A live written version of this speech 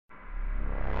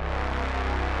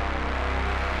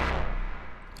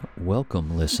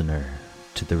Welcome, listener,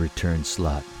 to the return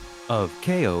slot of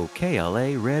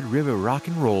KOKLA Red River Rock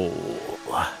and Roll.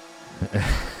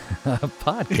 a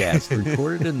podcast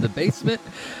recorded in the basement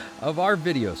of our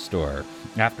video store.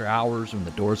 After hours, when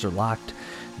the doors are locked,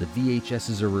 the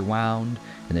VHSs are rewound,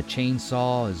 and the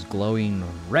chainsaw is glowing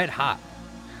red hot,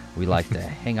 we like to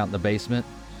hang out in the basement,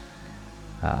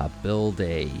 build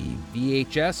a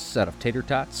VHS out of tater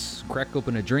tots, crack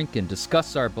open a drink, and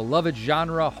discuss our beloved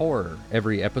genre, horror.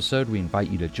 Every episode, we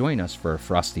invite you to join us for a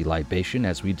frosty libation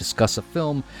as we discuss a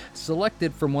film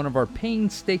selected from one of our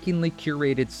painstakingly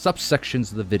curated subsections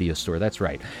of the video store. That's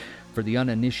right. For the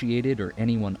uninitiated or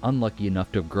anyone unlucky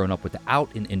enough to have grown up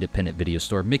without an independent video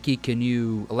store, Mickey, can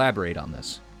you elaborate on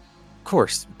this? Of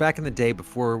course, back in the day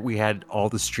before we had all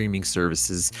the streaming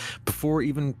services, before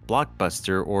even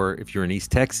Blockbuster, or if you're in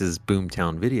East Texas,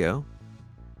 Boomtown Video,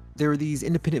 there were these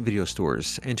independent video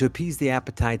stores. And to appease the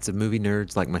appetites of movie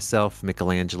nerds like myself,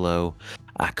 Michelangelo,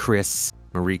 Chris,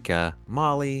 Marika,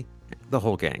 Molly, the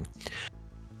whole gang,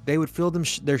 they would fill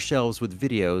their shelves with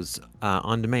videos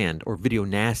on demand, or video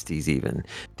nasties even.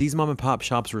 These mom and pop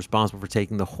shops were responsible for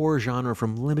taking the horror genre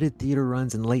from limited theater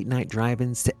runs and late night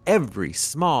drive-ins to every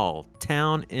small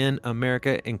town in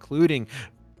America, including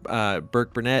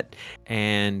Burke Burnett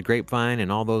and Grapevine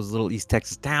and all those little East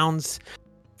Texas towns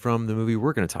from the movie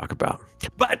we're going to talk about.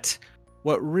 But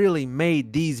what really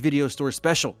made these video stores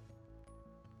special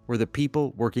were the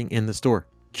people working in the store,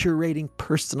 curating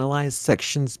personalized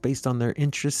sections based on their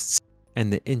interests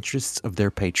and the interests of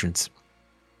their patrons.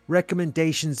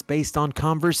 Recommendations based on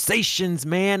conversations,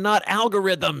 man, not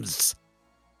algorithms.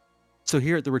 So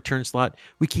here at the Return Slot,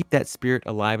 we keep that spirit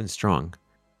alive and strong.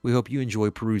 We hope you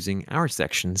enjoy perusing our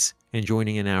sections and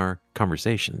joining in our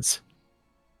conversations.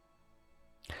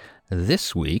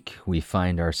 This week, we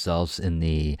find ourselves in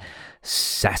the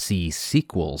sassy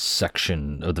sequels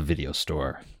section of the video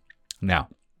store. Now,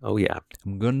 oh yeah,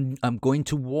 I'm going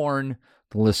to warn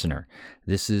the listener.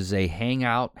 This is a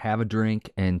hangout, have a drink,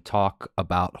 and talk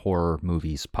about horror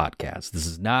movies podcast. This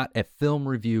is not a film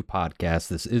review podcast.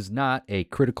 This is not a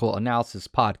critical analysis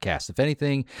podcast. If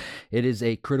anything, it is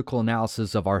a critical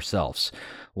analysis of ourselves.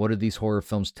 What do these horror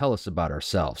films tell us about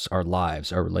ourselves, our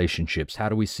lives, our relationships? How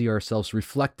do we see ourselves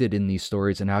reflected in these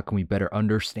stories, and how can we better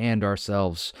understand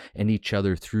ourselves and each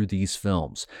other through these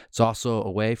films? It's also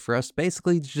a way for us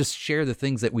basically to just share the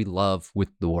things that we love with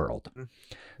the world. Mm-hmm.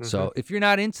 So if you're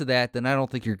not into that, then I don't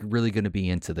think you're really going to be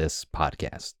into this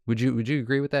podcast. Would you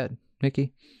agree with that,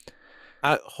 Mickey?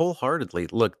 Wholeheartedly.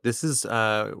 Look, this is we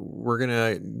are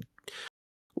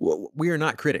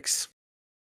not critics.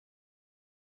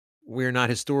 We're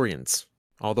not historians,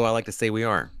 although I like to say we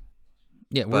are.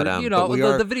 Yeah,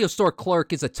 the video store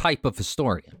clerk is a type of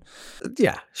historian.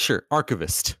 Yeah, sure.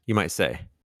 Archivist, you might say.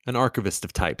 An archivist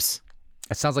of types.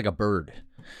 That sounds like a bird.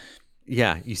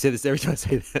 Yeah, you say this every time I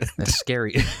say that. That's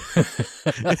scary.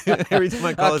 Every time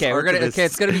I call this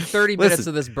it's gonna be 30 minutes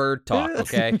of this bird talk,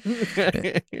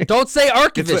 okay? Don't say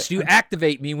archivist. You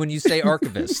activate me when you say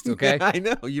archivist, okay? I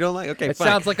know. You don't like it fine,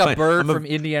 sounds like a bird from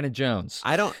Indiana Jones.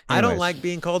 I don't like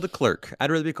being called a clerk.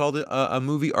 I'd rather be called a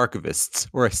movie archivist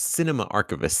or a cinema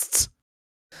archivist.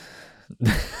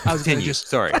 I was gonna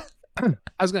sorry.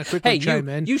 I was going to quickly chime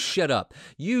in. You shut up.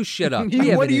 You shut up. What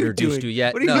are you introduced doing? you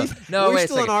yet. What are No, we're wait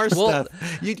still a on our second.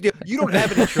 stuff. You don't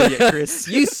have an intro yet, Chris.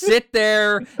 You sit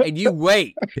there and you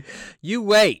wait. You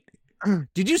wait.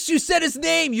 You said his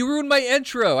name. You ruined my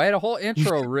intro. I had a whole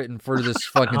intro written for this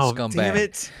fucking scumbag. Damn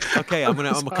it. Okay, I'm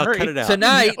gonna cut it out.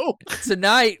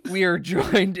 Tonight we are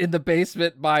joined in the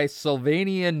basement by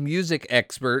Sylvanian music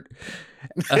expert,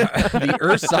 the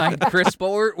Earth sign, Chris.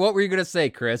 What were you gonna say,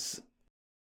 Chris?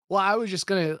 Well, I was just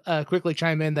going to quickly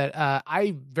chime in that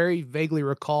I very vaguely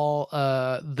recall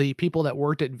the people that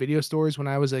worked at video stores when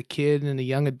I was a kid and a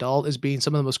young adult as being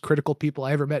some of the most critical people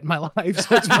I ever met in my life.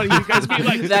 So it's funny you guys being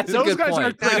like, that's those a good guys point.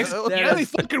 aren't critics. They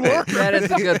fucking were. That is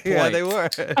a good point. Yeah, they were.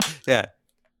 Yeah.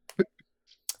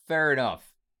 Fair enough.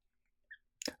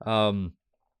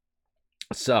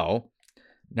 So,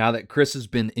 now that Chris has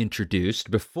been introduced,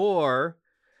 before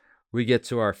we get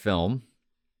to our film,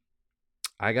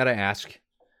 I got to ask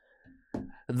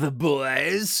the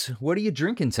boys, what are you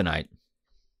drinking tonight?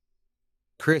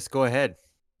 Chris, go ahead.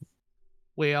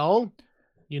 Well,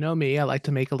 you know me, I like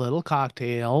to make a little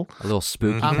cocktail. A little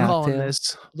spooky I'm cocktail? calling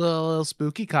this little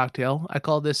spooky cocktail. I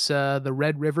call this the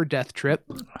Red River Death Trip.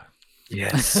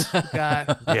 Yes.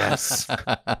 Yes.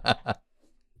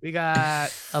 We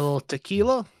got a little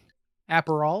tequila,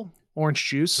 Aperol, orange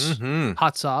juice,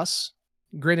 hot sauce,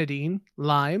 grenadine,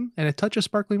 lime, and a touch of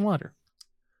sparkling water.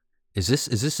 Is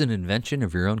this an invention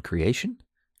of your own creation?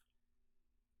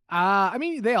 I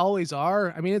mean, they always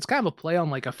are. I mean, it's kind of a play on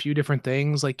like a few different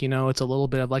things. Like, it's a little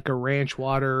bit of like a ranch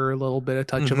water, a little bit of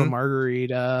touch of a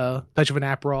margarita, touch of an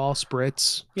Aperol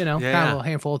spritz. Kind of a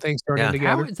handful of things thrown in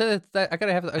together. How is that? I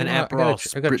gotta have an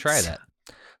Aperol. I gotta try that.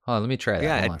 Oh, let me try that.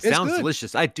 Yeah, it sounds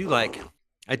delicious. I do like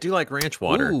ranch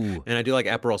water, and I do like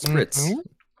Aperol spritz.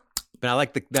 But I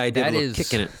like the idea of a little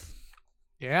kick in it.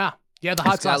 Yeah, the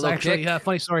hot sauce. Actually,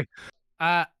 funny story.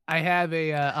 I have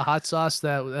a hot sauce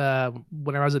that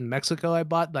when I was in Mexico I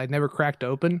bought that I never cracked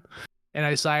open, and I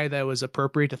decided that it was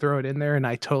appropriate to throw it in there, and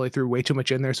I totally threw way too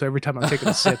much in there. So every time I'm taking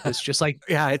a sip, it's just like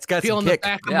it's got feeling some kick. the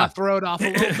back of my throat off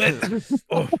a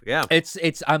little bit.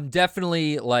 It's I'm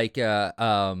definitely like that's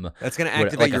gonna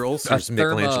activate your ulcers,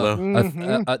 Michelangelo.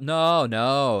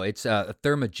 No, it's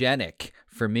thermogenic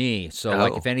for me. So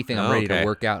like if anything, I'm ready to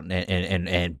work out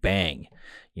and bang.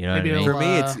 You know what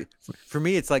I mean? For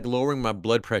me, it's like lowering my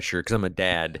blood pressure because I'm a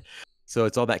dad. So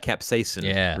it's all that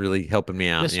capsaicin really helping me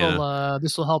out.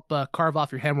 This will help carve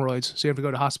off your hemorrhoids, so you have to go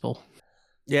to hospital.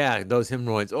 Yeah, those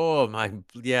hemorrhoids. Oh my,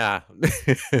 yeah.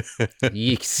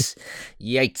 Yikes!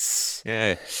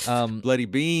 Yeah. Bloody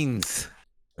beans.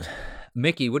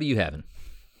 Mickey, what are you having?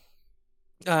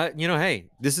 Hey,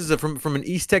 this is from an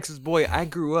East Texas boy. I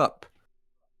grew up.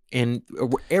 And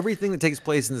everything that takes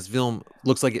place in this film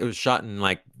looks like it was shot in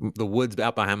like the woods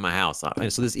out behind my house.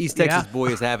 And so this East Texas boy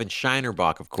is having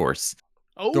Shinerbach, of course.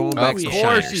 Of course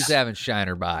he's having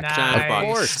Shinerbach. Nice. Of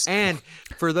course. And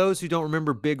for those who don't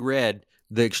remember Big Red,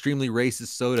 the extremely racist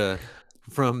soda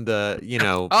from the,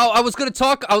 I was gonna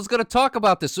talk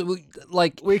about this.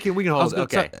 Like we can hold it.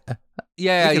 Okay.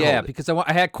 Because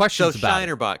I had questions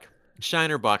about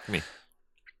Shinerbach me.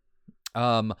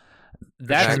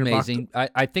 That's amazing.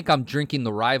 I think I'm drinking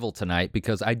the rival tonight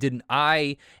because I,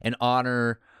 in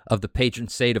honor of the patron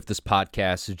saint of this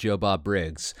podcast, Joe Bob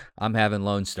Briggs, I'm having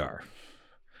Lone Star.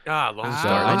 Lone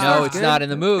Star. I know it's not in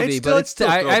the movie, but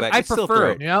I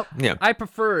prefer it. Yep. Yeah. I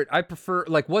prefer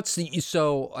like what's I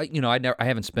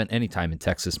haven't spent any time in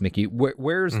Texas, Mickey.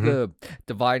 Where's the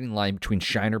dividing line between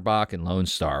Shinerbach and Lone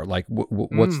Star? Like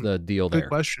what's the deal there? Good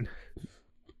question.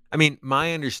 I mean,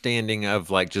 my understanding of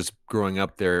like just growing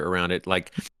up there around it,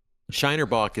 like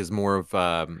Shinerbach is more of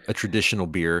a traditional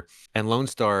beer, and Lone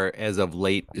Star, as of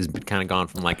late, has kind of gone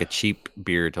from like a cheap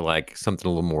beer to like something a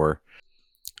little more,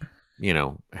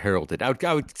 heralded.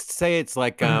 I would say it's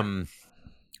like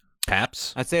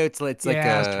Pabst. I'd say it's like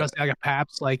a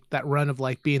Pabst, like that run of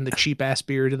like being the cheap ass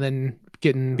beer to then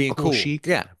being cool chic.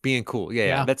 Yeah, being cool.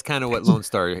 Yeah. That's kind of what Lone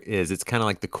Star is. It's kind of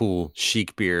like the cool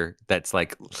chic beer that's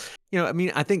like,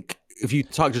 I think if you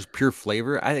talk just pure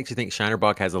flavor, I actually think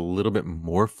Shinerbach has a little bit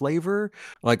more flavor,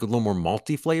 like a little more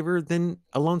malty flavor than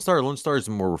a Lone Star. Lone Star is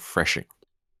more refreshing.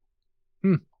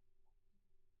 I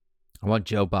want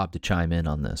Joe Bob to chime in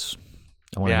on this.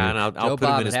 And I'll put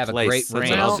him in his place. That's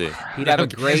what I'll do. He'd have a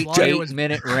great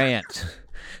 8-minute rant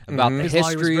about the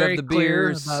history of the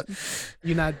beers. About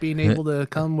you not being able to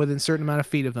come within a certain amount of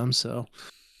feet of them. So,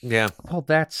 well,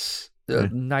 that's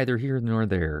neither here nor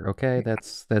there. Okay,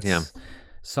 that's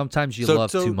Sometimes you love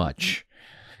too much.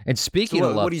 And speaking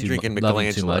of love, what are you drinking,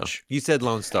 Michelangelo? Too much, you said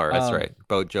Lone Star. That's right.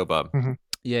 Joe Bob.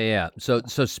 Yeah. So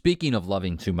speaking of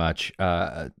loving too much,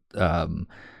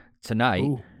 tonight.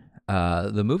 Ooh.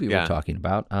 The movie we're talking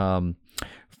about,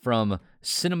 from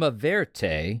cinema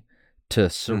verite to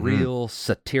surreal,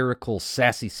 satirical,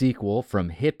 sassy sequel, from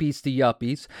hippies to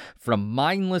yuppies, from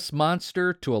mindless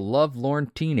monster to a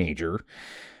lovelorn teenager.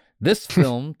 This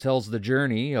film tells the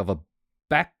journey of a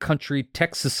backcountry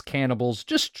Texas cannibals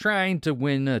just trying to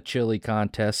win chili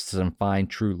contests and find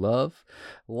true love.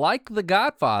 Like The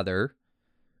Godfather,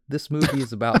 this movie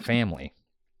is about family.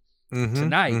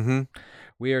 Tonight,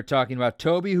 we are talking about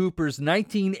Tobe Hooper's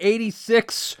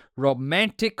 1986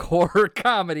 romantic horror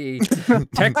comedy,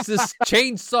 Texas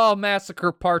Chainsaw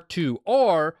Massacre Part 2,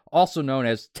 or also known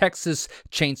as Texas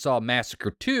Chainsaw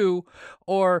Massacre 2,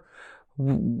 or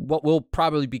what we'll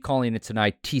probably be calling it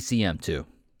tonight, TCM2.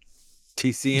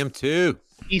 TCM2.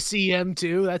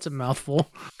 TCM2, that's a mouthful.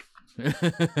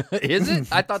 Is it?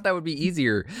 I thought that would be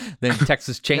easier than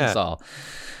Texas Chainsaw.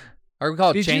 Or we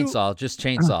call it Chainsaw, just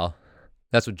Chainsaw.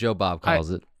 That's what Joe Bob calls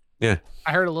it. Yeah.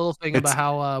 I heard a little thing about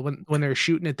how when they were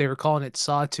shooting it, they were calling it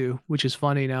Saw 2, which is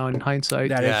funny now in hindsight.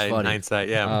 That is funny. In hindsight,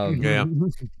 yeah.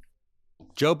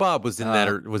 Joe Bob was in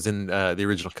the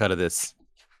original cut of this.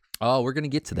 Oh, we're going to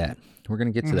get to that.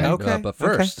 Okay. But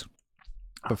first,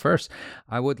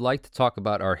 I would like to talk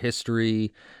about our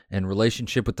history and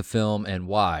relationship with the film and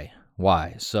why.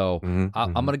 So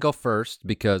I'm going to go first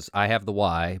because I have the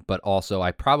why, but also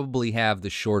I probably have the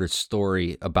shortest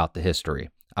story about the history.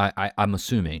 I'm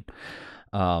assuming,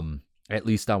 at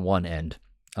least on one end.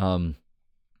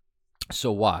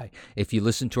 So why? If you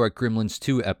listen to our Gremlins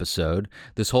 2 episode,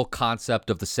 this whole concept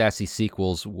of the sassy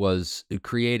sequels was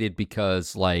created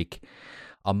because, like,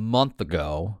 a month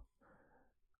ago,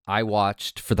 I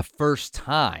watched for the first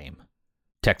time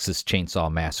Texas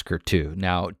Chainsaw Massacre 2.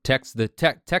 Now, the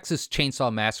Texas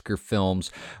Chainsaw Massacre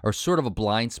films are sort of a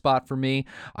blind spot for me.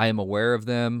 I am aware of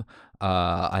them.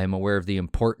 I am aware of the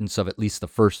importance of at least the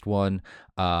first one.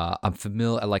 I'm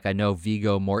familiar, like I know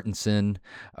Viggo Mortensen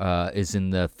is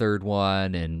in the third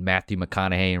one, and Matthew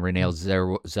McConaughey and Renee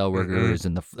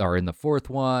Zellweger are in the fourth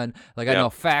one. Like I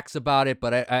know facts about it,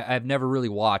 but I've never really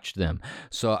watched them.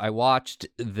 So I watched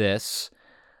this.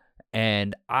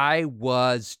 And I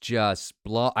was just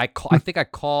blown. I think I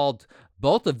called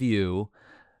both of you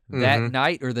that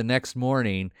night or the next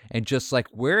morning, and just like,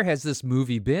 where has this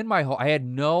movie been? I had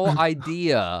no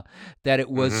idea that it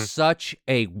was such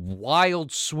a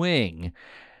wild swing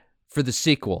for the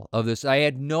sequel of this. I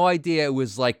had no idea it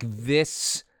was like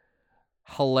this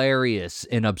hilarious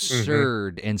and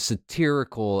absurd and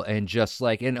satirical and just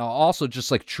like, and also just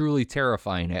like truly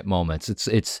terrifying at moments.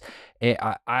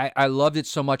 I loved it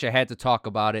so much I had to talk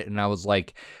about it, and I was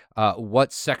like,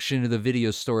 what section of the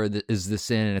video store is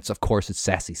this in? And it's, of course, it's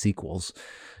Sassy Sequels,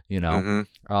 you know.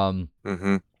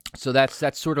 So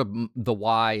that's sort of the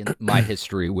why and my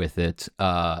history with it.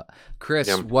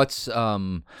 Chris, what's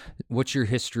your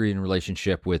history and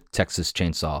relationship with Texas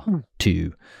Chainsaw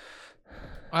 2?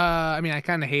 I mean, I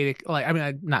kind of hate it. Like, I mean,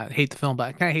 I not hate the film, but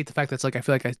I kind of hate the fact that it's like, I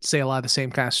feel like I say a lot of the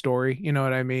same kind of story. You know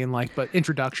what I mean? Like, but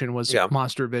introduction was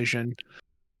Monster Vision.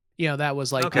 You know, that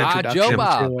was like the introduction Joe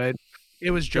Bob. to it.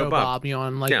 It was Joe Bob, you know,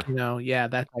 and like, you know,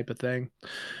 that type of thing.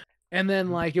 And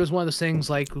then like, it was one of those things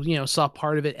like, you know, saw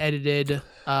part of it edited,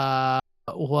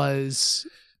 was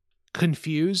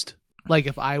confused. Like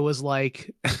if I was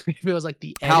like, if it was like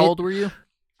the edit. How old were you?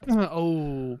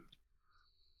 Oh,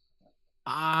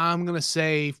 I'm going to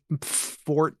say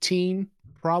 14,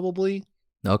 probably.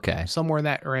 Okay. Somewhere in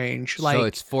that range. So like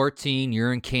it's 14,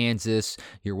 you're in Kansas,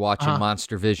 you're watching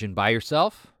Monster Vision by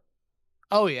yourself?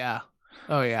 Oh, yeah.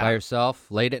 Oh, yeah. By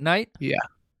yourself, late at night? Yeah.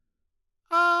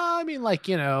 I mean, like,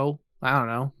 you know, I don't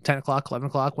know, 10 o'clock, 11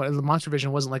 o'clock. The Monster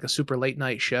Vision wasn't like a super late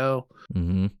night show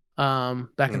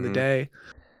back in the day.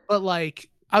 But like,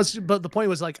 but the point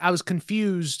was like, I was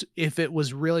confused if it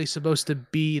was really supposed to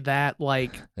be that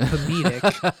like comedic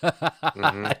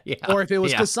or if it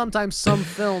was, because sometimes some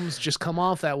films just come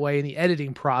off that way in the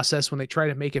editing process when they try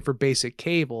to make it for basic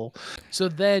cable. So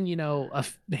then, you know, a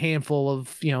handful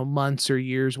of, you know, months or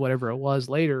years, whatever it was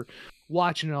later,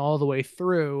 watching it all the way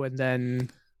through and then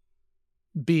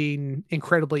being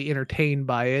incredibly entertained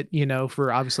by it, you know,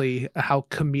 for obviously how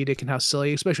comedic and how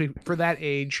silly, especially for that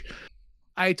age.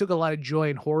 I took a lot of joy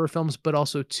in horror films, but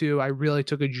also too, I really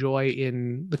took a joy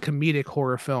in the comedic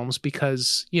horror films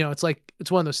because, you know, it's like, it's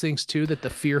one of those things too, that the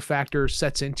fear factor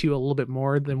sets into you a little bit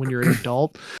more than when you're an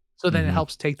adult. So then it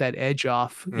helps take that edge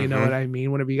off. You know what I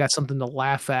mean? Whenever you got something to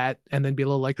laugh at and then be a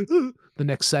little like the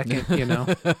next second, you know?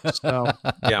 So,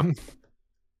 yeah.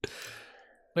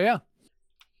 But yeah,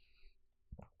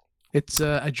 it's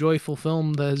a joyful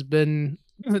film that has been,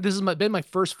 this has been my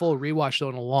first full rewatch though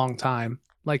in a long time.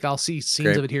 Like I'll see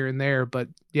scenes of it here and there, but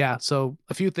yeah, so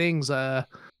a few things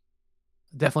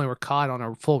definitely were caught on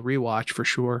a full rewatch for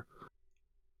sure.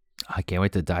 I can't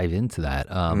wait to dive into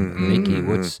that. Mickey,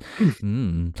 what's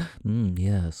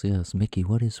yes, Mickey,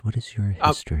 what is your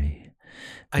history?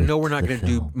 I know we're not going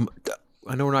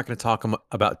to talk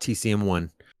about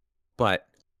TCM1, but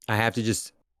I have to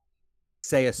just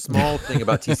say a small thing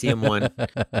about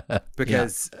TCM1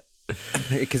 because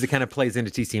it kind of plays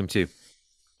into TCM2.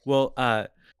 Well,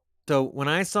 so when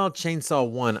I saw Chainsaw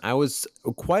 1, I was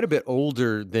quite a bit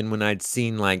older than when I'd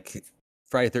seen like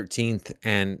Friday 13th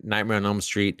and Nightmare on Elm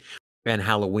Street and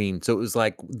Halloween. So it was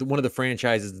like one of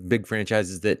the big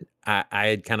franchises that I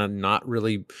had kind of not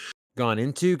really gone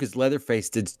into because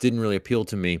Leatherface didn't really appeal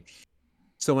to me.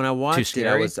 So when I watched it,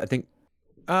 I think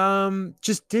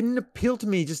just didn't appeal to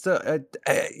me. Just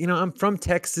you know, I'm from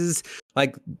Texas.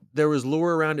 Like there was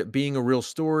lore around it being a real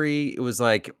story. It was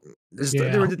like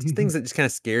there were things that just kind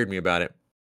of scared me about it.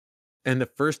 And the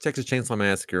first Texas Chainsaw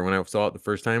Massacre, when I saw it the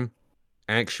first time,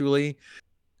 actually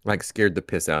like scared the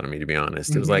piss out of me, to be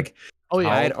honest. It was like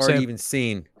I had already even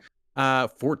seen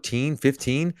 14,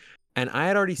 15, and I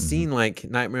had already seen like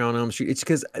Nightmare on Elm Street. It's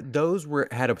because those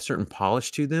had a certain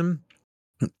polish to them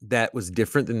that was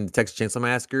different than the Texas Chainsaw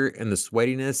Massacre, and the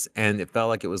sweatiness, and it felt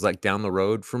like it was like down the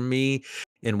road from me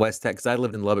in West Texas. I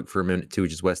lived in Lubbock for a minute too,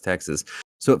 which is West Texas.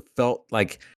 So it felt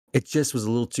like it just was a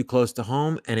little too close to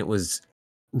home, and it was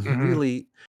really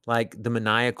like the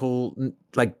maniacal,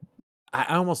 like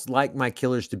I almost like my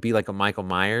killers to be like a Michael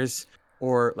Myers,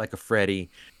 or like a Freddy,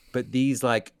 but these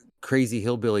like crazy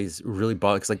hillbillies really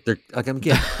bother because like they're like I'm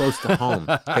getting close to home.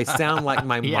 They sound like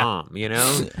my Yeah. mom, you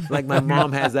know, like my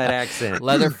mom has that accent.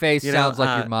 Leatherface You know, sounds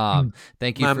like your mom.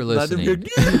 Thank you my for mother listening.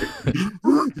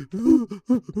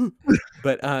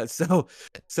 but so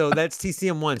that's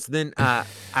TCM1. So then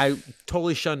I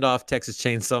totally shunned off Texas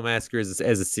Chainsaw Massacre as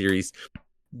a series.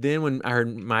 Then when I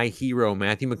heard my hero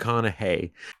Matthew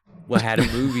McConaughey had a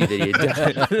movie that he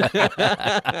had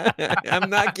done. I'm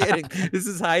not kidding. This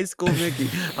is High School Mickey.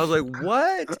 I was like,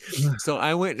 what? So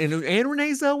I went and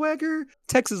Renee Zellweger,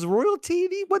 Texas royalty.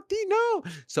 What do you know?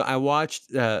 So I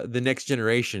watched The Next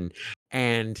Generation,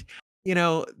 and you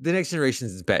know, The Next Generation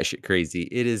is batshit crazy.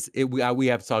 It is. We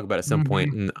have to talk about it at some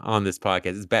point on this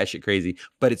podcast. It's batshit crazy,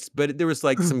 but there was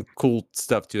like some cool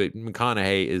stuff to it.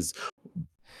 McConaughey is.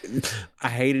 I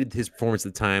hated his performance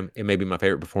at the time. It may be my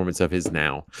favorite performance of his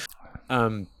now.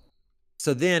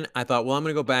 So then I thought, well, I'm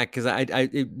gonna go back because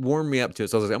it warmed me up to it.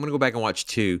 So I was like, I'm gonna go back and watch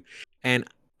 2, and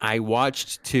I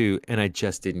watched 2, and I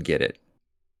just didn't get it.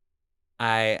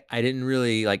 I didn't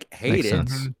really like hate Makes it.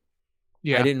 sense.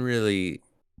 Yeah. I didn't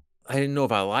know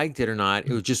if I liked it or not.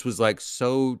 It was just was like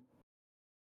so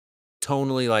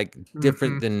tonally like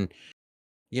different than,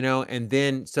 you know. And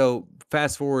then so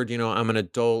fast forward, you know, I'm an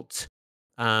adult.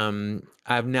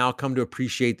 I've now come to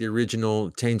appreciate the original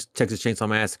Texas Chainsaw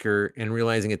Massacre, and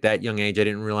realizing at that young age, I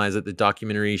didn't realize that the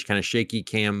documentary kind of shaky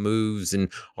cam moves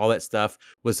and all that stuff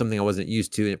was something I wasn't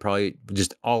used to. And it probably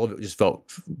just, all of it just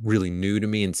felt really new to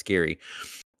me and scary.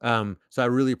 So I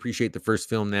really appreciate the first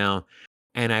film now.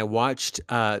 And I watched,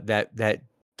 that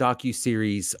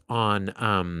docu-series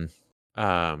on,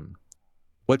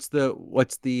 what's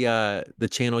the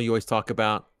channel you always talk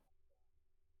about?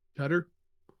 Cutter.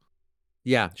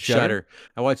 Yeah, Shudder.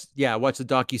 I watched the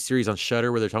docu-series on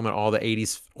Shudder where they're talking about all the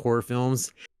 80s horror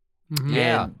films.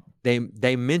 Yeah. And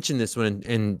they mention this one,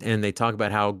 and they talk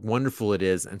about how wonderful it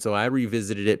is. And so I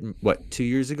revisited it 2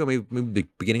 years ago, maybe the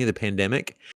beginning of the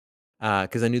pandemic,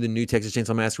 because I knew the new Texas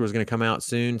Chainsaw Massacre was going to come out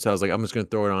soon. So I was like, I'm just going to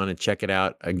throw it on and check it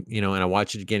out. You know, and I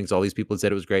watched it again because all these people had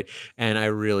said it was great, and I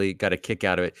really got a kick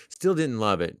out of it. Still didn't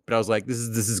love it, but I was like, this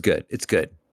is good. It's good.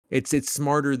 It's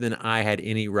smarter than I had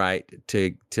any right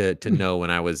to know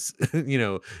when I was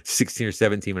 16 or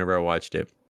 17 whenever I watched it.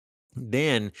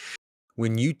 Then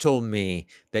when you told me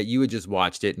that you had just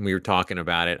watched it and we were talking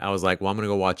about it, I was like, well, I'm gonna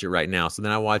go watch it right now. So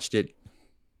then I watched it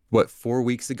 4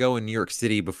 weeks ago in New York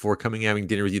City before coming having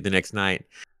dinner with you the next night.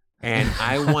 And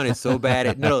I wanted so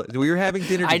bad. No, we were having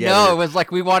dinner together. I know, it was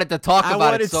like we wanted to talk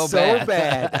about it so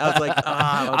bad. I was like,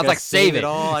 I was like, save it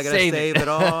all. I gotta save it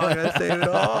all. I gotta save it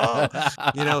all.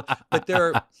 You know, but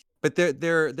there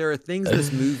are things in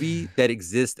this movie that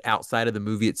exist outside of the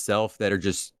movie itself that are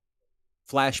just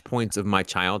flashpoints of my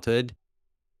childhood.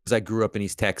 Because I grew up in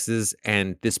East Texas,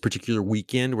 and this particular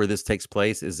weekend where this takes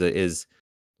place is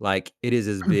like, it is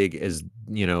as big as,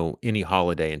 you know, any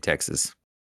holiday in Texas.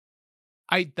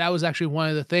 That was actually one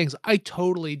of the things. I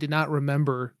totally did not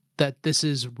remember that this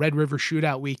is Red River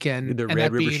Shootout weekend. The and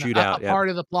Red that River being Shootout, a part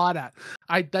of the plot.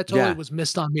 That totally was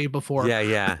missed on me before.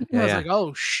 Yeah. I was like,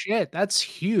 oh shit, that's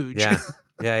huge.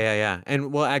 Yeah.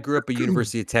 And well, I grew up at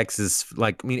University of Texas.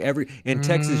 Like, I mean, in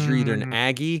Texas, you're either an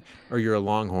Aggie or you're a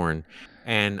Longhorn.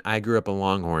 And I grew up a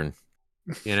Longhorn.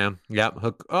 You know, yep.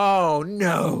 Hook. Oh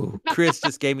no! Chris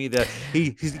just gave me he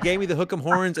gave me the hook 'em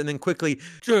horns, and then quickly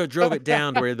drove it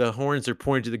down to where the horns are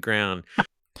pointed to the ground.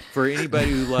 For anybody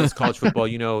who loves college football,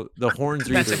 you know the horns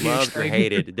are either loved or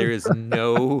hated. There's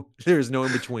no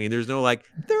in between. There's no like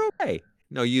they're okay.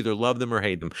 No, you either love them or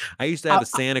hate them. I used to have a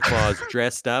Santa Claus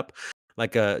dressed up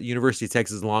like a University of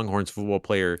Texas Longhorns football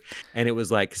player, and it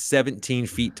was like 17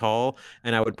 feet tall,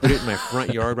 and I would put it in my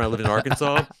front yard when I lived in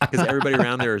Arkansas because everybody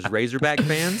around there is Razorback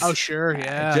fans. Oh sure,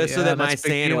 yeah. Just so that my that's a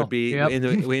big Santa deal. would be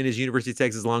in his University of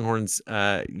Texas Longhorns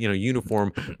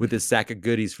uniform with his sack of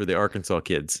goodies for the Arkansas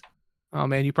kids. Oh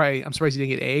man, I'm surprised you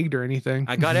didn't get egged or anything.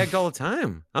 I got egged all the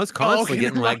time. I was constantly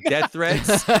getting like death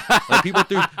threats. Like people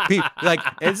threw like,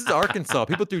 and this is Arkansas.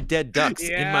 People threw dead ducks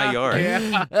in my yard.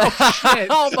 Yeah. Oh shit.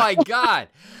 Oh my god.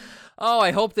 Oh,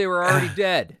 I hope they were already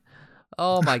dead.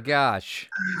 Oh my gosh.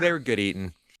 They were good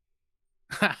eating.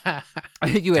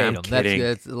 You ate I'm them. kidding.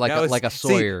 That's like a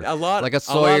Sawyer. See, a lot like a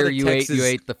Sawyer, of you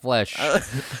ate the flesh.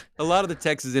 A lot of the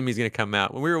Texas in me is going to come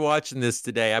out. When we were watching this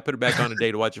today, I put it back on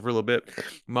today to watch it for a little bit.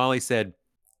 Molly said,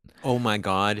 "Oh my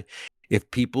God,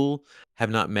 if people have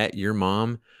not met your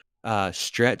mom,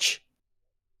 Stretch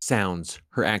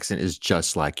her accent is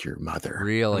just like your mother.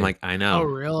 Really? I'm like, I know. Oh,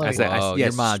 really? I said, Whoa, yes,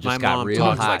 your mom just my got mom real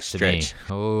talks hot like to me.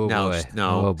 Stretch. Oh No, boy.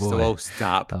 no, Oh boy.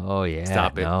 stop. Oh yeah.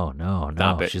 Stop it. No.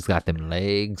 Stop it. She's got them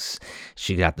legs.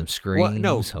 She got them What?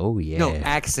 No. screams. Oh yeah. No,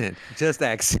 accent. Just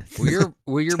accent. Will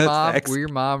your Just mom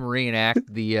accent.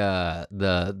 reenact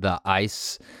the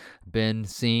ice bin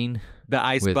scene The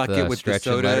ice with bucket with the Stretch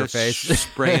and soda Leatherface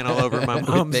spraying all over my With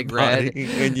mom's Big body,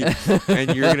 Red?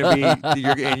 and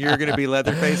you're gonna be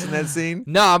Leatherface in that scene.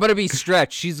 No, I'm gonna be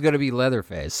Stretch. She's gonna be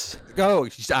Leatherface. Oh,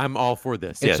 I'm all for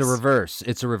this. It's yes. a reverse.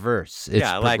 It's Yeah,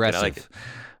 I like it. progressive. I like it.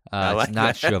 I like it's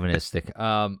not that. chauvinistic.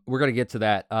 We're gonna get to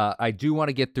that. I do want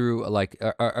to get through. Like,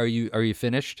 are you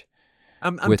finished?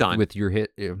 I'm with, done. with your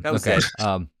hit. That was okay.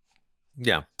 it.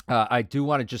 Yeah. I do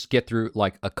want to just get through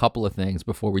like a couple of things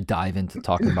before we dive into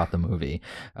talking about the movie.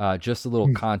 Just a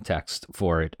little context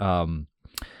for it.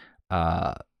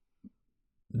 I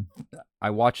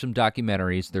watched some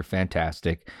documentaries. They're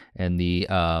fantastic, and the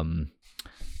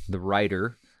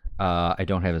writer. I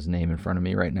don't have his name in front of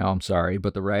me right now. I'm sorry,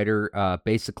 but the writer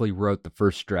basically wrote the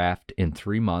first draft in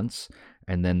 3 months,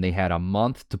 and then they had a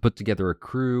month to put together a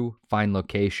crew, find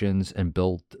locations, and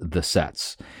build the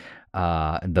sets.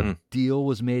 And the deal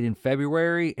was made in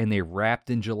February, and they wrapped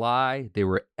in July. They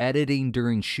were editing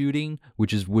during shooting,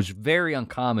 which was very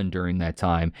uncommon during that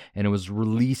time, and it was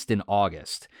released in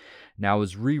August. Now, it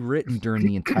was rewritten during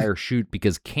the entire shoot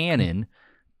because Canon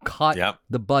cut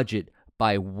the budget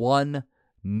by $1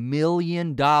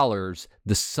 million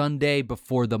the Sunday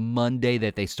before the Monday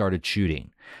that they started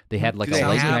shooting. They had like a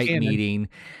late night meeting.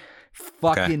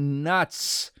 Fucking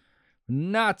nuts.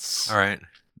 All right.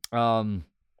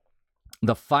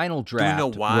 The final draft Do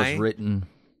we know why? was written.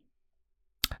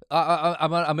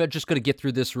 I'm just going to get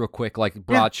through this real quick, like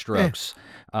broad strokes.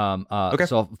 Okay.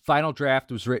 So final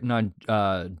draft was written on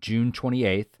June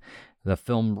 28th. The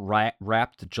film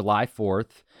wrapped July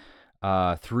 4th.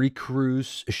 3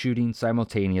 crews shooting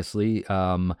simultaneously.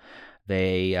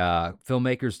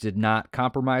 Filmmakers did not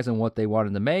compromise on what they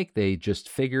wanted to make. They just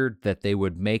figured that they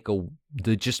would make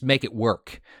it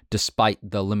work despite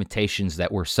the limitations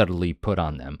that were subtly put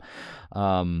on them.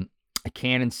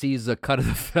 Canon sees a cut of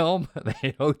the film.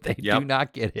 They do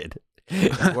not get it.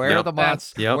 Where are the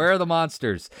monsters? Where are the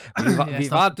monsters? We want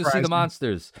to see the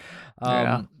monsters.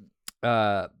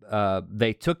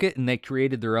 They took it and they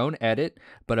created their own edit,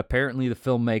 but apparently the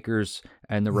filmmakers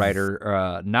and the writer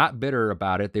are not bitter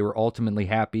about it. They were ultimately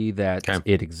happy that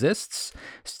it exists,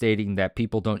 stating that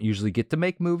people don't usually get to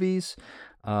make movies.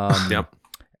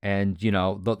 And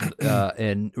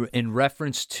in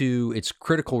reference to its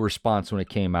critical response when it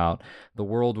came out, the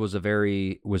world was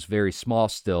very small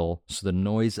still, so the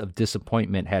noise of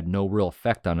disappointment had no real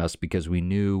effect on us because we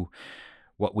knew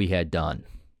what we had done,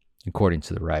 according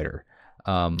to the writer.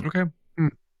 So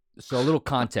a little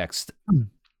context.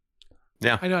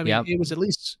 Yeah, I know. I mean, it was at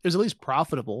least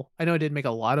profitable. I know it didn't make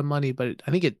a lot of money, but I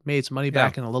think it made its money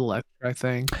back in a little extra. I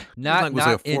think not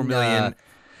like $4 million.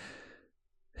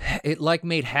 It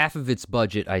made half of its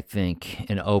budget, I think,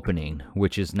 in opening,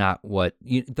 which is not what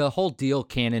the whole deal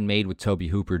Canon made with Tobe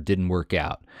Hooper didn't work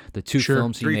out. The 2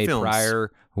 films he made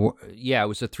prior, it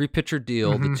was a 3-picture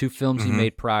deal. The 2 films he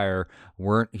made prior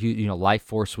weren't, Life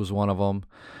Force was one of them.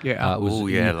 Yeah.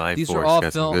 Life these Force. are all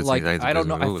films I don't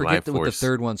know. I forget what the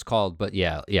third one's called, but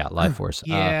Life Force.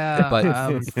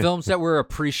 But films that were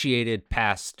appreciated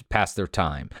past their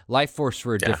time. Life Force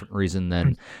for a different reason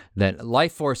than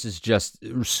Life Force is just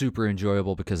super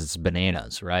enjoyable because it's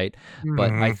bananas, right?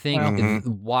 But I think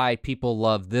why people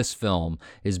love this film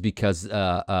is because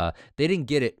they didn't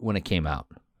get it when it came out.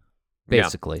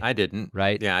 Basically, I didn't.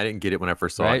 Right? Yeah, I didn't get it when I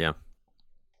first saw it. Yeah.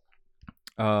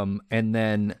 And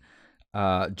then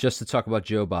just to talk about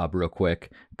Joe Bob real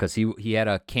quick, because he had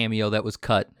a cameo that was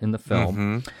cut in the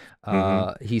film.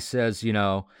 He says,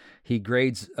 he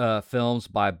grades films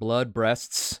by blood,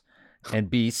 breasts, and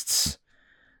beasts.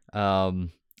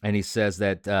 And he says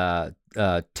that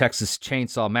Texas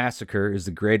Chainsaw Massacre is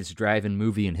the greatest drive-in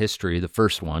movie in history, the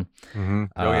first one.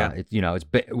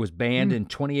 It was banned in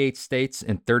 28 states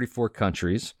and 34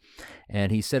 countries.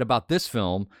 And he said about this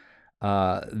film,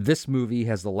 this movie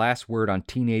has the last word on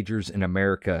teenagers in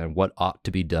America and what ought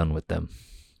to be done with them.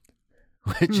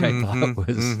 Which I thought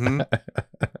was...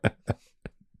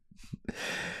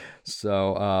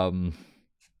 So,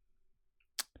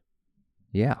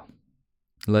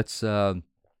 let's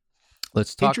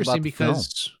talk about the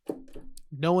because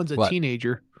no one's a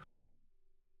teenager.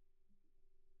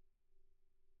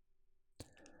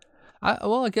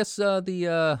 I guess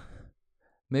the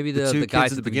Maybe The the, two the kids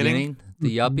guys at at the the beginning,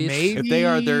 the yuppies. Maybe. If they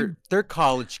are, they're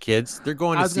college kids. They're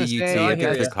going I to was gonna see say, UT. I yeah, think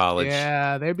they're yeah. college.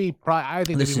 Yeah, they'd be probably. I think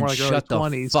they'd be Listen, more like early shut the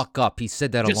 20s. fuck up. He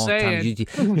said that a Just long time.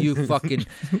 saying. You fucking.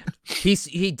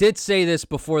 He did say this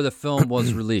before the film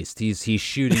was released. He's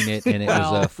shooting it, and it was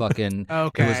Well, a fucking. It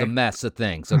was a okay. mess of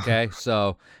things. Okay,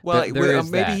 so Well, there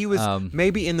is maybe that. he was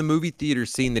maybe in the movie theater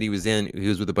scene that he was in. He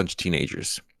was with a bunch of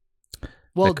teenagers.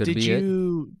 Well, could did be it.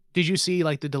 you see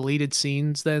like the deleted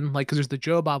scenes then? Like, because there's the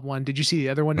Joe Bob one. Did you see the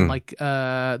other one in like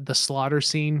the slaughter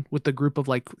scene with the group of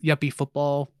like yuppie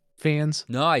football fans?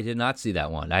 No, I did not see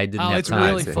that one. I didn't Oh, have it's time.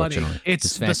 really funny. Unfortunately,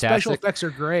 It's the fantastic. special effects are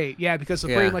great. Yeah, because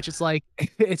Yeah. pretty much it's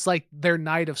like their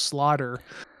night of slaughter.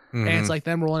 And it's Mhm. like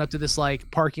them rolling up to this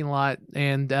like parking lot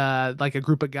and like a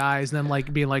group of guys and them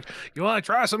like being like, "You want to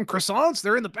try some croissants?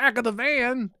 They're in the back of the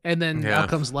van." And then Yeah. out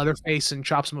comes Leatherface and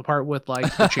chops them apart with like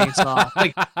the chainsaw,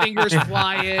 like fingers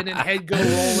flying and head go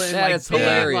rolling. That like is big,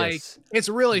 hilarious. Like it's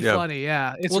really Yeah. funny.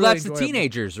 Yeah, it's well, really that's the enjoyable.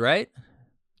 teenagers, right?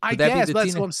 I Would that be guess the but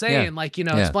that's teena- what I'm saying. Yeah. Like it's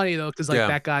Yeah. funny though because like Yeah.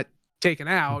 that got taken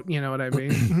out. You know what I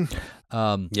mean?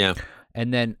 Yeah.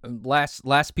 And then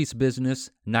last piece of business,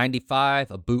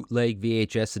 95, a bootleg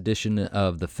VHS edition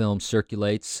of the film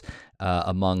circulates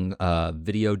among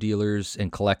video dealers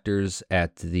and collectors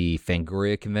at the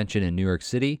Fangoria convention in New York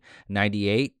City.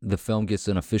 98, the film gets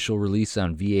an official release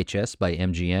on VHS by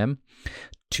MGM.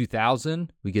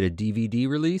 2000, we get a DVD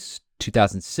release.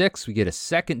 2006, we get a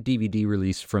second DVD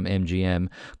release from MGM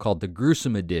called the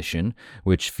Gruesome Edition,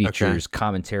 which features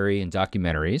commentary and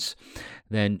documentaries.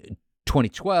 Then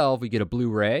 2012, we get a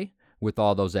Blu-ray with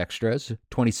all those extras.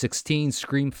 2016,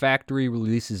 Scream Factory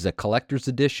releases a collector's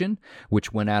edition,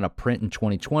 which went out of print in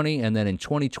 2020. And then in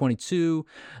 2022,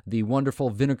 the wonderful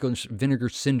Vinegar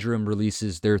Syndrome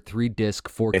releases their 3-disc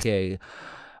 4K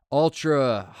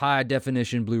ultra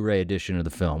high-definition Blu-ray edition of the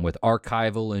film with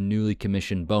archival and newly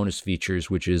commissioned bonus features,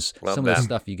 which is Love some that. of the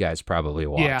stuff you guys probably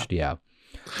watched. Yeah.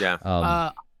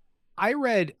 I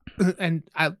read, and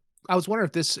I was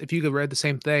wondering if you could read the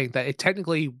same thing, that it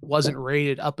technically wasn't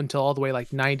rated up until all the way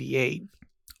like 98.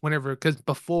 Whenever, because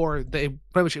before they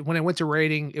pretty much when it went to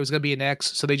rating, it was gonna be an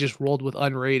X, so they just rolled with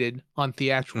unrated on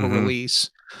theatrical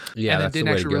release. Yeah, and then that's the didn't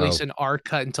way to actually go. release an R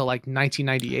cut until like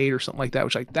 1998 or something like that,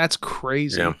 which like that's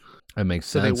crazy. Yeah. That makes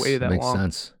So they sense. waited that makes long.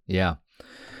 sense. Yeah.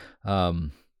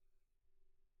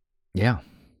 Yeah.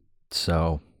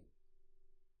 So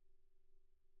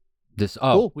this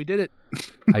Cool, we did it.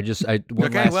 one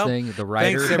Okay, last well, thing. The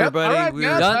writer Thanks, everybody. All right, We're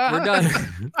guys.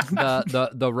 done. We're done.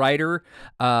 the writer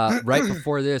right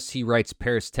before this, he writes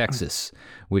Paris, Texas,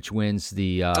 which wins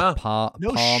the Palme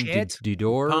No shit.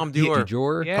 d'Or. Palme d'Or.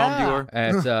 d'Or Yeah. Palme d'Or.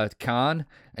 at Cannes,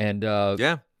 and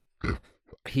Yeah.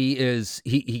 he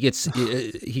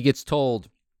gets told,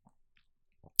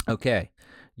 okay,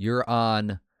 you're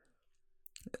on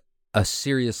a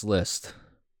serious list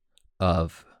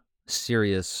of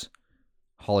serious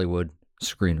Hollywood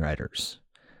screenwriters.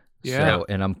 Yeah. So,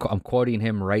 and I'm quoting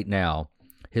him right now.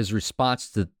 His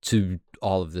response to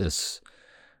all of this,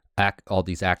 all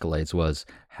these accolades was,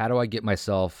 "How do I get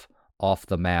myself off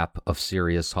the map of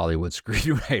serious Hollywood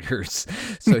screenwriters?"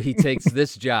 So he takes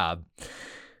this job.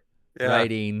 Yeah.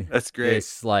 Writing That's great.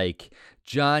 this like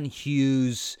John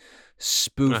Hughes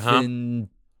spoofing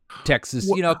Texas,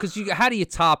 because how do you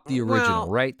top the original, Well,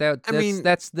 right? That's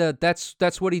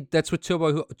what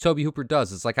Toby Hooper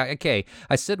does. It's like, okay,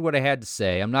 I said what I had to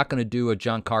say. I'm not going to do a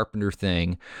John Carpenter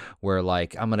thing where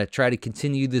like I'm going to try to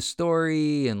continue this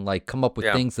story and like come up with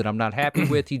things that I'm not happy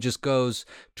with. He just goes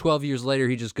 12 years later.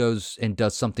 He just goes and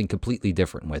does something completely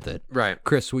different with it. Right.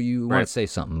 Chris, will you want to say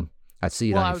something? I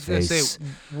see it on I your was gonna face.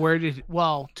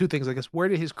 say, two things, I guess. Where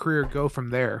did his career go from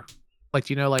there? Like,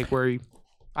 like where he,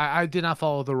 I did not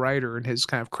follow the writer and his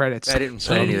kind of credits. I didn't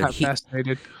so say I'm either. kind of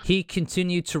fascinated. He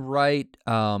continued to write.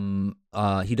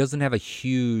 He doesn't have a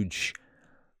huge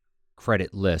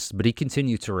credit list, but he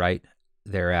continued to write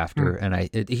thereafter. And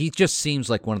he just seems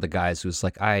like one of the guys who's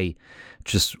like, I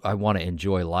want to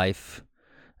enjoy life.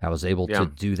 I was able to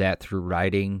do that through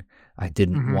writing. I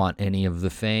didn't want any of the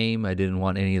fame. I didn't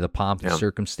want any of the pomp and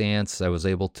circumstance. I was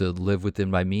able to live within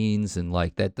my means, and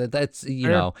like that's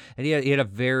know. And he had a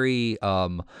very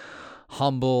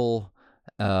humble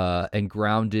and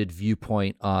grounded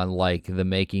viewpoint on like the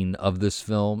making of this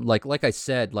film. Like I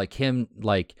said, like him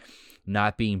like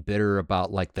not being bitter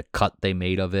about like the cut they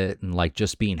made of it, and like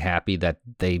just being happy that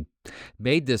they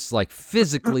made this like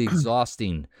physically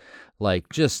exhausting, like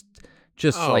just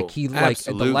Just like Oh, he like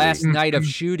at the last absolutely. night of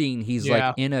shooting, he's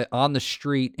like Yeah. on the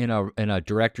street in a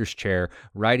director's chair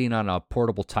writing on a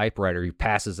portable typewriter. He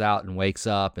passes out and wakes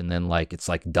up, and then like it's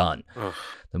like done. Ugh.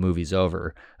 The movie's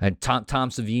over. And Tom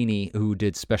Savini, who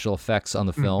did special effects on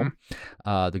the film,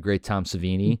 the great Tom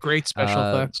Savini, Great special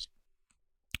effects.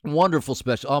 wonderful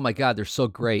special. Oh my God, they're so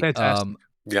great. Fantastic.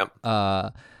 Yep.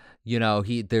 You know,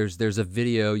 there's a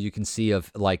video you can see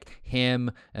of like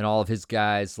him and all of his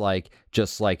guys like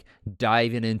just like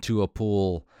diving into a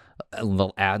pool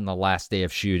on the last day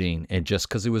of shooting, and just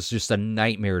because it was just a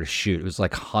nightmare to shoot. It was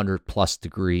like 100+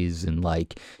 degrees, and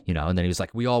like, you know, and then he was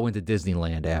like, we all went to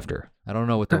Disneyland after. I don't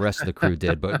know what the rest of the crew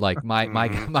did, but like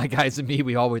my guys and me,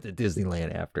 we all went to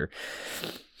Disneyland after.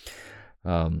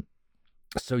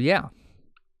 So yeah.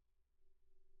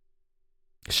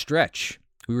 Stretch.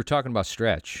 We were talking about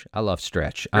Stretch. I love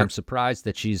Stretch. I'm surprised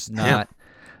that she's not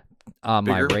on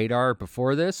my radar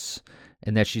before this,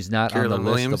 and that she's not on the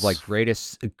list of like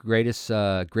greatest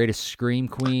scream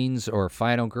queens or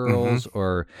final girls,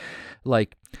 or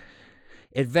like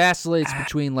it vacillates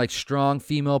between like strong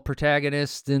female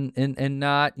protagonists and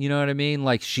not, you know what I mean?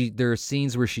 Like there are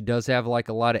scenes where she does have like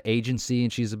a lot of agency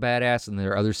and she's a badass, and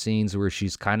there are other scenes where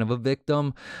she's kind of a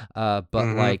victim. But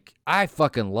like I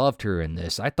fucking loved her in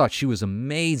this. I thought she was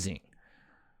amazing.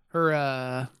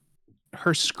 Her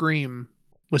scream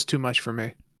was too much for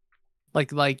me.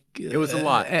 Like it was a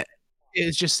lot.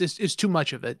 It's just it's too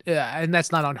much of it, and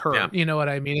that's not on her. Yeah. You know what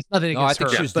I mean? It's nothing against her. I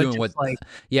think she was doing what, like,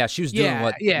 she was doing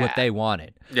what they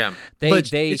wanted. Yeah,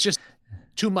 it's just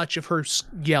too much of her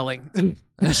yelling,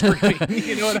 screaming.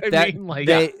 You know what I mean?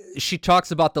 Like she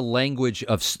talks about the language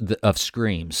of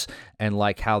screams, and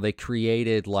like how they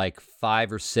created like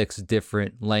 5 or 6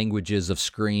 different languages of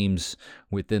screams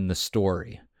within the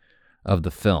story of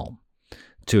the film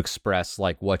to express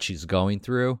like what she's going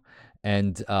through.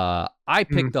 And I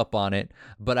picked up on it,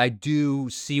 but I do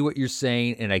see what you're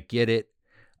saying, and I get it.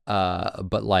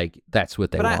 But like that's what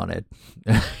they wanted.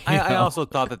 I also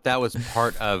thought that was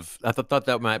part of. I thought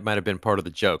that might have been part of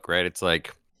the joke, right? It's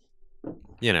like,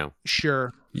 you know,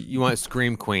 sure, you want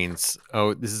scream queens.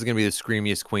 Oh, this is gonna be the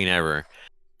screamiest queen ever,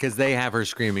 because they have her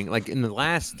screaming. Like in the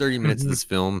last 30 minutes of this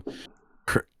film,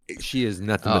 she is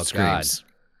nothing but screams. God.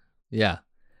 Yeah,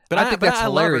 but I think that's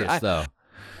hilarious, though.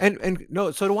 And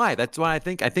no, so do I. That's why I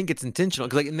think it's intentional,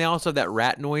 because like, and they also have that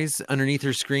rat noise underneath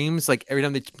her screams. Like every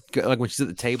time like when she's at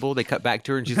the table, they cut back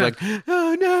to her and she's like,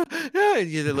 "Oh no, no!" And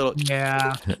you get a little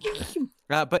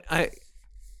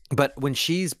But when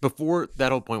she's before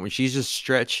that whole point, when she's just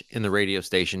Stretch in the radio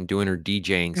station doing her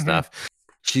DJing stuff,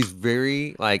 she's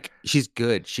very like she's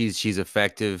good. She's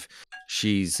effective.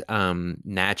 She's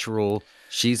natural.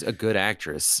 She's a good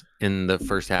actress in the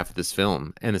first half of this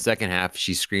film, and the second half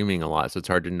she's screaming a lot, so it's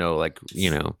hard to know, like, you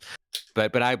know.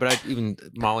 But I even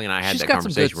Molly and I had that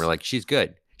conversation. We're like, she's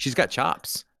good. She's got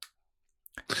chops.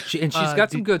 She's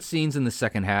got some good scenes in the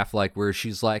second half, like where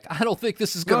she's like, I don't think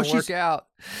this is going to work out.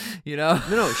 You know?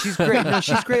 No, she's great. No,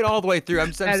 she's great all the way through.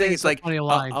 I'm saying it's like a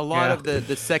lot of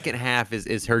the second half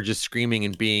is her just screaming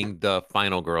and being the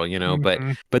final girl, you know. But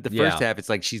the first half, it's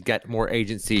like she's got more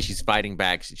agency. She's fighting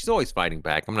back. She's always fighting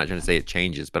back. I'm not trying to say it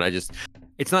changes, but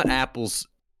it's not apples.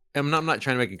 I'm not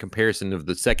trying to make a comparison of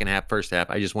the second half, first half.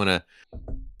 I just want to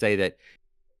say that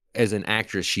as an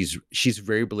actress, she's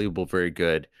very believable, very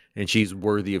good, and she's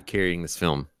worthy of carrying this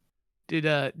film.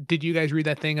 Did you guys read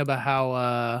that thing about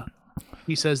how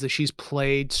he says that she's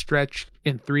played Stretch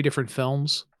in 3 different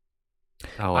films?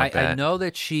 Oh, I know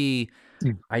that she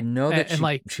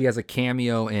has a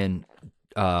cameo in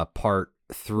part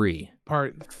 3.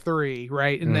 Part 3,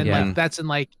 right? And then like that's in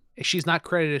like she's not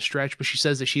credited as Stretch, but she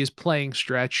says that she is playing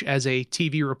Stretch as a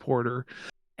TV reporter.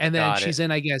 And then she's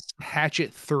in, I guess,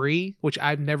 Hatchet 3, which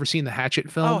I've never seen the Hatchet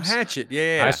films. Oh, Hatchet,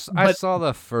 yeah. I saw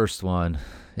the first one.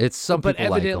 It's some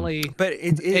people evidently, like him. But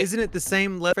isn't it the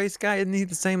same Leatherface guy? Isn't he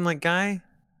the same like guy?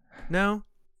 No.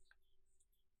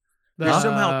 There's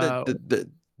somehow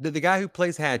the guy who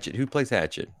plays Hatchet. Who plays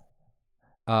Hatchet?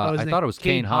 I thought it was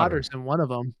Kane Hodder. In one of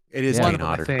them. It is Kane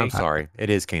Hodder. I'm sorry.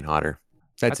 It is Kane Hodder.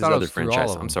 That's his other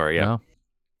franchise. I'm sorry. Yeah. No?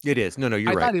 It is. No,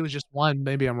 you're right. I thought he was just one.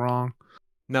 Maybe I'm wrong.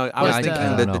 No, I was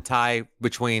thinking that the tie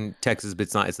between Texas, but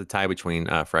it's not. It's the tie between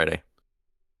Friday.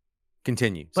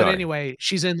 Continue. But Sorry. anyway,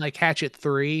 she's in like Hatchet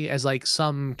 3 as like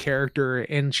some character,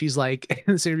 and she's like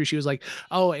in this interview, she was like,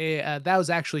 "Oh, that was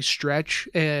actually Stretch,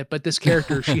 but this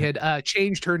character, she had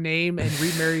changed her name and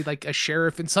remarried like a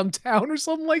sheriff in some town or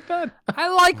something like that." I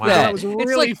like Wow. that. That was It's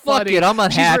really like, fuck funny. it, I'm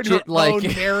a She's written her Hatchet. Like, own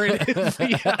narrative.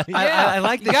 Yeah. I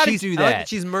like you that gotta she's do I like that. that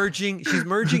she's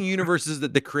merging universes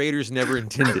that the creators never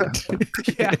intended.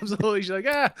 Yeah, absolutely. She's like,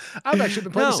 I've actually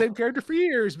been playing the No. same character for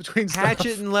years between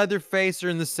Hatchet stuff. and Leatherface are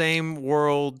in the same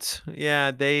world.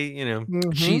 Yeah, they,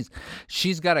 Mhm.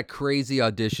 She's got a crazy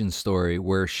audition story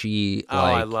where she Oh,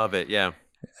 I love it. Yeah.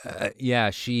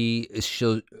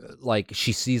 she'll like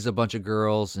she sees a bunch of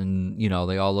girls and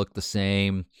they all look the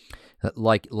same.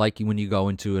 Like when you go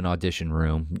into an audition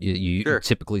room, you Sure.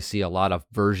 typically see a lot of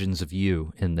versions of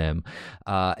you in them.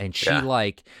 And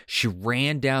she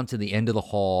ran down to the end of the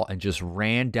hall and just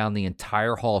ran down the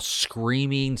entire hall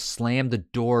screaming, slammed the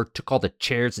door, took all the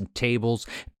chairs and tables,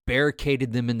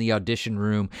 barricaded them in the audition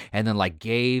room, and then like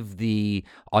gave the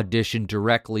audition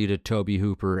directly to Toby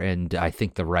Hooper and I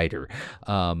think the writer.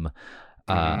 That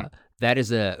is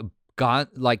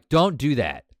don't do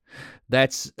that.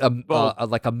 That's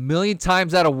like a million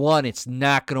times out of one, it's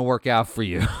not going to work out for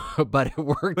you. But it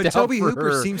worked But out Toby for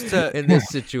Hooper her seems to in this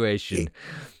situation.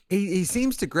 he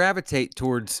seems to gravitate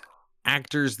towards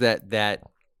actors that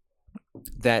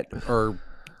are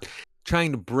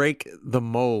trying to break the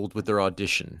mold with their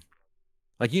audition.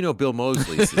 Like Bill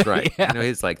Mosley's is right. Yeah.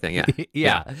 His like thing.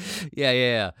 Yeah.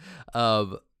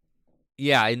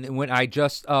 Yeah, and when I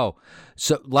just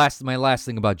my last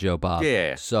thing about Joe Bob.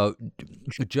 Yeah. So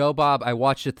Joe Bob, I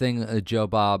watched a thing Joe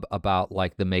Bob about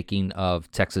like the making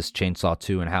of Texas Chainsaw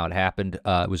 2 and how it happened.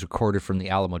 It was recorded from the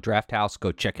Alamo Drafthouse.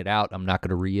 Go check it out. I'm not going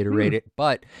to reiterate it,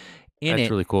 but That's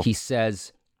really cool. he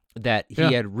says that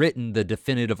he had written the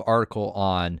definitive article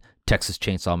on Texas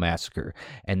Chainsaw Massacre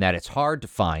and that it's hard to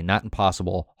find, not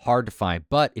impossible, hard to find,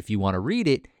 but if you want to read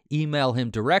it, email him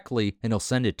directly and he'll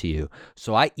send it to you.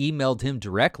 So I emailed him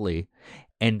directly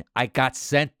and I got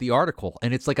sent the article,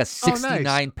 and it's like a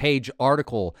 69-page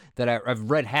article that I've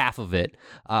read half of it.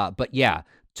 But yeah,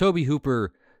 Toby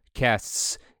Hooper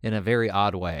casts in a very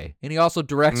odd way, and he also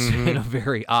directs in a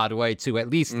very odd way too, at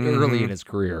least early in his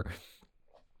career.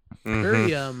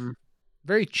 Very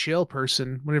very chill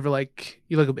person. Whenever like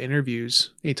you look up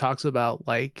interviews, he talks about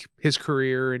like his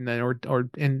career and then or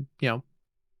in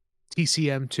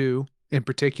TCM2 in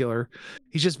particular.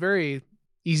 He's just very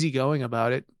easygoing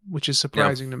about it, which is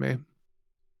surprising to me.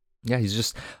 Yeah, he's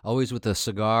just always with a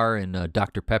cigar and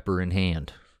Dr. Pepper in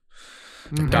hand.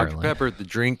 Dr. Pepper,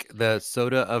 the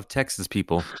soda of Texas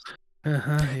people.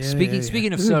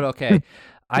 Speaking of soda, okay,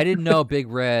 I didn't know Big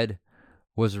Red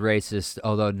was racist,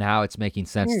 although now it's making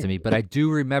sense to me. But I do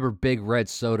remember Big Red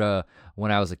soda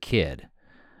when I was a kid.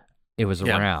 It was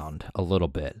around a little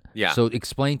bit. Yeah. So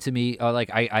explain to me,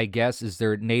 I guess, is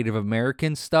there Native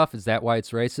American stuff? Is that why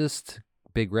it's racist?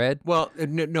 Big Red? Well,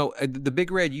 no, the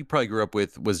Big Red you probably grew up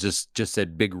with was just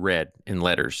said Big Red in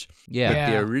letters. Yeah.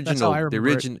 Yeah, The original, that's how I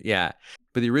remember it.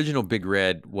 but the original Big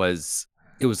Red was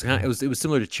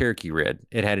similar to Cherokee Red.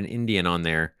 It had an Indian on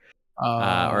there,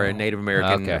 or a Native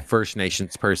American First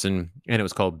Nations person, and it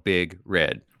was called Big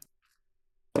Red,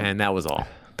 and that was all.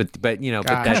 But what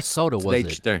kind of soda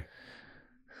was it?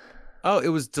 Oh, it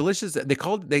was delicious.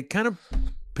 They kind of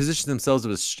positioned themselves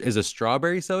as a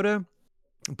strawberry soda,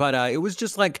 but it was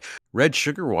just like red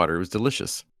sugar water. It was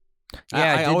delicious.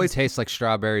 Yeah, it always tastes like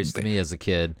strawberries to me as a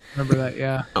kid. Remember that?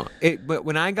 Yeah. But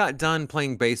when I got done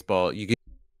playing baseball, you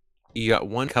got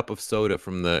one cup of soda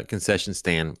from the concession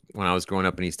stand when I was growing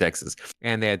up in East Texas,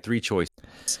 and they had three choices.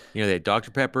 They had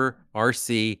Dr. Pepper,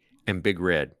 RC, and Big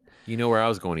Red. You know where I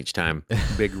was going each time.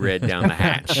 Big Red down the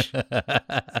hatch.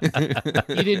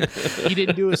 You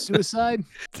didn't do a suicide?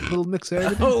 A little mix of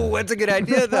everything? Oh, that's a good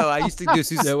idea, though. I used to do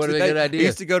suicide. That would have been a good idea. I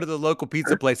used to go to the local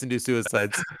pizza place and do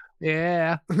suicides.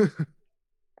 Yeah.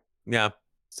 Yeah.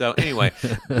 So anyway,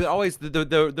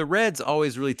 the reds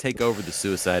always really take over the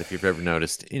suicide. If you've ever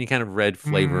noticed any kind of red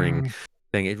flavoring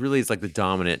thing, it really is like the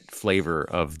dominant flavor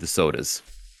of the sodas.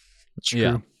 It's true.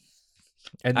 Yeah.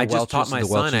 And I just taught my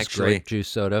son actually grape juice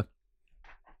soda.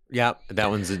 Yeah, that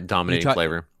one's a dominating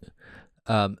flavor.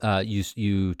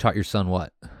 You taught your son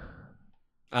what?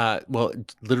 Well,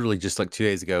 literally just like 2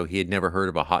 days ago, he had never heard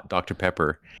of a hot Dr.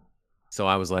 Pepper, so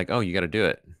I was like, "Oh, you got to do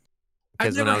it."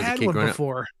 I've never had one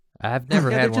before. I've never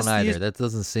had one either. That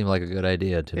doesn't seem like a good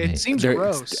idea to me. It seems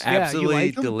gross. It's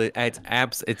absolutely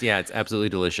it's it's absolutely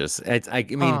delicious. I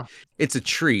mean, it's a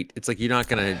treat. It's like you're not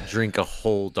gonna drink a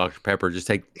whole Dr. Pepper. Just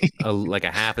take like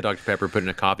a half a Dr. Pepper, put it in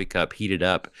a coffee cup, heat it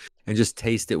up, and just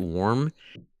taste it warm.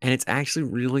 And it's actually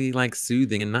really like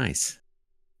soothing and nice.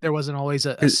 There wasn't always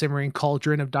a simmering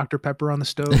cauldron of Dr. Pepper on the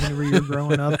stove whenever you were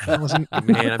growing up. It wasn't.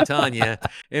 Man, I'm telling you,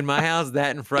 in my house,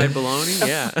 that and fried bologna,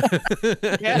 yeah.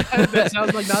 Yeah, that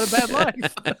sounds like not a bad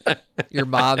life. Your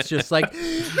mom's just like,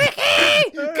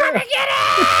 Ricky, come and get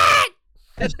it!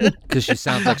 Because she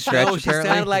sounds like Stretch, No, she apparently.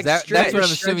 sounded like That's Stretch. what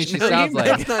I'm assuming she No, sounds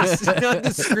like. That's not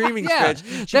the screaming Yeah, Stretch.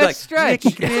 She's that's like, Stretch.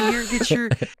 Mickey, come in here and get your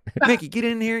Mickey, get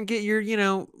in here and get your,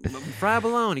 fried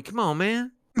bologna. Come on,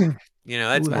 man. That's Ooh,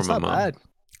 more that's my not mom. bad.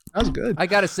 That was good. I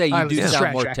got to say, you I do was a sound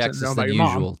Stretch more accent, Texas though, than about your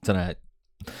mom. usual tonight.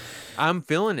 I'm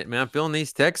feeling it, man. I'm feeling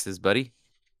these Texas, buddy.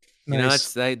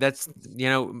 Nice. That's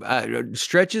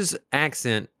Stretch's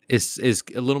accent is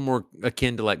a little more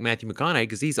akin to like Matthew McConaughey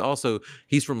because he's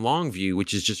from Longview,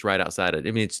 which is just right outside it.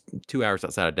 I mean, it's 2 hours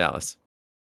outside of Dallas,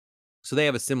 so they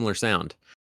have a similar sound.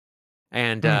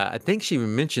 And I think she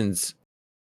even mentions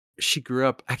she grew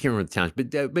up. I can't remember the town,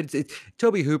 but it's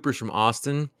Toby Hooper's from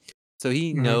Austin, so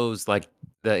he knows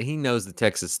he knows the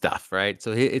Texas stuff, right?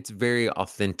 So it's very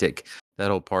authentic, that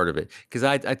whole part of it. Because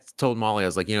I told Molly, I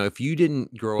was like, if you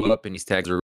didn't grow up in East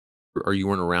Texas or you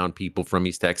weren't around people from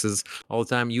East Texas all the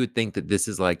time, you would think that this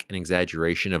is like an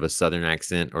exaggeration of a Southern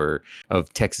accent or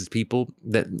of Texas people.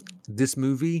 That this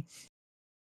movie,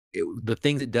 the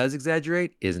things it does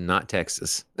exaggerate is not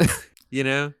Texas.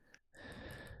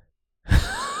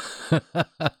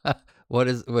 What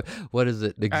is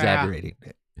it exaggerating?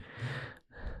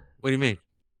 What do you mean?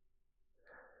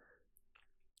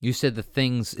 You said the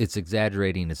things it's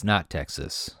exaggerating is not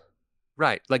Texas.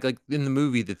 Right, like in the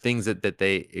movie, the things that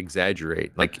they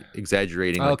exaggerate, like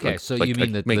exaggerating. Okay, like, so like, you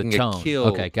mean like the making tone? a kill.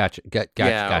 Okay, gotcha.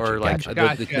 Or like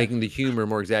Gotcha. making the humor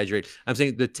more exaggerated. I'm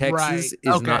saying the Texas Right, is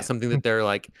okay. not something that they're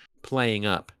like playing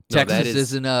up. No, Texas that is,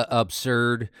 isn't a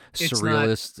absurd, It's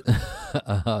surrealist,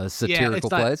 satirical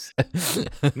not- place.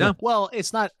 No. Well,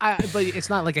 it's not, but it's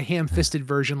not like a ham-fisted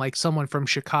version, like someone from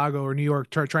Chicago or New York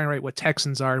trying to write what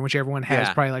Texans are, in which everyone has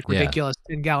Yeah. probably like Yeah. ridiculous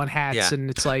 10-gallon hats, Yeah. and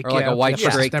it's like, Or like a white that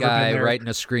person's straight never been guy there. writing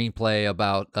a screenplay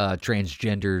about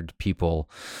transgendered people.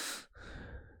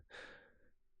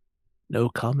 No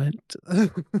comment.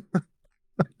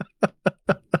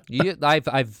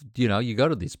 I've you go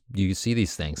to these, you see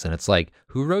these things, and it's like,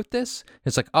 who wrote this?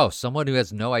 It's like, oh, someone who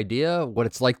has no idea what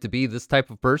it's like to be this type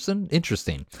of person.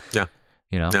 Interesting. Yeah.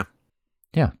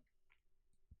 Yeah.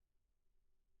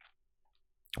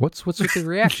 What's with the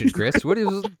reaction, Chris? What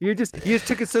is? you just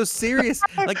took it so serious.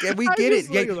 Like we I get it.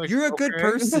 just Yeah, like, you're a good okay.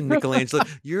 person, Michelangelo.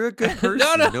 You're a good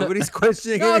person. No. Nobody's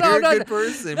questioning No, it. You're no, a good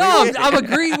person. No, We get I'm it.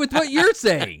 agreeing with what you're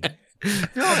saying.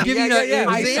 No, I'm giving you an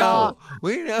I example.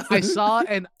 We know. I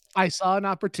saw an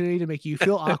opportunity to make you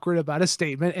feel awkward about a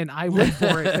statement, and I went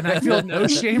for it, and I feel no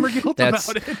shame or guilt That's-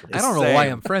 about it. I don't know why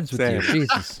Same, I'm friends with same. you.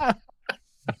 Jesus.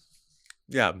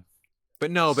 Yeah,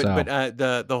 but no, but So.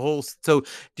 the whole. So,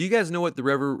 do you guys know what the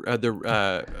Red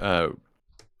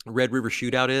River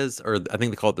Shootout is, or I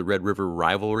think they call it the Red River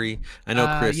Rivalry? I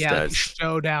know Chris does.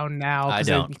 Showdown now I because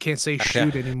don't. you can't say Okay.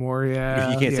 shoot anymore.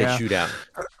 Yeah, You can't say shootout.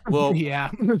 Well,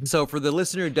 yeah. so for the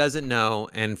listener who doesn't know,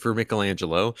 and for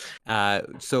Michelangelo,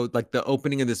 so like the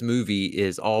opening of this movie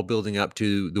is all building up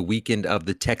to the weekend of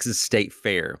the Texas State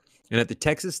Fair. And at the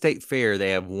Texas State Fair,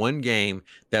 they have one game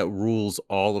that rules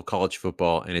all of college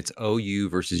football, and it's OU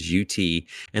versus UT,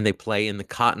 and they play in the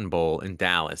Cotton Bowl in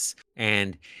Dallas.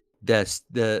 And the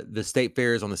State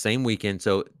Fair is on the same weekend.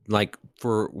 So like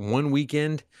for one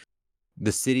weekend,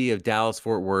 the city of Dallas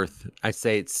Fort Worth, I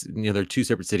say it's they're two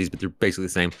separate cities, but they're basically the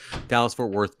same. Dallas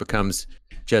Fort Worth becomes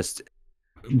just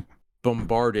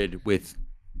bombarded with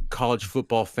college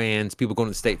football fans, people going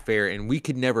to the State Fair, and we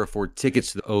could never afford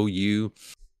tickets to the OU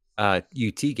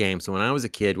UT game. So when I was a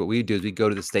kid, what we would do is we'd go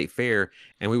to the State Fair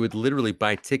and we would literally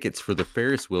buy tickets for the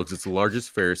Ferris wheel because it's the largest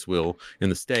Ferris wheel in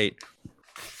the state.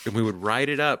 And we would ride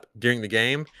it up during the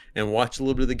game and watch a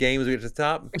little bit of the game as we get to the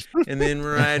top, and then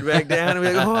ride back down and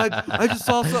be like, "Oh, I just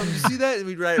saw something. Did you see that?" And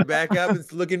we'd ride it back up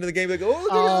and look into the game, like,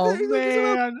 "Oh,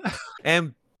 Man,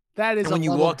 And that is when a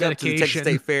you level walk of up to the Texas dedication.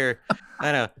 State Fair,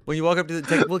 I know when you walk up to the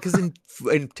Texas, well, because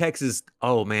in Texas,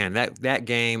 oh man, that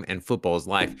game and football is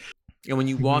life. And when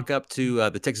you walk up to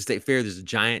the Texas State Fair, there's a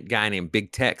giant guy named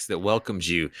Big Tex that welcomes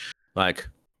you, like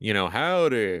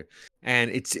howdy,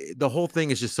 and it's the whole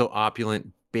thing is just so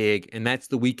opulent, big, and that's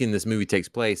the weekend this movie takes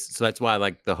place. So that's why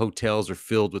like the hotels are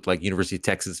filled with like University of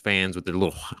Texas fans with their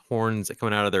little horns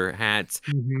coming out of their hats.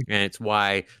 Mhm. And it's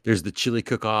why there's the chili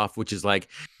cook-off, which is like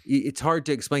it's hard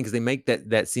to explain because they make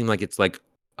that seem like it's like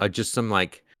just some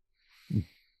like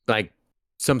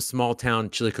some small town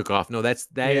chili cook-off. No, that is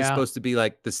Yeah. supposed to be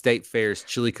like the State Fair's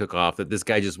chili cook-off that this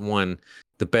guy just won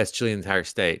the best chili in the entire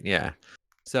state. Yeah.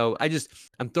 So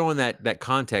I'm throwing that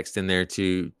context in there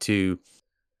to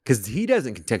because he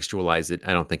doesn't contextualize it,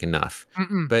 I don't think, enough.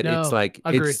 But it's No, like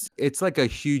agree. it's like a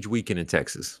huge weekend in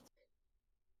Texas.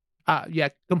 Yeah,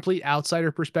 complete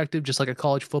outsider perspective, just like a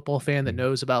college football fan that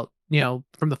knows about,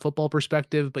 from the football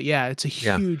perspective. But yeah, it's a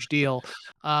Yeah. huge deal.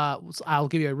 I'll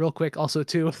give you a real quick also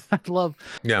too. I'd love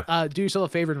Yeah. do yourself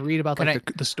a favor and read about Can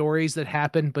like the stories that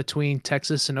happen between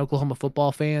Texas and Oklahoma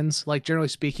football fans. Like generally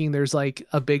speaking, there's like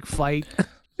a big fight.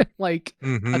 Like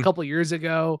a couple years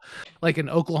ago, like an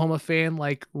Oklahoma fan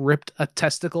like ripped a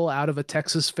testicle out of a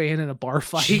Texas fan in a bar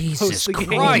fight. Jesus post the game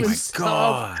Christ. and Oh my stuff.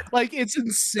 God. Like it's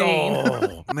insane.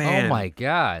 Oh man. Oh my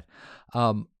God.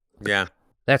 Yeah.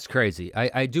 That's crazy.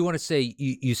 I do want to say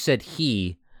you said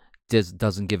he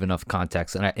doesn't give enough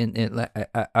context, and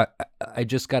I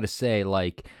just got to say,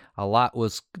 like,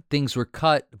 things were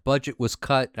cut, budget was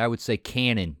cut. I would say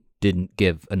Canon didn't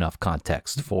give enough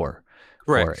context for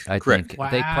it. I think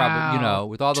they probably,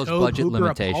 with all those Joe budget Hooper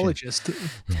limitations. apologist.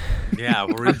 Yeah,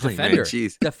 really, man,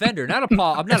 jeez. Defender,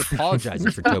 I'm not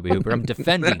apologizing for Toby Hooper. I'm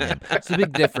defending him. It's a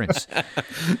big difference.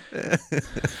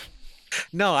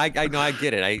 No, I know, I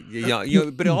get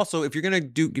it. But also, if you're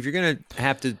gonna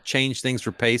have to change things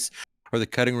for pace or the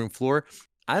cutting room floor,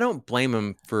 I don't blame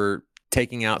him for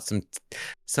taking out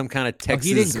some kind of Texas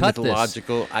he didn't cut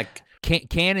mythological.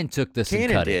 Cannon took this and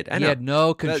Cannon cut did. it. I He know. had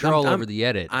no control I'm- over the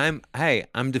edit. I'm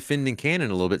defending Cannon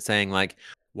a little bit, saying like,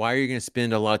 why are you going to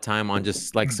spend a lot of time on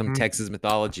just like some Texas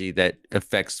mythology that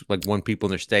affects like one people in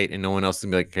their state and no one else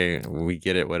can be like, okay, we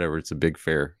get it, whatever. It's a big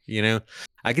fair,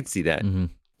 I could see that. Mm-hmm.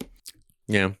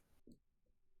 Yeah.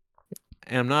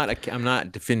 And I'm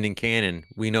not defending Cannon.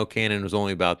 We know Cannon was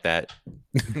only about that.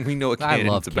 We know what I Cannon's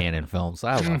love about. Cannon films.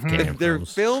 I love Cannon Their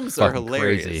films. films are Fucking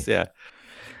hilarious. crazy.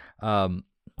 Yeah.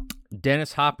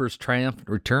 Dennis Hopper's triumphant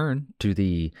return to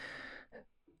the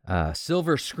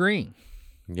silver screen.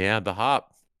 Yeah, the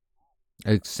Hop.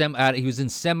 He was in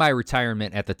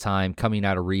semi-retirement at the time, coming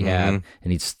out of rehab,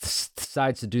 and he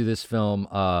decides to do this film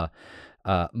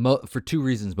for two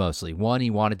reasons mostly. One, he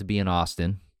wanted to be in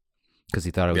Austin because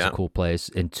he thought it was a cool place,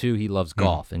 and two, he loves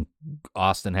golf, and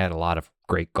Austin had a lot of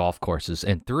great golf courses,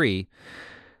 and three,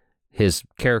 his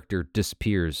character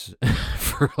disappears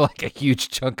for like a huge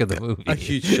chunk of the movie. A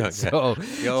huge chunk. So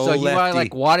he Lefty.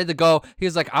 wanted to go. He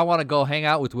was like, I want to go hang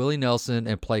out with Willie Nelson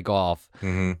and play golf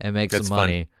and make some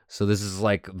money. So this is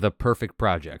like the perfect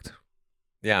project.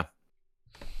 Yeah.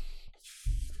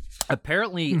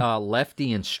 Apparently,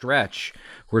 Lefty and Stretch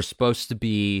were supposed to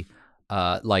be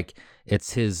like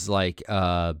it's his like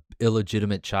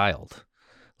illegitimate child.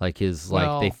 Like his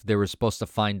they were supposed to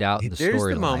find out in the storyline.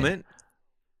 There's the moment.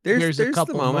 There's a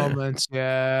couple moments,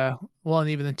 yeah. Well, and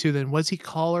even then too. Then what does he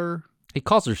call her? He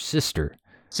calls her sister.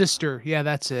 Sister, yeah,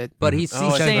 that's it. But he's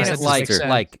saying it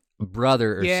like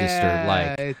brother or Yeah, sister,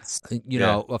 like it's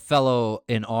a fellow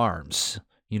in arms.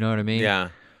 You know what I mean? Yeah.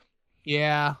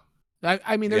 yeah.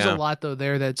 I mean, there's Yeah. a lot though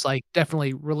there that's like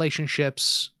definitely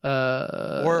relationships. Or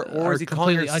are is he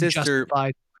calling her completely sister?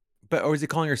 unjustified. Or is he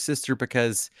calling her sister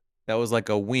because that was like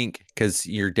a wink because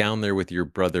you're down there with your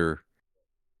brother,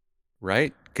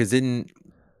 right? Because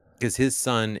his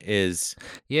son is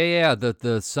Yeah.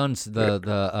 The son's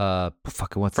the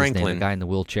fucking what's his name? The Franklin. guy in the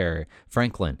wheelchair,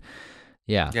 Franklin.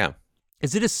 Yeah. Yeah.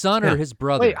 Is it his son Yeah. or his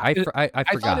brother? Wait, I I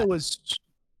forgot. thought it was.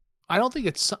 I don't think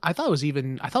it's. I thought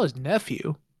it was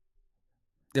nephew.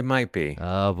 It might be.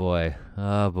 Oh boy.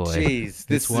 Jeez,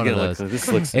 this one of those. This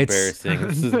looks It's- embarrassing.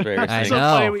 This is embarrassing. I So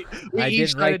know. funny, we I each didn't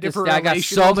had a write this different down. I got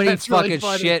relation. so many That's really fucking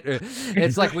funny. shit.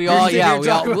 It's like we You're all, sitting here he's a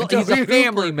talking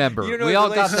family about member. You know We the all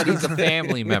got that relation. he's a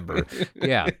family member.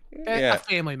 Yeah. Yeah. A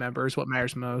family member is what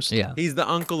matters most. Yeah. He's the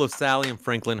uncle of Sally and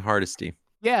Franklin Hardesty.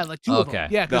 Yeah, like two of Okay. them.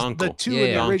 Yeah, The because the uncle. two Yeah, in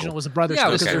the yeah. original was a brother. Yeah,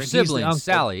 because sister, they're and he's the siblings, uncle.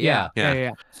 Sally, yeah.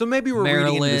 yeah. So maybe we're reading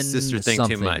into Marilyn the sister thing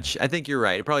something. too much. I think you're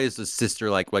right. It probably is a sister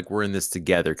like we're in this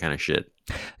together kind of shit.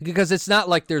 Because it's not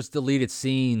like there's deleted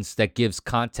scenes that gives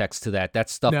context to that.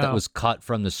 That's stuff that No. was cut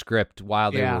from the script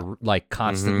while they Yeah. were like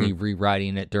constantly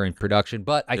rewriting it during production.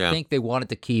 But I Yeah. think they wanted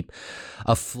to keep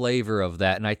a flavor of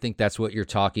that. And I think that's what you're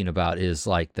talking about is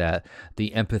like that,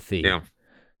 the empathy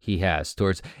he has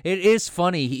towards it. Is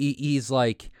funny. He's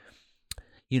like,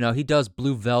 he does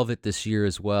Blue Velvet this year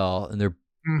as well. And they're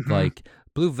like,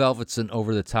 Blue Velvet's an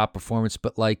over-the-top performance,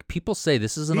 but like people say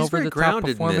this is an He's very over-the-top grounded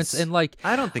in performance, this. and like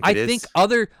I don't think I it is. think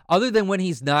other than when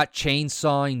he's not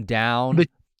chainsawing down But-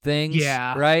 things,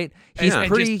 yeah. right? He's Yeah.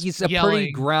 pretty. Just He's a pretty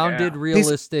yelling, grounded, yeah.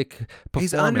 realistic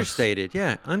performance. He's understated.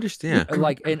 Yeah, understand.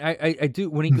 Like, and I do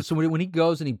when he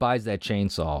goes and he buys that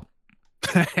chainsaw,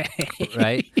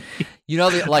 right?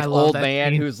 The like I love old that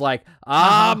man scene. who's like,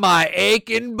 my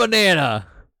aching banana.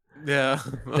 Yeah,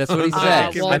 That's what he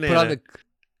said. well, I put on the.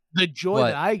 The joy What?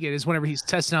 that I get is whenever he's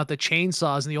testing out the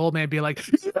chainsaws and the old man be like,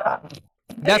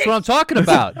 That's what I'm talking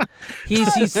about. He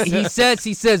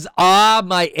says, "Ah,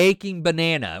 my aching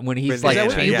banana," when he's like Banana,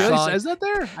 is that what he yeah. really chainsaw. says that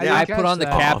there? Yeah, I didn't put catch on the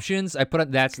that. captions. I put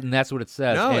on that's what it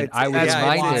says. No, and it's I was that's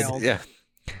reminded. wild. Yeah.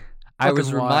 I was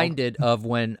Fucking wild. reminded of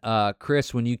when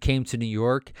Chris, when you came to New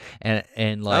York,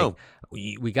 and like Oh.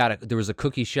 there was a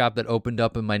cookie shop that opened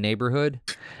up in my neighborhood,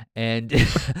 and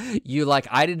you like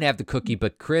I didn't have the cookie,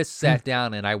 but Chris sat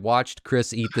down and I watched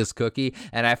Chris eat this cookie,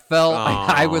 and I felt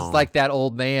I was Aw. like that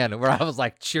old man where I was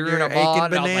like cheering Your him aching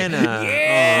on. And I was like, banana.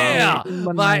 yeah, Aching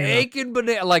my banana. aching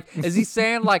banana. Like, is he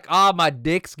saying like, my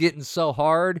dick's getting so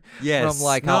hard Yes. from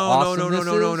like how awesome this is?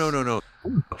 No.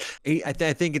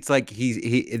 I think it's like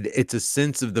it's a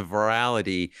sense of the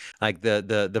virality, like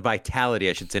the vitality,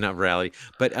 I should say, not virality,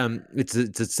 but it's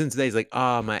a sense that he's like,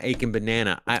 oh, my aching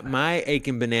banana. My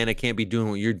aching banana can't be doing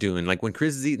what you're doing. Like when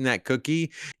Chris is eating that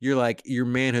cookie, you're like your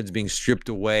manhood's being stripped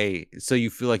away, so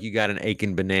you feel like you got an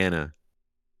aching banana.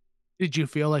 Did you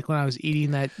feel like when I was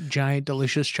eating that giant,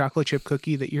 delicious chocolate chip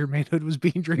cookie that your manhood was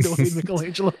being drained away,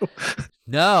 Michelangelo?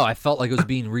 No, I felt like it was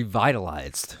being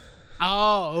revitalized.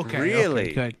 Oh, okay. Really?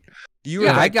 Okay, good. You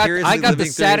Yeah, were I got vicariously the living through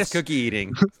his satis- cookie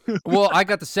eating. Well, I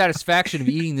got the satisfaction of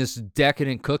eating this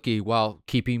decadent cookie while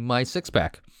keeping my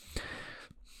six-pack.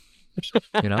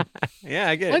 You know? Yeah,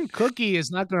 I get it. One cookie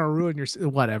is not going to ruin your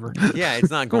whatever. Yeah, it's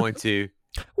not going to.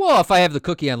 Well, if I have the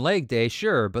cookie on leg day,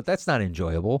 sure, but that's not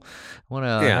enjoyable. I want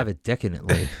to Yeah. have it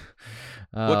decadently.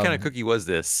 What kind of cookie was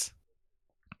this?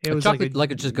 It was chocolate,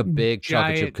 like just a big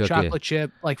chocolate chip giant cookie. chocolate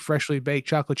chip, like freshly baked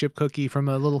chocolate chip cookie from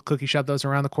a little cookie shop that was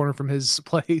around the corner from his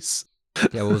place.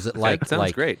 Yeah, what was it like? That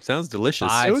sounds great. Sounds delicious.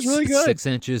 5, It was really good. 6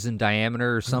 inches in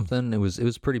diameter or something. It was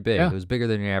pretty big. Yeah. It was bigger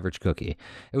than your average cookie.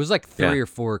 It was like 3 Yeah. or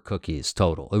 4 cookies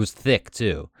total. It was thick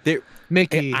too.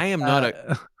 Mickey, I am not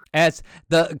a. As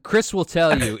the Chris will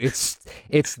tell you, it's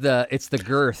the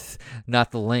girth,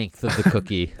 not the length of the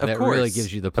cookie Of that really course.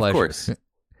 gives you the Of pleasure. course.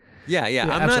 Yeah. Yeah,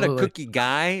 I'm not a absolutely. cookie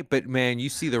guy, but man, you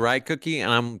see the right cookie,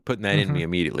 and I'm putting that in me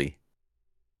immediately.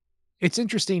 It's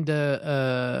interesting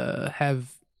to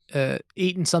have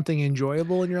eaten something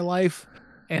enjoyable in your life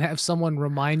and have someone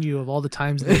remind you of all the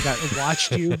times they got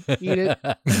watched you eat it.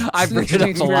 I bring it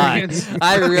up a lot.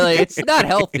 Experience. It's not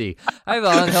healthy. I have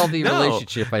an unhealthy No.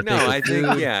 relationship, I think. No, with I think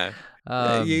food. yeah.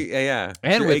 Yeah.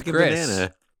 and Your with aching Chris.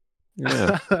 banana.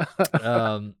 Yeah.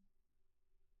 Um,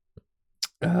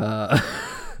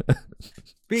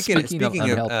 Speaking of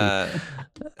unhealthy,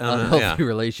 yeah.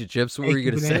 relationships, what were you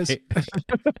Aching going to say?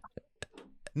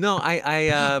 No,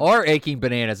 I Or aching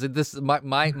bananas. This my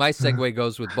segue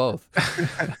goes with both.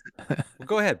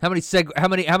 go ahead. How many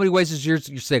ways does your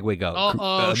segue go?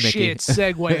 Oh, Mickey? shit,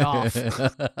 segue off.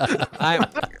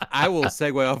 I will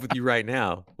segue off with you right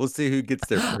now. We'll see who gets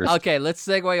there first. Okay, let's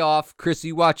segue off. Chris,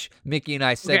 you watch Mickey and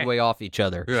I segue off each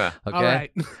other. Yeah. Okay. All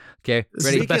right. Okay. This is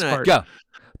Ready? the best Speaking of- Go. part.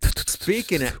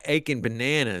 Speaking of aching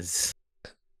bananas.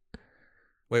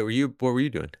 Wait, what were you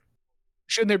doing?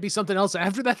 Shouldn't there be something else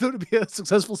after that though to be a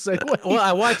successful segue? Well,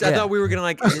 I watched. I Yeah. thought we were gonna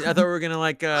segue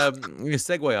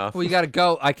off. Well, you got to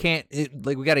go. I can't.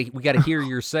 We got to hear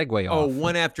your segue Oh, off.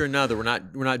 one after another. We're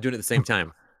not doing it at the same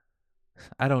time.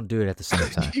 I don't do it at the same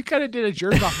time. You kind of did a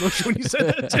jerk off motion when you said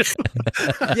that too.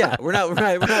 Yeah, we're not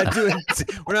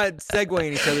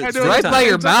segueing each other. I At the know, same Right time. by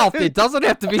your mouth. It doesn't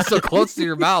have to be so close to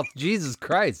your mouth. Jesus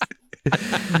Christ.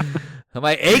 Am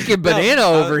I aching banana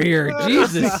over here?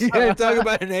 Jesus. Yeah, talk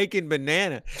about an aching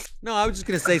banana. No, I was just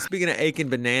gonna say. Speaking of aching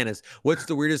bananas, what's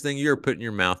the weirdest thing you ever put in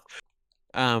your mouth?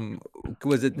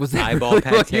 Was it Was that eyeball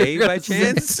really what you were pate gonna by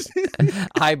say? chance?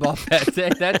 Eyeball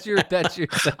pate. That's your.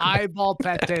 Eyeball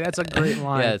pate. That's a great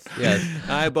line. Yes.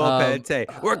 Eyeball pate.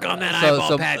 Work on that so- eyeball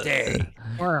so- pate.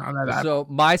 We're on that. So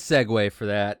my segue for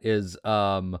that is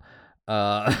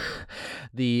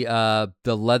the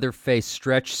Leatherface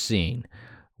stretch scene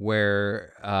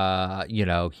where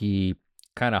he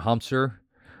kind of humps her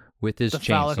with his The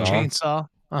phallic chainsaw. chainsaw.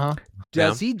 Uh-huh.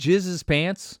 Does he jizz his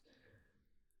pants?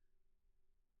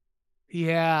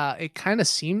 Yeah, it kind of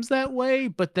seems that way,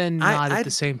 but then not I- at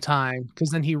the same time, because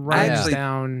then he runs actually-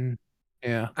 down.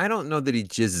 Yeah. I don't know that he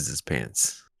jizzes his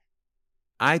pants.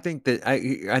 I think that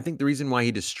I think the reason why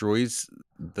he destroys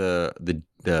the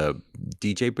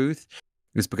DJ booth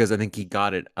is because I think he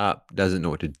got it up, doesn't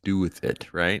know what to do with it,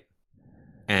 right?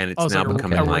 And it's Oh, it's now like a-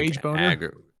 becoming a like rage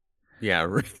boner? Yeah,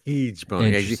 rage boner.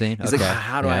 Yeah, Interesting. He's Okay. like,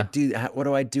 how do I Yeah. do? What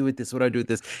do I do with this? What do I do with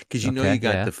this? Because you know Okay, you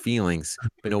got yeah. the feelings,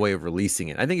 but no way of releasing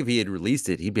it. I think if he had released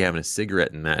it, he'd be having a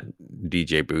cigarette in that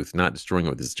DJ booth, not destroying it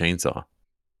with his chainsaw.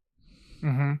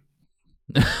 Mm-hmm.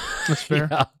 That's fair.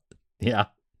 Yeah.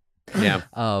 Yeah.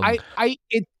 I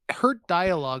her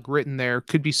dialogue written there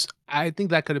could be. I think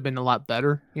that could have been a lot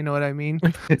better. You know what I mean?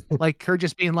 Like her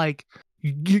just being like,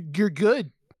 "You're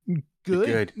good,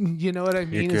 good." You know what I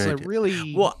mean? It's like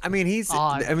really. Well, I mean, he's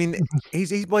odd.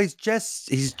 he's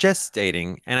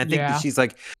gestating, and I think that she's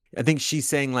like, I think she's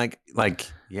saying like,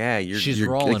 yeah, she's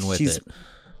rolling with it.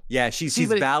 Yeah, she's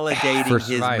validating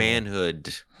his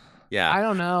manhood. Yeah, I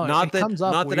don't know. Not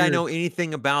that I know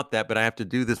anything about that, but I have to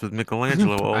do this with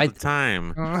Michelangelo all the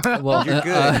time. Well, you're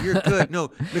good. You're good. No,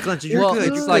 Michelangelo, you're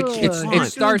good. It's like it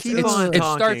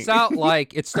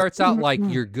starts out like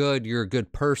you're good. You're a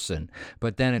good person,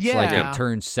 but then it's like it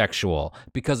turns sexual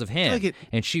because of him,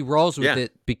 and she rolls with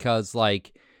it because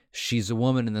like she's a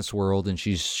woman in this world and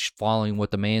she's following what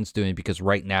the man's doing because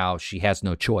right now she has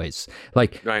no choice.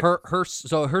 Like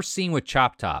her scene with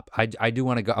Chop Top, I do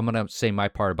want to go. I'm going to say my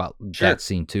part about that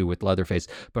scene too with Leatherface,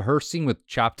 but her scene with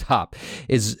Chop Top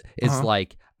is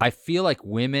like, I feel like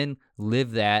women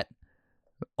live that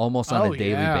almost on a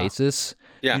daily basis.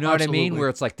 Yeah, you know what I mean? Where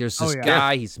it's like, there's this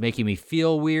guy, he's making me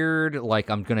feel weird. Like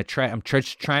I'm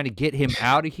just trying to get him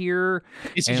out of here,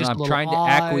 and I'm trying to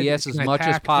acquiesce as much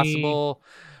as possible.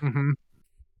 Mm-hmm.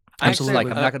 I'm just like,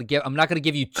 I'm not gonna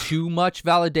give you too much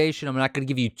validation. I'm not gonna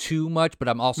give you too much, but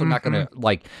I'm also not gonna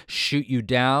like shoot you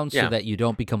down so that you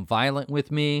don't become violent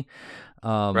with me.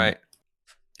 Right.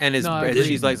 And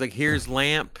she's like, here's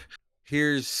Lamp,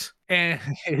 here's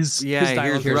here's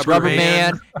Rubber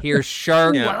Man, here's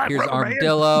Shark, here's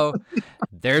Armadillo.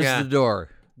 There's the door.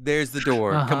 There's the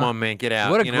door. Come on, man, get out.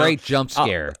 What a great jump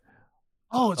scare!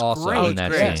 It's also great. in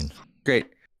that scene. Great.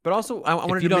 But also, I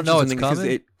wanted to mention something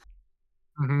because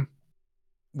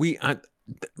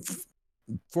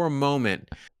for a moment,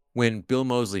 when Bill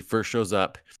Moseley first shows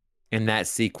up in that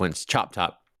sequence, Chop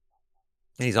Top,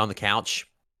 and he's on the couch,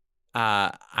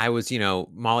 I was,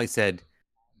 Molly said,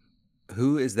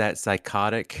 "Who is that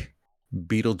psychotic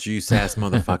Beetlejuice ass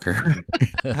motherfucker?"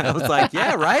 I was like,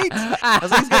 yeah, right? I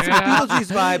was like, he's got some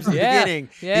Beetlejuice vibes in the beginning.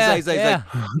 Yeah, he's like,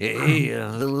 hey,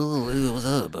 what's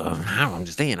up? I'm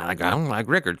just saying, I don't like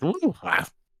records.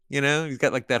 He's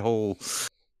got like that whole,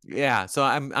 So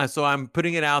I'm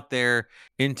putting it out there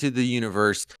into the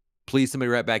universe. Please, somebody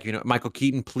write back. Michael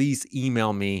Keaton, please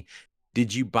email me.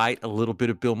 Did you bite a little bit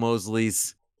of Bill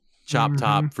Moseley's Chop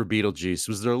Top for Beetlejuice?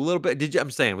 Was there a little bit? I'm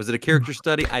saying, was it a character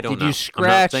study? I don't know. Did you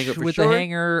scratch with the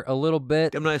hanger a little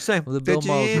bit? I'm not saying. With Bill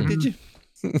Moseley. Did you?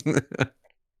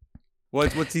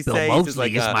 What's he say? Bill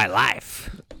Moseley is my life.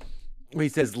 He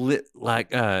says,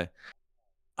 I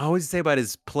always say about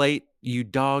his plate, you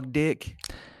dog dick.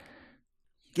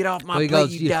 Get off my plate,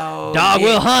 you dog. Dog dick.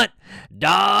 will hunt.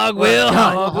 Dog will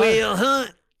hunt. Dog will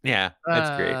hunt. Yeah,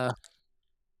 that's great.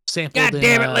 God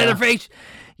damn it, Leatherface.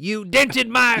 You dented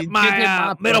my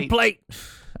middle plate.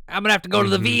 I'm gonna have to go to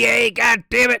the VA. God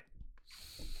damn it!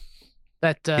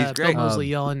 That Bill Moseley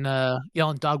yelling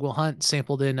 "Dog Will Hunt"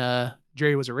 sampled in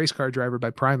 "Jerry Was a Race Car Driver" by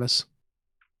Primus.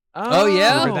 Oh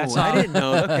yeah, I didn't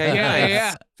know. Okay,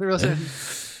 yeah.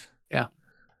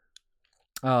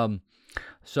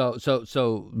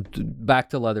 So back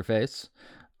to Leatherface.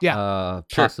 Yeah,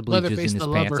 possibly Leatherface jizzing his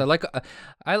the pants. lover.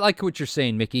 I like what you're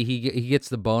saying, Mickey. He gets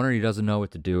the boner. He doesn't know what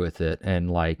to do with it,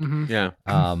 and like, I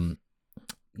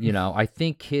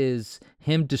think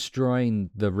him destroying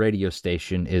the radio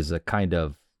station is a kind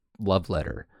of love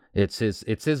letter. It's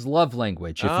his love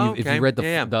language. If you read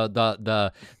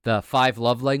the 5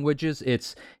 love languages,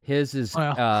 his is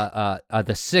the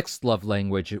 6th love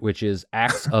language, which is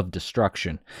acts of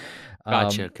destruction.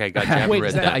 Gotcha. Okay, gotcha. I haven't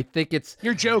read that. I think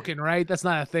you're joking, right? That's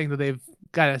not a thing that they've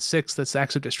got a 6th that's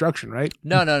acts of destruction, right?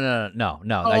 No. Oh,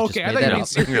 okay. I thought you mean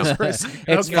serious person.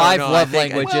 It's 5 love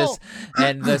languages,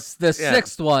 and the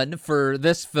 6th one for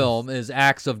this film is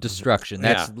acts of destruction.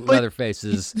 That's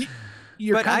Leatherface's.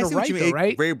 You're kind of right, though,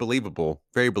 right? Very believable.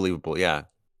 Very believable. Yeah.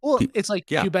 Well, it's like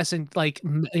pubescent, like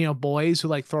boys who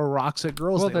like throw rocks at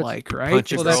girls they like, right?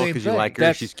 Punch a girl because you like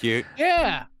her. She's cute.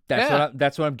 Yeah.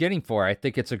 That's what I'm getting for. I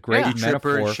think it's a great metaphor. You trip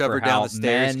her and shove her down the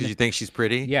stairs because you think she's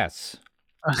pretty. Yes.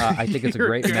 I think it's a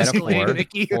great metaphor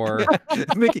Mickey. for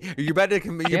Mickey. You're about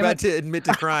to admit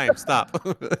to crime. Stop.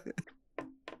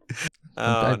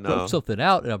 I broke something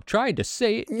out, and I'm trying to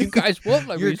say it. You guys won't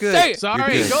let me say it.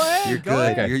 Sorry, go ahead. You're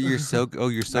good. Ahead. You're so. Oh,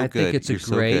 you're so good. I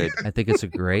think it's a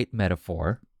great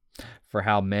metaphor for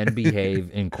how men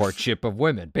behave in courtship of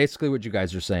women. Basically, what you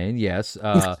guys are saying. Yes,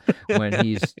 when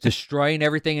he's destroying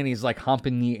everything and he's like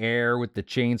humping the air with the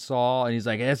chainsaw, and he's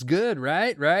like, "That's good,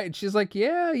 right? Right?" And she's like,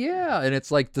 "Yeah, yeah." And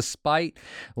it's like, despite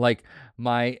like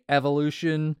my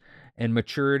evolution and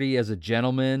maturity as a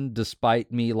gentleman,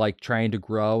 despite me like trying to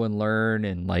grow and learn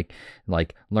and like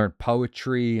learn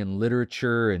poetry and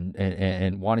literature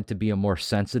and wanting to be a more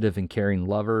sensitive and caring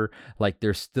lover. Like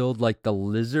there's still like the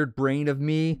lizard brain of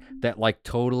me that like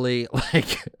totally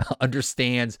like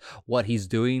understands what he's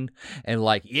doing and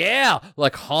like, yeah,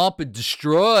 like hump and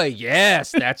destroy.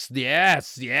 Yes, that's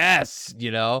yes,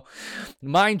 you know.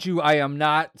 Mind you, I am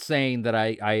not saying that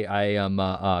I am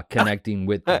connecting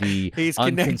with the He's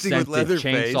connecting with unconsented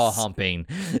Leatherface. chainsaw humping.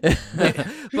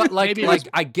 But like Maybe it was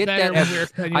I get better that. when we were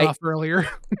cutting you off earlier.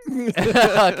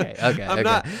 Okay. I'm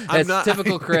That's not.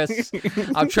 typical Chris.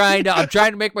 I'm trying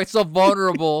to make myself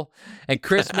vulnerable, and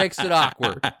Chris makes it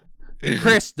awkward.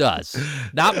 Chris does,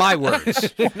 not my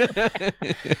words.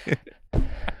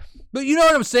 But you know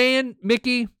what I'm saying,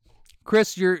 Mickey?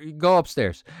 Chris, go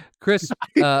upstairs. Chris,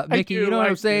 Mickey, you know what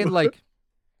I'm saying? Like,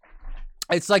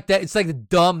 it's like that. It's like the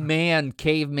dumb man,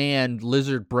 caveman,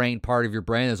 lizard brain part of your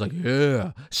brain that's like,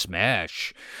 yeah,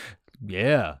 smash.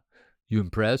 Yeah. You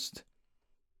impressed?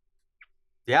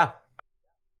 Yeah.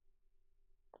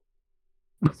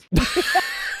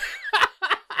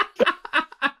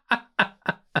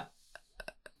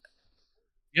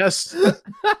 Yes.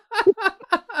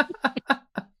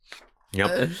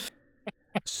 Yep.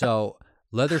 So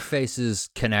Leatherface's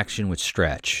connection with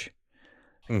Stretch,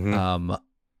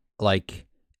 like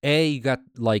you got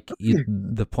like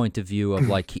the point of view of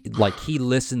like he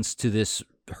listens to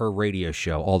her radio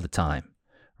show all the time,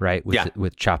 right?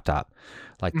 With Chop Top,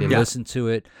 like they listen to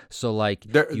it. So like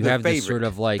you have this sort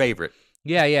of like favorite.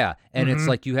 Yeah. And it's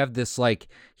like you have this like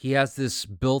he has this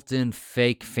built-in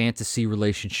fake fantasy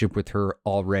relationship with her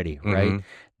already, right?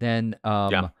 Then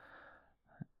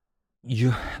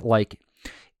you like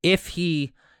if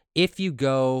you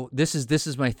go this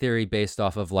is my theory based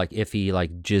off of like if he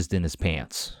like jizzed in his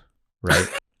pants, right?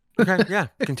 Okay, yeah,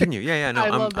 continue. Yeah, no, I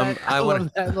love that. I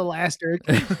love that little asterisk.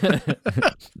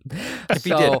 If he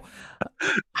did.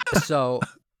 So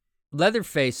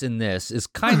Leatherface in this is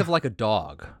kind of like a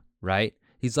dog, right?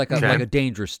 He's like a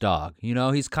dangerous dog. You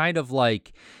know, he's kind of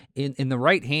like in the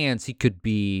right hands he could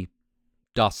be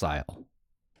docile.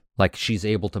 Like she's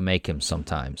able to make him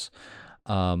sometimes.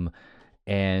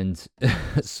 And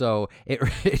so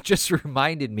it just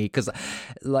reminded me because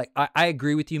like I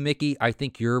agree with you, Mickey. I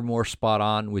think you're more spot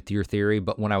on with your theory.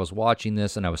 But when I was watching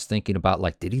this and I was thinking about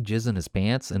like, did he jizz in his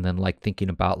pants? And then like thinking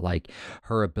about like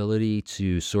her ability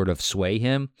to sort of sway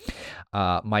him.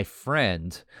 My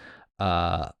friend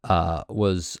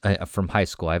was from high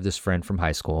school. I have this friend from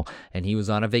high school, and he was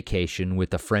on a vacation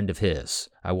with a friend of his.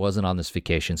 I wasn't on this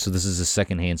vacation, so this is a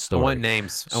secondhand story. I want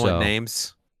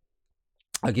names.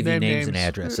 I'll give you names and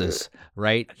addresses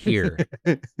right here.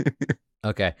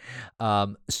 Okay.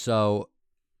 So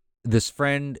this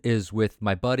friend is with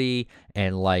my buddy,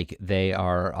 and like they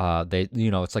are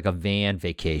it's like a van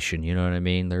vacation, you know what I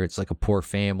mean? It's like a poor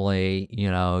family, you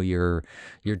know, you're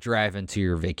driving to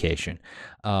your vacation.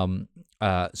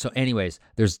 So anyways,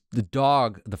 there's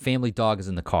the family dog is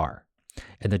in the car,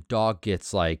 and the dog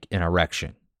gets like an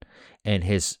erection, and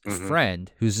his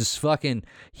friend, who's this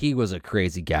he was a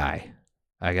crazy guy.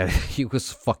 He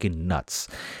was fucking nuts.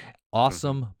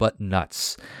 Awesome, but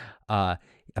nuts.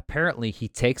 Apparently he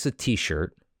takes a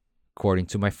t-shirt, according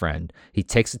to my friend, he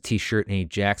takes a t-shirt and he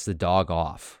jacks the dog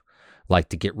off, like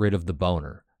to get rid of the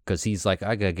boner. Because he's like,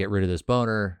 I gotta get rid of this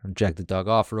boner, jack the dog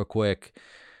off real quick,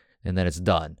 and then it's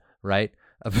done, right?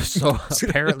 So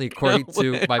apparently, according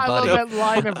to my buddy. I love that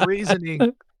line of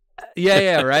reasoning.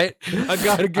 Yeah, right? I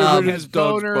gotta get rid of this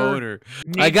dog's boner.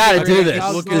 I gotta do this.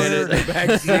 Looking at it in the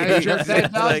backseat.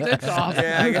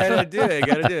 Yeah, I gotta do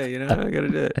it, you know? I gotta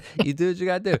do it. You do what you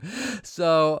gotta do.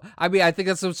 So, I mean, I think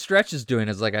that's what Stretch is doing.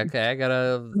 It's like, okay, I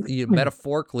gotta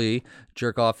metaphorically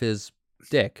jerk off his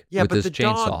dick with this chainsaw.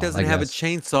 Yeah, but the dog doesn't have a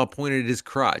chainsaw pointed at his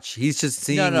crotch. He's just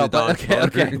seeing the but, dog's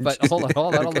okay, but hold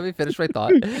on, let me finish my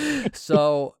thought.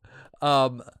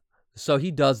 So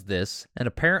he does this, and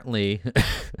apparently,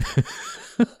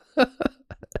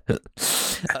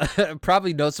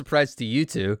 probably no surprise to you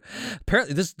two,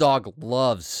 apparently this dog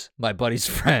loves my buddy's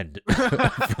friend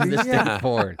from this day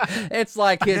forward. It's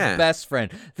like his best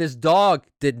friend. This dog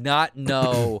did not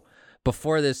know,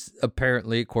 before this,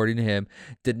 apparently, according to him,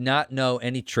 did not know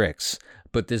any tricks,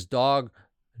 but this dog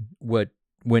would,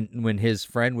 when his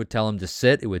friend would tell him to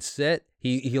sit, it would sit.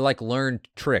 He like learned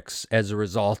tricks as a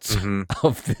result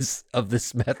of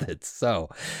this method.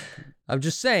 So I'm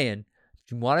just saying,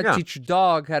 if you want to teach your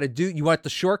dog how to do, you want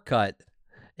the shortcut,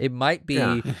 it might be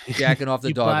jacking off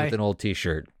the dog with an old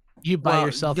t-shirt. You buy Well,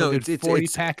 yourself no, a good it's 40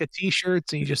 pack of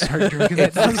t-shirts and you just start drinking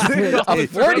it. A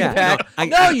 40 pack?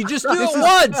 No, you just do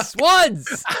it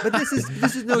once. But this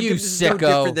is no You this is no different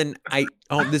sicko. than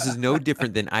this is no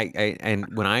different than I and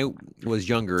when I was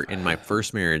younger in my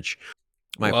first marriage.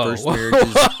 My first marriage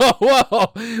is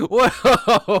whoa.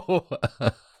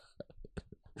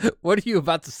 What are you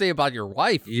about to say about your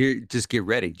wife? you just get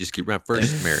ready. Just get my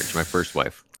first marriage, my first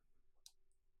wife.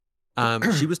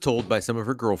 She was told by some of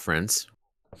her girlfriends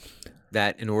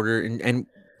that in order and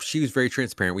she was very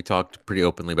transparent. We talked pretty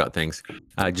openly about things.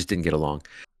 Just didn't get along.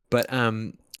 But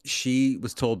she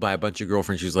was told by a bunch of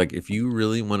girlfriends, she was like, if you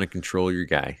really want to control your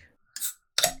guy,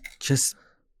 just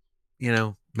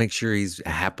make sure he's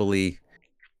happily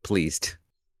pleased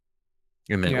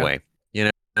in that way.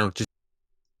 Just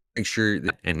make sure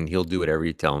that, and he'll do whatever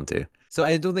you tell him to. So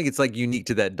I don't think it's like unique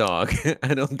to that dog.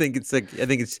 I don't think it's like I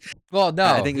think it's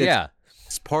I think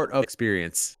it's part of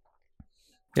experience.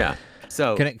 Yeah.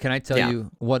 So can I tell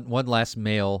you one last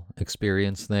male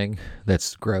experience thing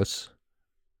that's gross?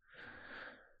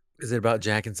 Is it about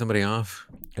jacking somebody off?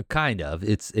 Kind of.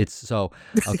 It's so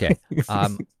okay.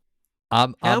 I'm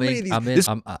well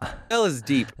is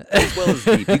deep. As well as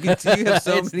deep. You have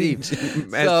so many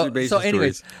masturbation so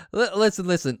anyways, stories.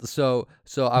 listen. So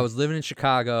I was living in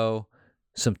Chicago.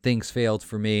 Some things failed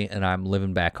for me, and I'm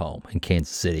living back home in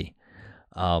Kansas City.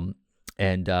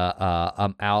 And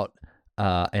I'm out,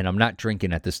 and I'm not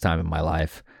drinking at this time in my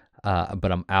life.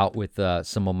 But I'm out with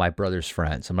some of my brother's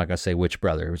friends. I'm not gonna say which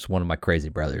brother. It was one of my crazy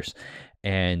brothers,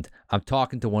 and I'm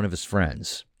talking to one of his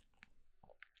friends,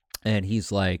 and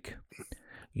he's like,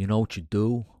 "You know what you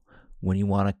do when you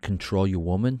want to control your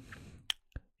woman?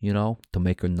 To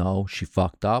make her know she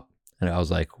fucked up." And I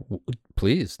was like,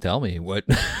 "Please tell me what."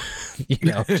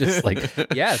 Just like,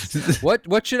 yes.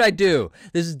 What should I do?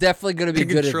 This is definitely gonna be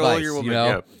good advice. Your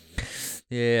woman,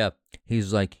 Yeah.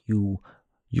 He's like, you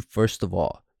first of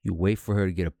all. You wait for her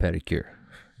to get a pedicure.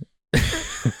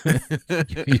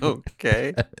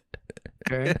 Okay.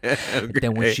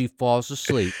 Then when she falls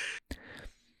asleep,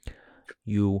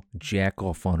 you jack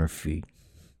off on her feet,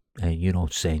 and you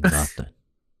don't say nothing.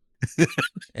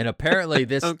 And apparently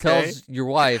this tells your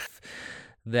wife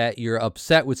that you're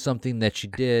upset with something that she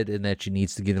did and that she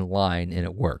needs to get in line, and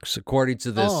it works, according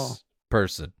to this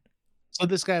person. So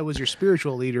this guy was your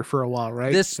spiritual leader for a while,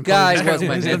 right? This guy was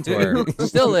my mentor.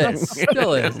 Still is.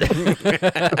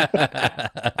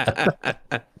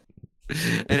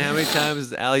 And how many times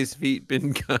has Allie's feet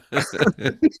been cut?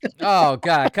 Oh,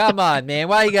 God, come on, man.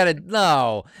 Why you gotta...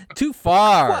 No, too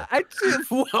far. I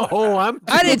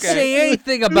didn't say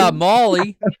anything about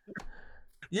Molly.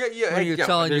 Yeah. When you're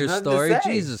telling your story.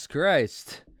 Jesus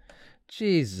Christ.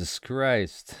 Can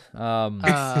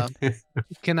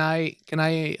I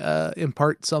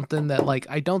impart something that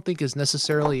I don't think is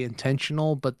necessarily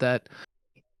intentional, but that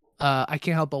I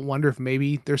can't help but wonder if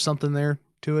maybe there's something there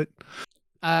to it.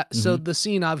 So the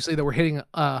scene obviously that we're hitting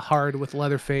hard with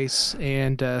Leatherface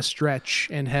and Stretch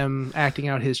and him acting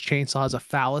out his chainsaw as a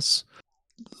phallus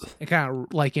and kind of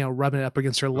rubbing it up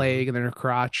against her leg and then her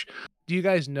crotch. Do you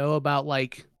guys know about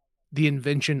the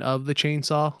invention of the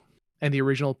chainsaw and the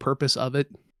original purpose of it?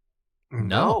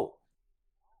 No.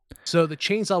 So the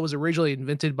chainsaw was originally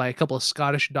invented by a couple of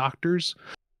Scottish doctors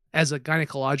as a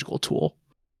gynecological tool.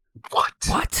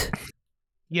 What?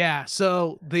 Yeah,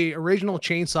 so the original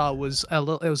chainsaw was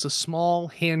it was a small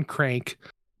hand crank,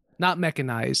 not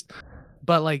mechanized,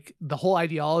 but the whole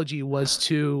ideology was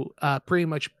to pretty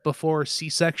much before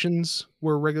C-sections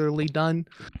were regularly done,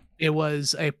 it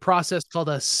was a process called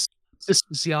a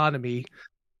cystosiotomy.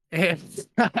 And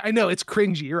I know it's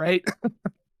cringy, right?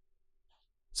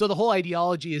 So the whole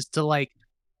ideology is to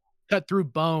cut through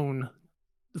bone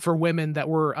for women that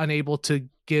were unable to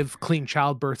give clean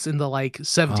childbirths in the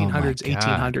 1700s,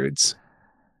 1800s.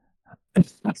 I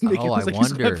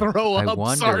wonder.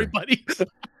 Sorry, buddy.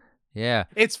 Yeah,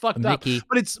 it's fucked Mickey. up.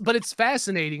 But it's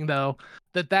fascinating though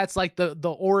that's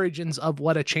the origins of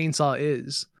what a chainsaw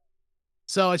is.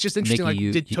 So it's just interesting.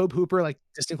 Mickey, did Tobe Hooper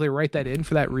distinctly write that in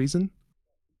for that reason?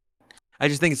 I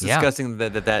just think it's disgusting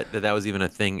that was even a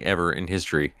thing ever in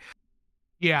history.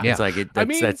 Yeah, it's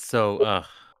that's so.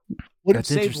 Would have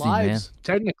saved lives, man.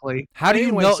 Technically. How do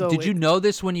you know? Did you know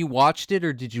this when you watched it,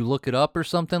 or did you look it up or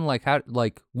something? Where is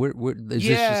this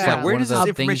just where does this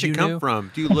information come from?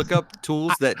 Do you look up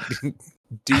tools that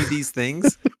do these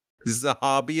things? This is a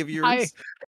hobby of yours?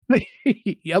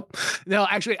 Yep. No,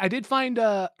 actually, I did find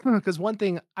because one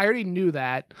thing I already knew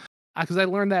that because I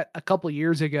learned that a couple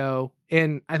years ago,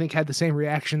 and I think had the same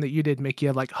reaction that you did, Mickey,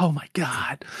 of oh my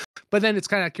god. But then it's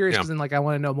kind of curious because then I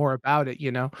want to know more about it,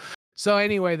 So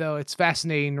anyway, though, it's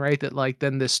fascinating, right? That like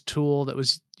then this tool that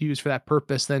was used for that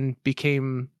purpose then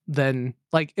became then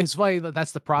like it's funny that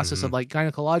that's the process of Mhm. like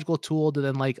gynecological tool to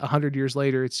then like 100 years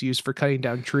later it's used for cutting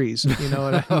down trees. You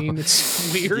know what I mean?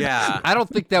 It's weird. Yeah. I don't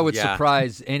think that would Yeah.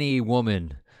 surprise any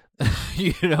woman.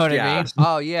 You know what I Yeah. mean?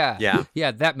 Oh yeah. Yeah. Yeah,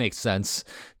 that makes sense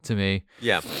to me.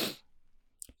 Yeah.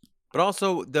 But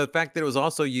also the fact that it was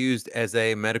also used as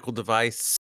a medical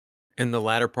device in the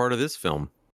latter part of this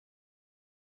film.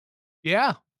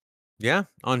 Yeah. Yeah,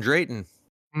 on Drayton.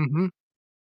 Mm-hmm.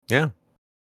 Yeah.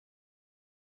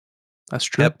 That's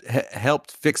true.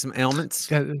 Helped fix some ailments.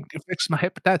 Fix my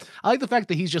hepatitis. I like the fact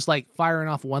that he's just like firing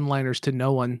off one-liners to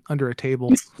no one under a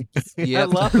table. I Yep.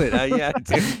 love it. Yeah,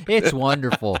 dude. It's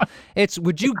wonderful. It's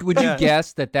would you Yeah.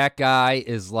 guess that guy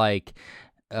is like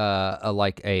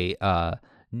a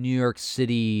New York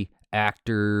City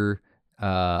actor,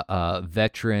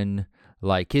 veteran.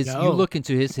 Like you No. look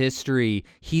into his history,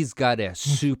 he's got a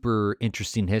super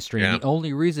interesting history. Yeah. And the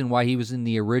only reason why he was in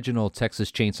the original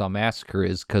Texas Chainsaw Massacre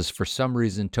is because for some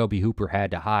reason Tobe Hooper had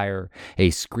to hire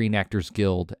a Screen Actors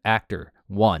Guild actor,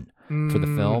 one, for the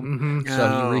film. Mhm.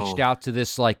 So he reached Oh. out to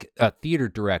this like a theater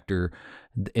director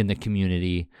in the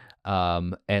community,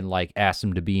 and like asked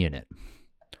him to be in it.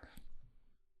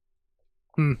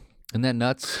 Hmm. Isn't that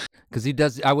nuts? Because he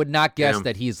does. I would not guess Yeah.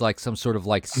 that he's like some sort of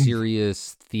like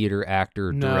serious theater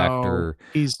actor, No, director,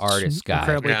 he's artist guy,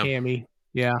 incredibly Yeah. hammy.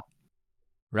 Yeah.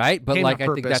 right? But Came like, on I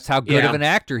think purpose. that's how good of Yeah. an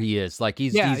actor he is. Like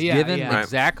he's Yeah, yeah, given yeah. Right.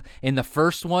 exact. In the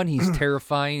first one, he's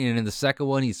terrifying, and in the second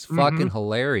one, he's fucking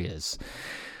hilarious.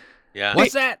 Yeah.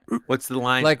 What's that? What's the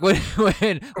line? Like when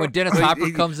Dennis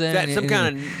Hopper comes in, Is that some and-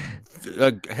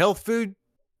 kind of health food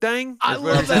thing? I Or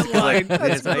what love is that it? line.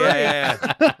 Like, That's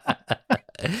yeah.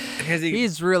 Has he-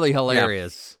 he's really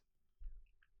hilarious.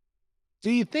 Do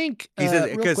you think He says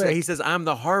real because quick, he says I'm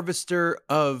the harvester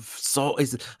of soul.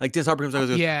 He's like Dennis Hopper comes out and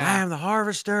goes, Yeah. I am the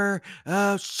harvester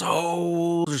of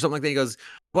souls or something like that. He goes,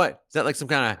 what? Is that like some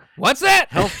kind of What's that?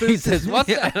 health food? He says, "What's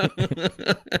Yeah.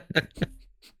 that?"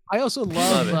 I also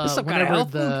Love love it. Some kind of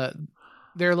whenever health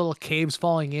their little caves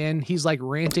falling in, he's like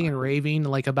ranting and raving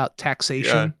like about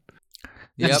taxation.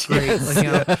 That's Yep. great. Like,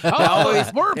 you know,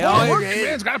 always- we're they always- working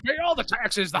man's got to pay all the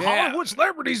taxes. The Yeah. Hollywood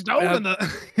celebrities don't. And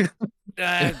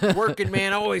the Working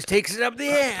man always takes it up the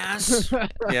ass.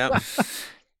 Yeah.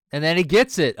 And then he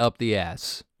gets it up the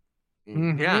ass. Yeah.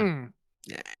 Mhm.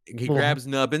 He grabs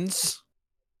Nubbins.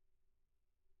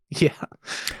 Yeah.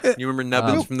 You remember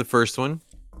Nubbins from the first one?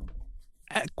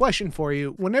 Question for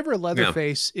you: whenever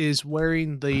Leatherface is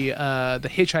wearing the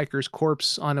hitchhiker's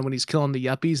corpse on him when he's killing the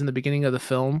yuppies in the beginning of the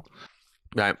film,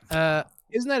 Right.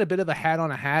 isn't that a bit of a hat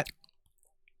on a hat?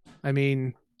 I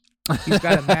mean, he's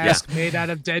got a mask made out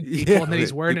of dead people, Yeah, and then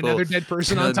he's wearing people- another dead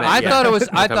person on top. I Yeah. thought it was.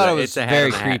 I It's thought it was a hat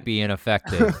very on a hat. creepy and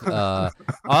effective.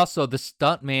 Also, the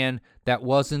stunt man that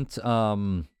wasn't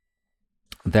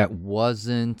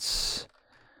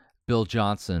Bill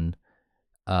Johnson,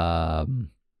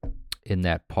 in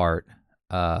that part.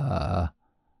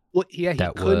 Well, yeah,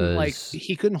 That was-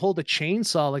 he couldn't hold a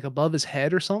chainsaw like above his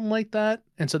head or something like that,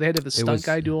 and so they had to have the stunt was-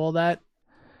 guy do all that.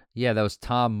 Yeah, that was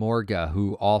Tom Morga,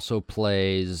 who also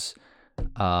plays.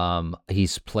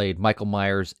 He's played Michael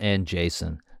Myers and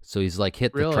Jason, so he's like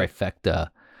hit Really? the trifecta.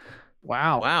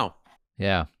 Wow. Wow.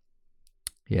 Yeah,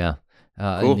 yeah.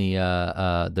 Cool.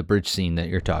 In the bridge scene that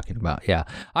you're talking about. Yeah,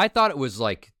 I thought it was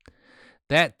like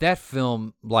that. That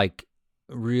film like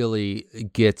really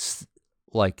gets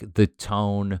like the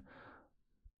tone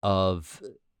of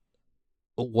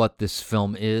what this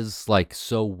film is like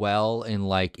so well, and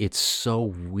like it's so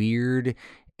weird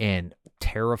and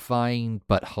terrifying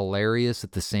but hilarious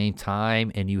at the same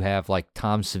time. And you have like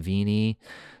Tom Savini,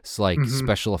 it's like Mhm.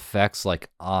 special effects like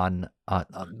on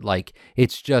like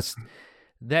it's just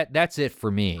that's it for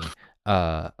me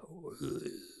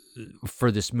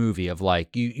for this movie of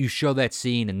like you show that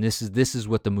scene and this is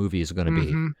what the movie is going to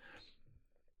be. Mhm.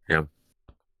 Yeah.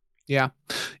 Yeah.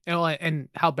 And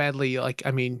how badly, like,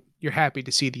 I mean, you're happy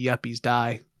to see the yuppies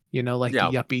die, you know, like Yeah.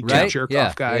 the yuppie Right? jerk Yeah.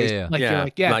 off guys. Yeah, yeah. Like, you're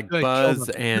like, yeah, like good, kill Buzz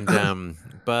them. and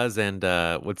Buzz and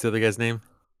what's the other guy's name?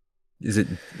 Is it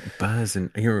Buzz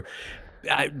and here?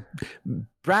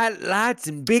 Bright lights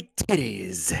and big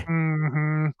titties.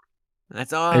 Mhm.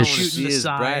 That's all I And want to shooting see the is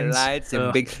bright signs. lights and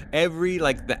Ugh. big. Every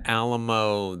like the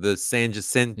Alamo, the San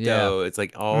Jacinto. Yeah. It's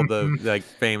like all the like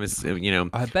famous,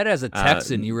 I bet as a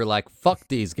Texan you were like, fuck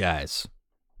these guys.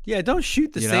 Yeah, don't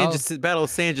shoot the You know? Battle of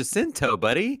San Jacinto,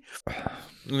 buddy.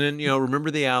 And then remember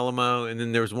the Alamo, and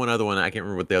then there was one other one. I can't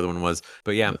remember what the other one was,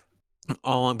 but yeah,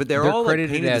 all on. But they're all like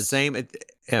credited painted the as- same.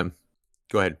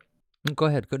 Go ahead. Go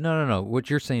ahead. No. What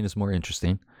you're saying is more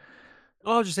interesting.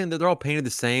 Oh, I was just saying that they're all painted the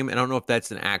same, and I don't know if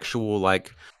that's an actual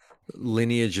like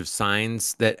lineage of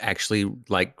signs that actually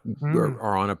like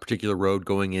are on a particular road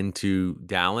going into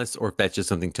Dallas, or if that's just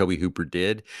something Toby Hooper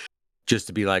did just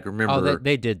to be like, remember? Oh,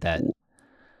 they did that.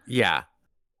 Yeah,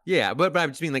 yeah, but I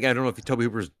just mean like I don't know if Toby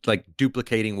Hooper's like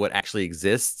duplicating what actually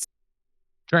exists,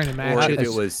 Trying to or match if it.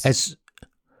 it was.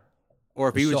 Or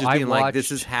if he was So just I being like,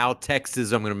 this is watched- how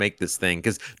Texas I'm going to make this thing.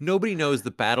 Because nobody knows the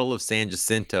Battle of San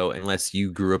Jacinto unless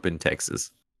you grew up in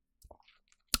Texas.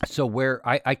 So where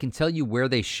I can tell you where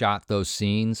they shot those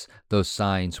scenes, those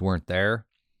signs weren't there.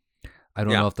 I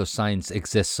don't Yeah. know if those signs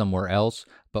exist somewhere else,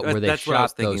 but where they That's what I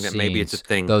was shot thinking, those that scenes, maybe it's a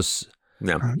thing. those,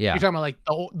 Yeah. yeah, You're talking about like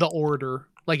the order.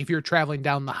 Like if you're traveling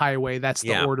down the highway, that's the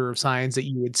Yeah. order of signs that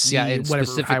you would see. yeah, and whatever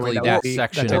specifically highway that would be.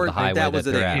 section That's of it. the highway that was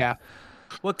that the they're thing. at. Yeah.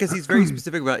 Well, because he's very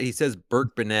specific about, he says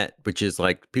Burke Burnett, which is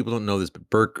like, people don't know this, but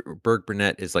Burke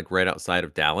Burnett is like right outside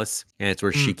of Dallas, and it's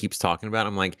where she keeps talking about.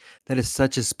 I'm like, that is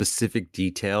such a specific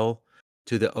detail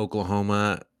to the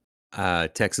Oklahoma,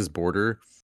 Texas border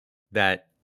that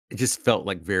it just felt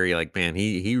like very like, man,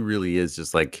 he really is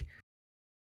just like,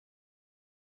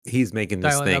 he's making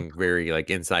this Dialing thing very like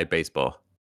inside baseball.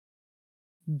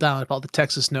 Dialing up all the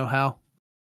Texas know-how.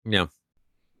 Yeah.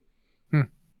 Hmm.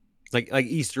 Like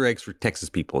Easter eggs for Texas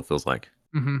people, it feels like.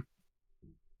 Mm-hmm.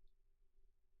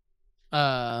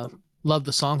 Love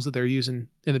the songs that they're using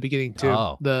in the beginning too.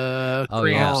 Oh. The Oh,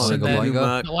 yeah. Cramps and Oingo then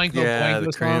Boingo? the Oingo yeah, Boingo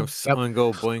the song. Cramps, Yep.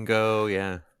 Oingo Boingo,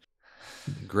 yeah.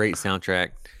 Great soundtrack.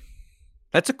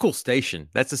 That's a cool station.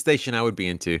 That's a station I would be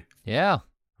into. Yeah,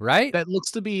 right? That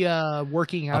looks to be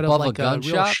working out Above of a like gun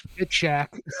real shop? shit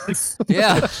shack.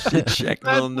 Yeah. Shit shack,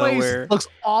 That middle of place nowhere. looks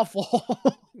awful.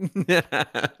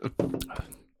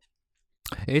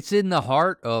 It's in the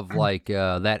heart of like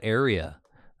that area,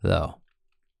 though.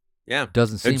 Yeah.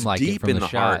 Doesn't seem It's like it deep from in the the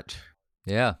shot. heart.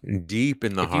 Yeah. Deep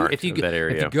in the If heart you of that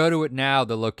area. If you go to it now,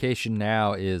 the location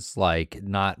now is like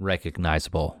not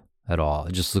recognizable at all.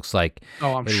 It just looks like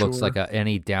Oh, I'm it sure. looks like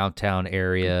any downtown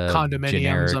area Condominiums,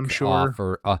 generic I'm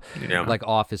sure. Yeah. like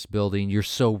office building. You're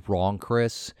so wrong,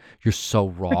 Chris. You're so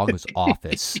wrong. It's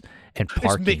office and It's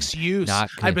parking. mixed use. Not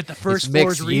I bet the it's first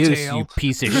floor is mixed use, retail. you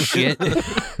piece of shit.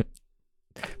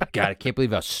 God, I can't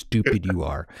believe how stupid you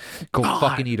are. Go God.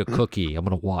 fucking eat a cookie. I'm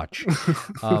gonna watch.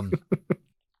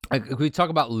 Can we talk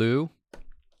about Lou?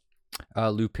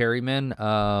 Lou Perryman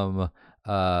was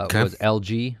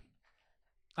LG.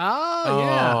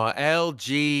 Oh, yeah.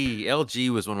 LG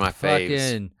was one of my faves.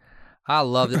 Fucking, I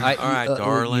loved it. All right,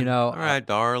 darling. You know, all right,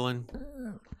 darling.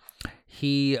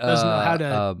 he Doesn't know how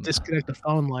to disconnect the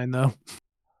phone line, though.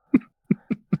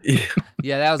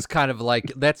 Yeah, that was kind of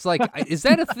like, that's like, is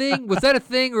that a thing? Was that a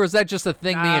thing, or is that just a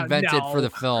thing they invented for no. the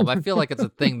film? I feel like it's a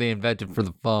thing they invented for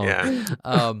the phone.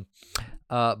 Yeah.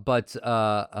 But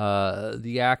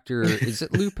the actor, is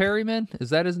it Lou Perryman? Is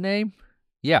that his name?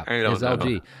 Yeah, I don't it's know.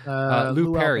 LG.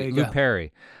 Lou Perry. Lou Alvega.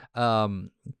 Perry.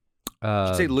 Did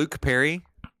you say Luke Perry?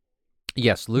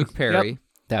 Yes, Luke Perry.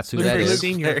 That's who Luke that Perry is.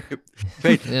 Senior.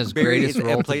 His greatest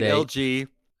role to played date. LG.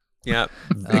 Yeah,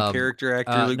 big character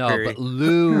actor Luke no, Perry. but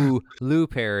Lou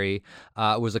Perry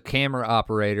was a camera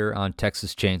operator on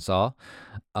Texas Chainsaw,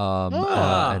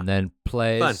 and then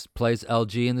plays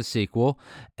LG in the sequel.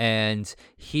 And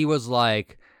he was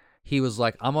like,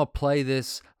 I'm gonna play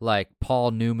this like Paul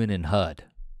Newman in HUD.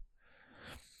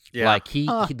 Yeah. Like he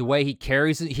the way he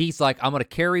carries it, he's like, I'm gonna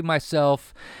carry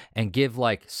myself and give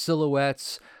like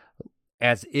silhouettes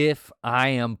as if I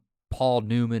am Paul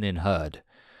Newman in HUD.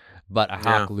 But I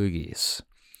hawk loogies.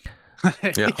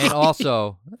 Yeah. And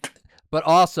also,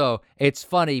 it's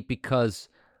funny because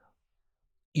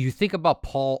you think about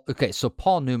Paul. Okay, so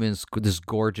Paul Newman's this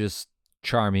gorgeous,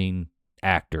 charming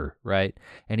actor, right?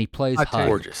 And he plays HUD.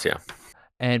 Gorgeous, yeah.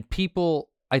 And people,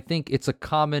 I think it's a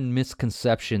common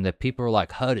misconception that people are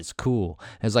like, HUD is cool.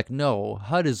 And it's like, no,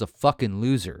 HUD is a fucking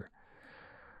loser.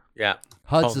 Yeah.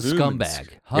 HUD's Paul a Newman's-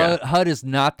 scumbag. HUD is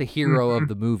not the hero of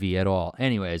the movie at all.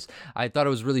 Anyways, I thought it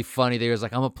was really funny. They was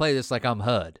like, I'm gonna play this like I'm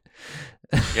HUD.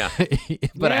 Yeah.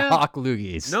 But I Yeah. hawk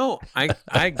loogies. No,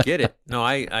 I get it. No,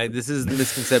 I this is the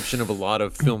misconception of a lot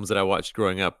of films that I watched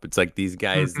growing up. It's like these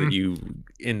guys that you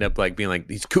end up like being like,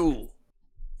 he's cool,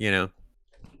 you know?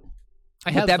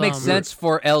 But that makes sense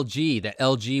for LG. That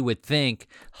LG would think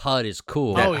HUD is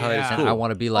cool. Oh, HUD is yeah. And I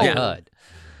want to be like Yeah. HUD.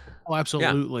 Oh,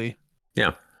 absolutely.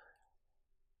 Yeah.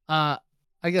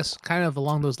 I guess kind of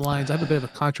along those lines, I have a bit of a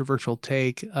controversial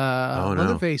take. no.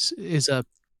 Leatherface is a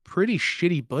pretty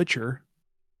shitty butcher.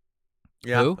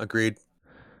 Yeah, Who? agreed.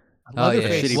 Oh, yeah.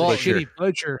 Leatherface is a Shitty shitty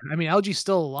butcher. I mean, LG's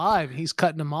still alive. He's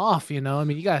cutting him off, I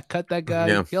mean, you got to cut that guy,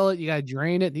 Yeah. you kill it, you got to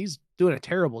drain it. He's doing a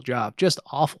terrible job. Just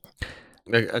awful.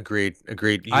 Agreed.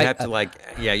 You I have to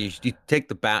you take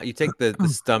you take the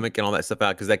stomach and all that stuff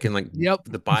out because that can Yep.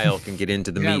 the bile can get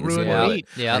into the Yeah, meat and ruin the spoil it. meat.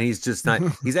 Yeah. And he's just not.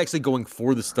 He's actually going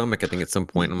for the stomach. I think at some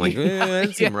point. I'm like, that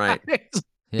doesn't seem right.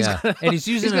 Yeah, and he's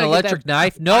using an gonna get electric that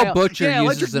knife. No bile. butcher Yeah,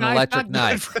 uses an electric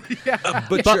not good knife. for the-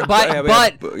 Butcher,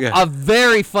 But yeah. a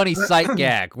very funny sight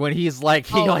gag when he's like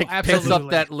he Oh, picks up absolutely.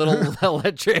 that little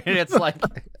electric and it's like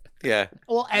Yeah.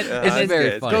 Well, and It's then very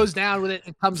it funny. goes down with it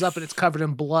and comes up and it's covered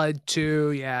in blood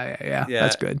too. Yeah. Yeah.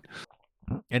 That's good.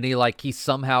 and he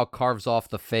somehow carves off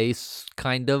the face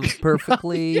kind of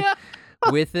perfectly. Yeah.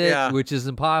 With it, Yeah. which is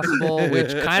impossible,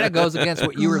 which kind of goes against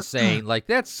what you were saying. Like,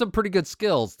 that's some pretty good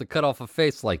skills to cut off a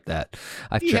face like that.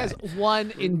 I've He tried. has one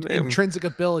intrinsic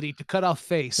ability to cut off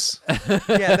face.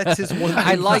 Yeah, that's his one thing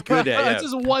I like he's good at. That's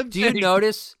just one Do you thing.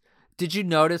 notice? Did you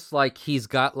notice like he's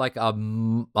got like a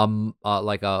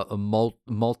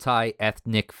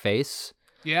multi-ethnic face?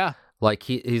 Yeah. Like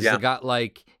he's Yeah. got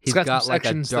like He's he's got got some like a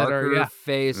sections that are- darker yeah.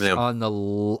 face Yeah.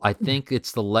 on I think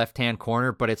it's the left-hand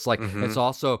corner, but it's like it's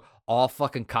also all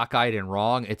fucking cockeyed and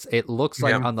wrong. It looks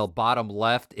like Yeah. on the bottom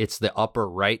left, it's the upper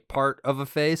right part of a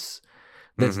face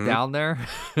that's down there.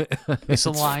 It's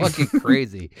a line. fucking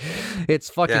crazy. It's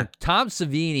fucking Yeah. Tom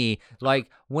Savini. Like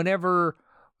when I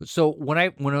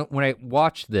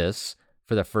watched this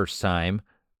for the first time,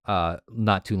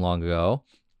 not too long ago,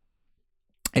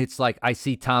 it's like I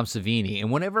see Tom Savini, and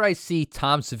whenever I see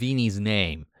Tom Savini's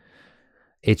name,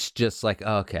 it's just like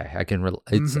okay, I can.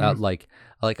 It's like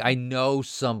I know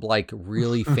some like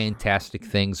really fantastic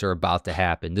things are about to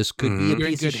happen. This could be a You're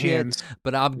in piece of good shit, hands.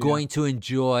 but I'm going to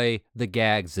enjoy the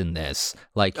gags in this.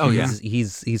 Like Oh, yeah.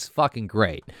 he's fucking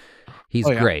great. He's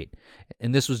Oh, yeah. great,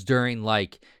 and this was during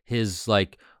like his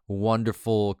like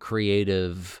wonderful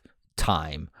creative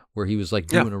time where he was like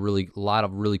doing a lot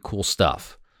of really cool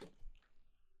stuff.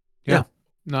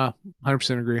 No,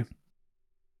 100% agree.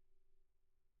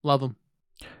 Love him.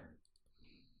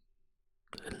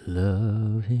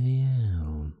 Love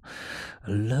him.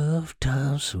 Love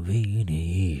Tom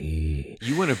Savini.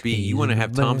 You want to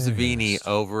have Tom Savini Best.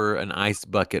 over an ice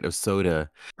bucket of soda,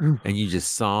 and you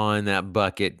just saw in that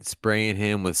bucket, spraying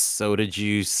him with soda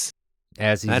juice.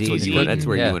 As he's That's what eating. you want. That's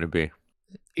where yeah. you want to be.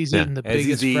 He's Yeah. eating the As he's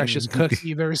biggest, eating- freshest cookie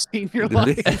you've ever seen in your The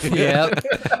life. big- Yep.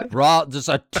 Raw, just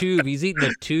a tube. He's eating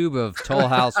a tube of Toll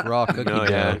House raw cookie Oh,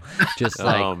 yeah. dough. Just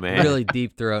like Oh, man. really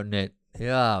deep throating it.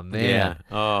 Yeah, man. Yeah.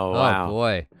 Oh wow. Oh,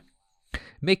 boy.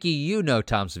 Mickey, you know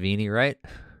Tom Savini, right?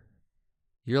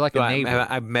 You're like So a neighbor.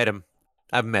 I've met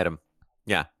him.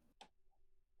 Yeah.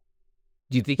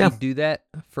 Do you think Yeah. he'd do that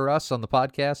for us on the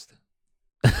podcast?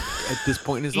 At this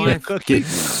point in his Eat a life, cookie.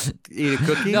 eat a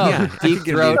cookie. No, yeah, I deep could get him to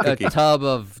eat throat a a cookie. tub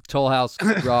of Toll House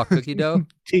raw cookie dough.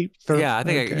 Deep throat. Yeah, I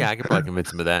think. Okay. I could probably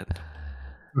convince him of that.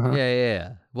 Uh-huh.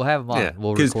 Yeah. We'll have him on. Yeah,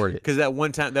 We'll record it. Because that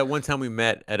one time we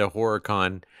met at a horror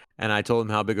con, and I told him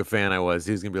how big a fan I was.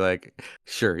 He was gonna be like,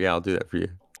 "Sure, yeah, I'll do that for you."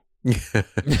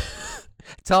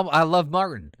 Tell him I love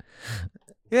Martin.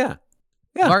 yeah,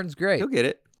 yeah. Martin's great. He'll get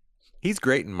it. He's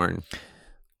great in Martin.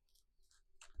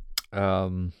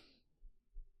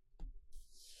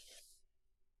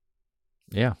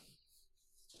 Yeah,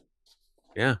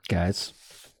 Yeah. guys.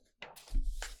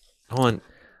 Hold on.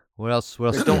 What else?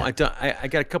 What else? I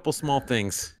got a couple small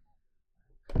things.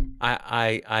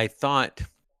 I thought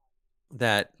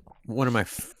that one of my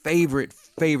favorite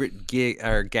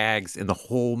gags in the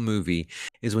whole movie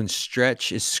is when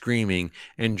Stretch is screaming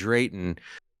and Drayton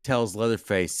tells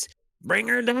Leatherface, "Bring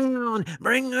her down,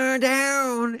 bring her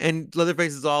down," and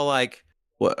Leatherface is all like,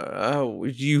 "What?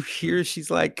 You hear?" She's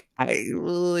like, okay,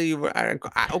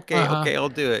 I'll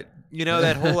do it." You know,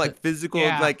 that whole like physical,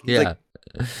 Yeah. like, Yeah.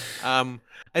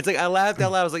 it's like I laughed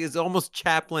out loud. I was like, it's almost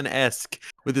Chaplin-esque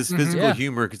with his physical Yeah.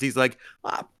 humor because he's like,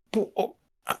 okay.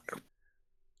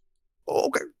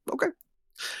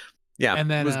 Yeah, And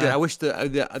then, it was good. I wish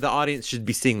the audience should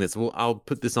be seeing this. I'll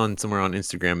put this on somewhere on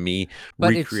Instagram. Me But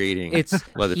recreating it's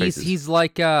Leatherface's. he's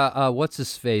like what's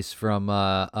his face from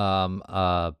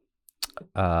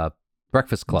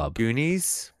Breakfast Club.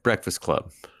 Goonies, Breakfast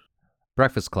Club.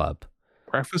 Breakfast Club.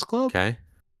 Breakfast Club? Okay.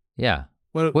 Yeah.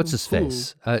 What's his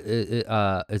face?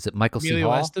 Is it Michael C. Emilio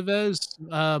Hall? Estevez?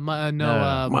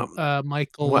 No.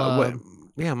 Michael. What?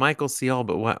 Yeah, Michael C. Hall.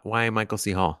 But why Michael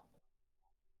C. Hall?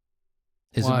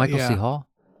 Is it Why, Michael C. yeah. Hall?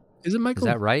 Is it Is Michael?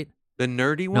 that right? The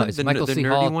nerdy No, one. it's the, Michael the C. nerdy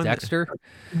Hall. one. Dexter.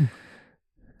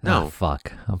 No. Oh,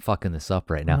 fuck. I'm fucking this up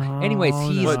right now. Anyways, Oh,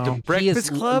 he's no. The he Breakfast is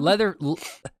Club?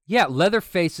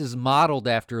 Leatherface is modeled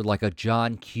after like a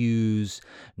John Hughes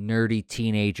nerdy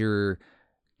teenager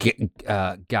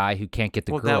guy who can't get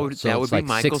the Well, girl. that would it's be like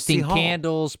Michael C. 16 Hall.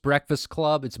 Candles, Breakfast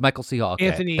Club. It's Michael C. Hall.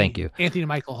 Okay, thank you. Anthony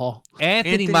Michael Hall.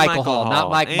 Anthony Michael Hall, not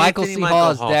Mike. Michael C.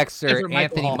 Hall is Dexter. Different Michael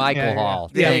Anthony Hall. Michael Yeah, yeah.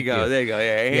 Hall. Yeah. There you go. There you go.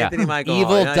 Yeah, Anthony Michael Hall.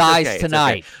 Evil No, it's dies okay, it's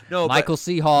tonight. okay. No, Michael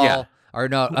C. Hall. Yeah. Or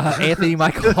no, Anthony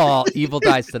Michael Hall. Evil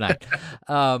dies tonight.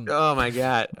 Oh my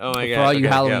god. Oh my god. For all you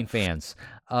Okay, Halloween fans.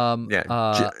 John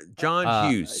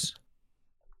Hughes.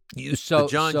 So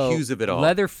John Hughes of it all.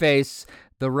 Leatherface,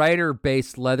 the writer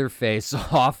based Leatherface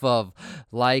off of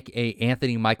like a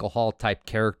Anthony Michael Hall type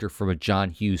character from a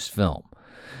John Hughes film.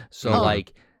 So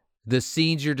like the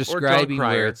scenes you're describing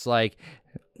where it's like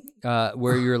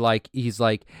where you're like, he's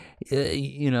like,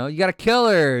 you gotta kill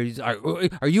her.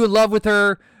 Are you in love with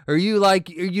her? Are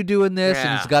you doing this?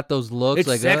 Yeah. And he's got those looks It's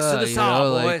like, sex to the saw,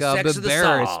 boy. like I'm Sex to the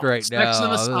embarrassed saw. right now. Sex in the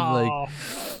I'm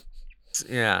Saw.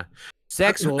 Yeah.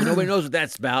 Sexual. Nobody knows what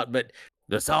that's about, but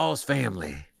the Saw's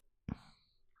family.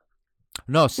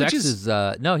 No, sex is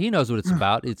no, he knows what it's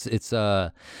about. It's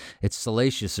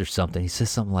salacious or something. He says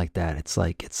something like that. It's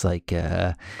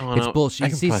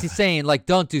bullshit. He's saying like,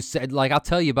 don't do sex. Like, I'll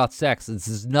tell you about sex.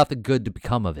 There's nothing good to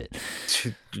become of it.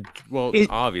 Well,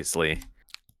 obviously,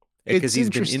 because he's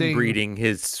been inbreeding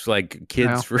his like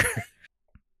kids for.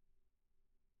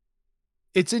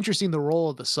 It's interesting, the role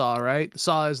of the Saw, right? The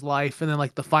Saw is life, and then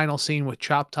like the final scene with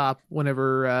Chop Top,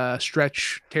 whenever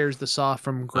Stretch tears the saw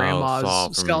from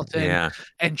Grandma's skeleton,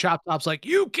 and Chop Top's like,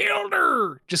 "You killed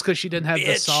her," just because she didn't have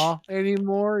the saw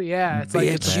anymore. Yeah, it's like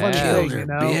it's a funny thing,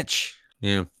 bitch.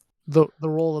 Yeah. The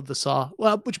role of the Saw.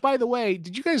 Well, which by the way,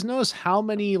 did you guys notice how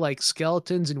many like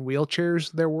skeletons and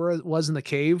wheelchairs there was in the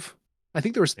cave? I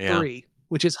think there was 3,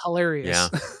 which is hilarious.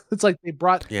 Yeah. It's like they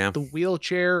brought the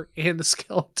wheelchair and the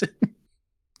skeleton.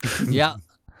 Yeah.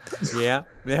 Yeah.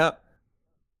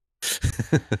 This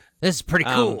is pretty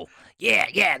cool.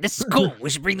 Yeah, this is cool.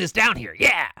 We should bring this down here.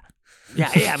 Yeah,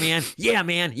 man. Yeah,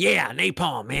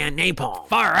 napalm, man. Napalm.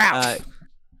 Far out.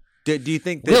 Do you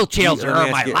think that wheelchairs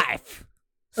are my life?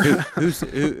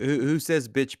 Who says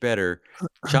bitch better,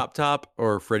 Chop Top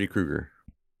or Freddy Krueger?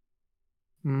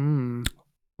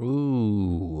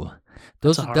 Ooh,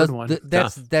 that's a hard one.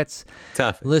 That's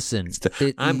tough. Listen,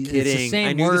 I'm kidding. It's the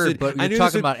same word, but you're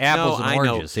talking about apples and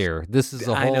oranges here. This is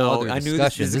a whole other discussion. I knew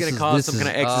this is going to cause some kind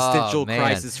of existential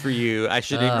crisis for you. I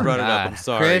shouldn't even brought it up. I'm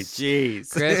sorry.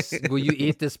 Chris, will you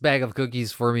eat this bag of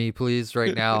cookies for me, please,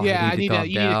 right now? Yeah, you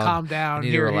need to calm down.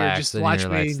 Here, just watch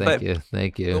me.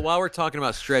 Thank you. But while we're talking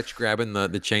about Stretch grabbing the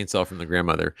chainsaw from the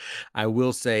grandmother, I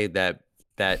will say that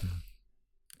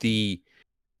the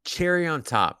cherry on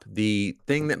top, the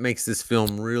thing that makes this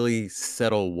film really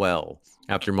settle well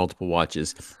after multiple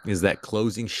watches, is that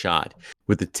closing shot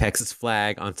with the Texas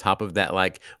flag on top of that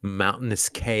like mountainous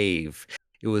cave.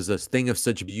 It was a thing of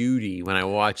such beauty when I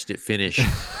watched it finish.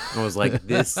 I was like,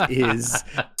 this is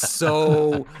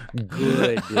so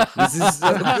good. This is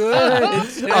so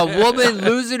good. A woman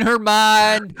losing her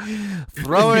mind,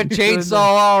 throwing a chainsaw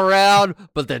all around,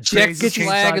 but the Texas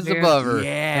flag is above her.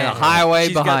 Yeah. And a highway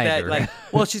She's behind got that,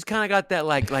 her. She's kind of got that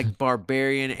like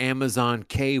barbarian Amazon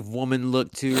cave woman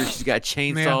look to her. She's got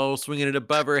chainsaw swinging it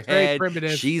above her head.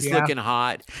 Primitive. She's looking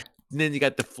hot. And then you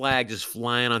got the flag just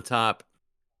flying on top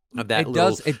of that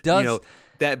It does.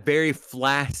 that very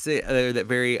flaccid, that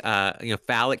very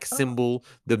phallic symbol,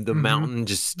 the mountain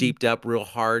just steeped up real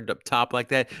hard up top like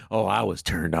that. Oh, I was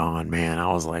turned on, man.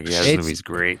 I was like, yeah, this movie's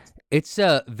great. It's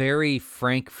a very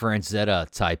Frank Franzetta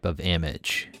type of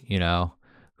image,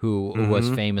 who was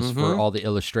famous for all the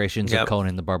illustrations of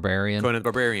Conan the Barbarian. Conan the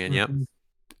Barbarian, yep.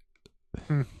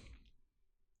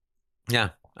 Yeah,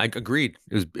 I agreed.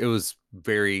 It was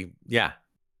very, it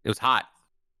was hot.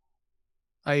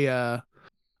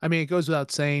 I mean, it goes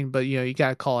without saying, but you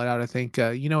gotta call it out. I think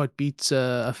it beats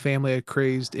a family of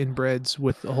crazed inbreds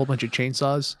with a whole bunch of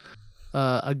chainsaws.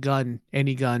 A gun,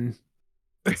 any gun.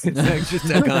 It's just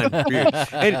a gun.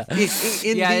 And it is.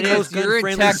 You're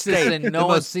in Texas, state, and no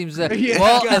one seems to.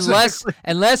 Well,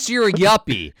 unless you're a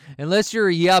yuppie,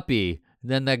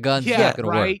 then that gun's not gonna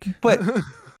work. But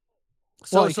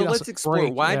so let's explore.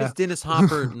 Why does Dennis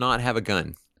Hopper not have a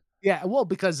gun? Yeah, well,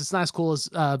 because it's not as cool as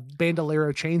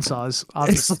Bandolero chainsaws,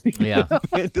 obviously. Yeah.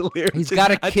 He's got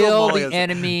to kill the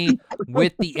enemy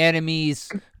with the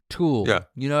enemy's tool. Yeah.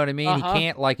 You know what I mean? He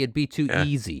can't, it'd be too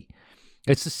easy.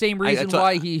 It's the same reason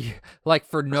why he,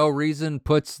 for no reason,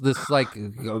 puts this,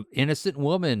 innocent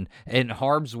woman in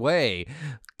harm's way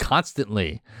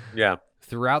constantly. Yeah.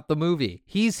 Throughout the movie.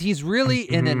 He's really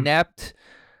an inept,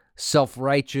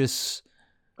 self-righteous,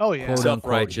 quote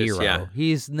unquote hero. Yeah.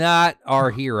 He's not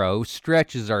our hero.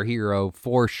 Stretch is our hero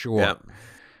for sure. Yeah.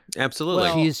 Absolutely.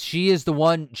 Well, she's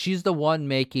the one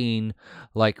making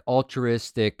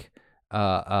altruistic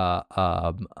uh,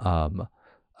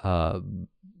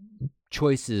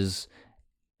 choices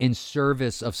in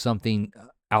service of something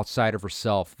outside of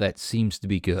herself that seems to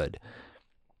be good.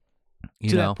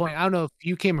 To that point, I don't know if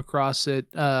you came across it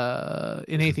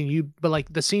in anything but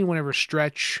like the scene whenever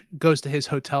Stretch goes to his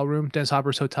hotel room, Dennis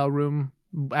Hopper's hotel room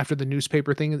after the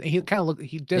newspaper thing, he kind of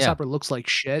Dennis Hopper looks like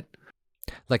shit.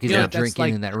 Like he's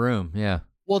drinking in that room. Yeah.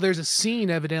 Well, there's a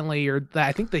scene evidently, or that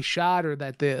I think they shot, or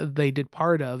that they did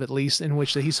part of at least, in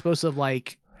which he's supposed to have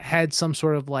like had some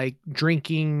sort of like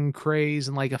drinking craze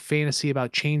and like a fantasy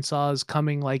about chainsaws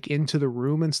coming like into the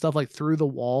room and stuff, like through the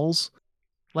walls.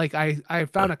 Like I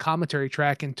found a commentary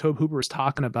track and Tobe Hooper was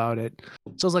talking about it.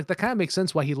 So I was like, that kind of makes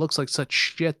sense why he looks like such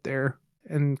shit there,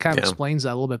 and kind of explains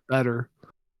that a little bit better.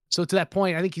 So to that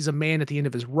point, I think he's a man at the end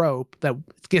of his rope that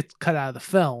gets cut out of the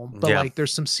film. But like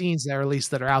there's some scenes there at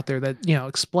least that are out there that,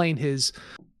 explain his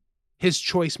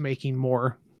choice making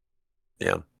more.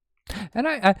 Yeah. And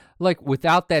I like,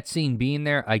 without that scene being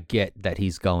there, I get that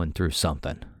he's going through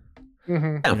something.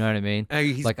 Mm-hmm. You know what I mean?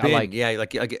 He's like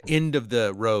end of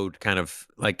the road, kind of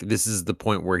like this is the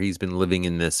point where he's been living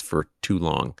in this for too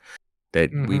long.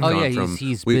 That we've gone from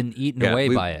he's been eaten away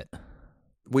by it.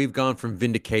 We've gone from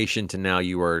vindication to now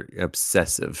you are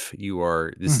obsessive. You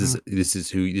are this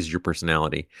is your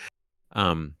personality.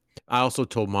 I also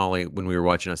told Molly when we were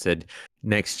watching, I said,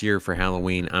 next year for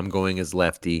Halloween, I'm going as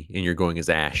Lefty and you're going as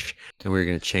Ash. And we're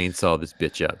going to chainsaw this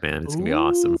bitch up, man. It's going to be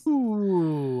awesome.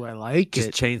 Ooh, I like Just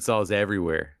it. chainsaws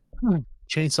everywhere.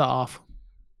 Chainsaw off.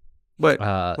 What's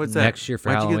that? Next year for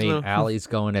Halloween, Allie's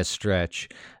going as Stretch.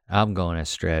 I'm going as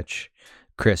Stretch.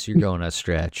 Chris, you're going as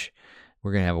Stretch.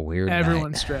 We're going to have a weird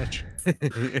Everyone night. Stretch.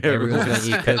 Everyone's going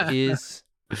to eat cookies.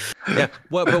 Yeah.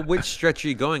 But which Stretch are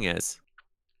you going as?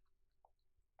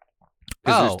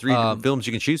 Because there's 3 different films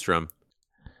you can choose from.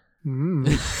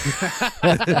 I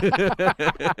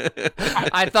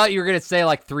thought you were gonna say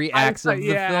like 3 acts of the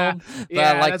film, but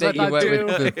I like that you went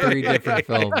with the 3 different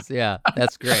films. Yeah,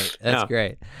 that's great. That's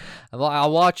great.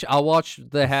 I'll watch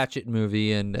the Hatchet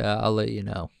movie and I'll let you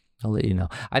know.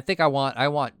 I think I want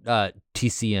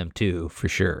TCM 2 for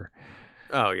sure.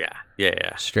 Oh yeah.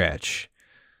 Stretch.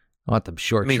 I want them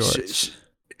shorts.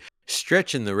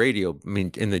 Stretch in the radio,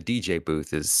 in the DJ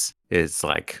booth is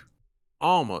like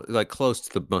almost like close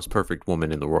to the most perfect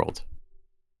woman in the world.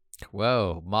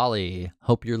 Whoa, Molly!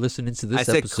 Hope you're listening to this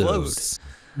episode. Close.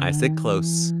 I said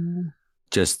close.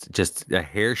 Just a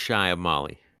hair shy of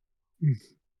Molly.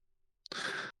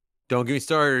 Don't get me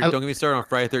started. Don't get me started on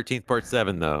Friday 13th Part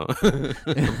 7, though. I'm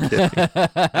kidding.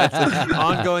 That's an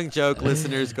ongoing joke.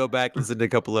 Listeners, go back and listen to a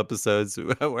couple episodes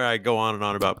where I go on and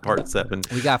on about Part 7.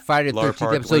 We got Friday the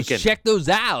 13th episodes. Check those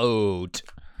out.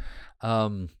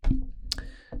 Do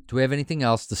we have anything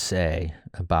else to say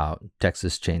about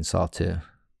Texas Chainsaw 2?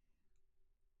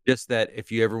 Just that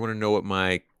if you ever want to know what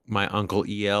my uncle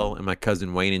EL and my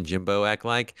cousin Wayne and Jimbo act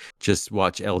like, just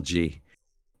watch LG.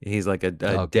 He's like a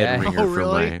dead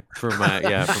ringer for my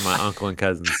uncle and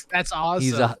cousins. That's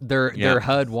awesome. They're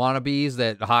HUD wannabes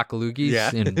that hawk loogies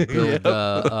and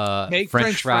build make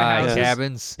French fry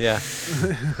cabins. Yeah.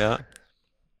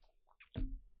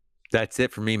 That's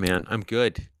it for me, man. I'm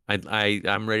good.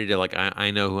 I'm ready to I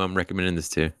know who I'm recommending this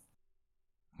to.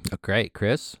 Oh, great,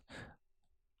 Chris.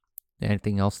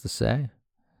 Anything else to say?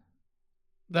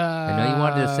 I know you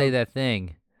wanted to say that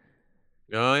thing.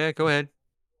 Oh yeah, go ahead.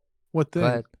 What thing?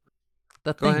 But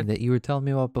the thing that you were telling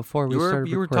me about before we started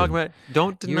You were recording. talking about.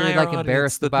 Don't deny. You were like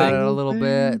embarrassed about it a little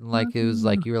bit, and like it was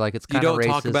like you were like it's kind of racist. You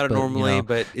don't talk about it normally,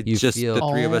 but it's just the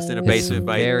 3 of us in a basement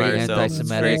by very ourselves.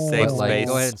 anti-Semitic. It's very safe space.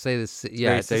 Go ahead and say this.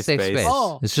 Yeah, it's a safe space.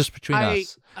 Oh, it's just between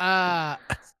us.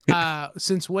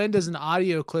 Since when does an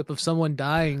audio clip of someone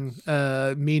dying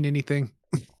mean anything?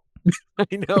 I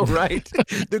know, right?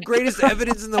 The greatest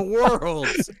evidence in the world.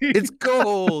 It's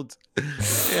gold.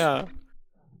 Yeah.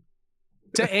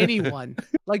 To anyone,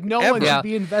 like no one should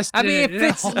be invested. I mean,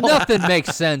 nothing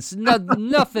makes sense.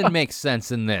 Nothing makes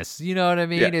sense in this. You know what I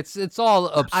mean? Yeah. It's all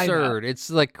absurd. It's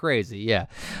like crazy. Yeah.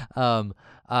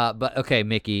 But okay,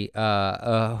 Mickey.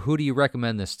 Who do you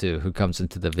recommend this to? Who comes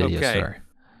into the video store?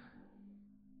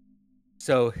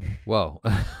 So, whoa.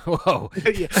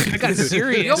 Yeah, I got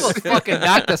serious. He almost fucking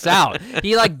knocked us out.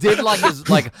 He like did like his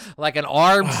like an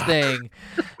arms thing,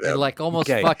 and like almost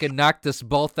fucking knocked us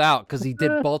both out because he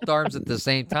did both arms at the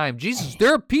same time. Jesus,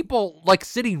 there are people like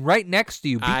sitting right next to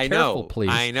you. Be careful, please.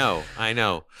 I know.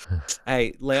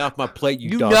 Hey, lay off my plate,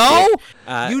 you dog.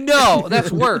 You know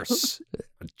that's worse.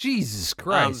 Jesus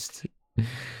Christ.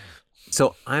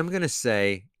 So I'm gonna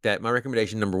say that my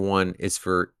recommendation number 1 is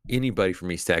for anybody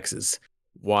from East Texas.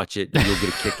 watch it. You'll get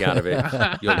a kick out of it.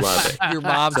 You'll love it. Your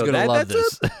mom's So gonna love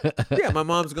this. Yeah, my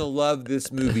mom's gonna love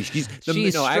this movie. She's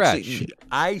stretched.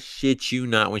 I shit you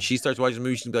not. When she starts watching the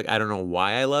movie, she's gonna be like, I don't know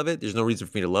why I love it. There's no reason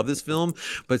for me to love this film,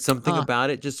 but something about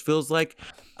it just feels like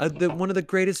one of the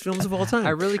greatest films of all time.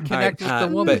 I really connect with the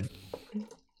woman.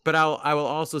 But I will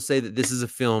also say that this is a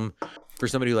film for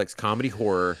somebody who likes comedy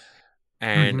horror.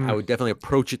 And I would definitely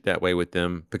approach it that way with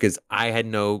them because I had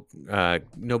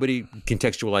nobody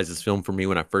contextualized this film for me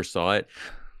when I first saw it.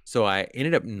 So I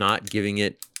ended up not giving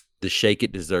it the shake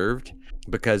it deserved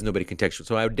because nobody contextualized.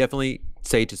 So I would definitely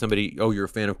say to somebody, oh, you're a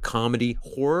fan of comedy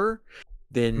horror?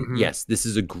 Then yes, this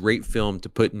is a great film to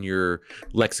put in your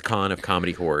lexicon of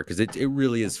comedy horror because it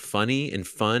really is funny and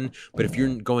fun. But if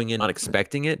you're going in not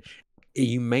expecting it,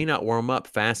 you may not warm up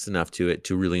fast enough to it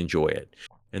to really enjoy it.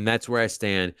 And that's where I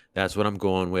stand. That's what I'm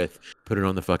going with. Put it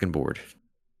on the fucking board.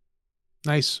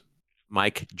 Nice.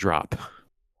 Mic drop.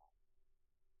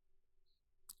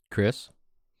 Chris?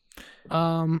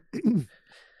 I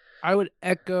would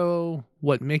echo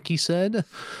what Mickey said.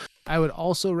 I would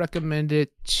also recommend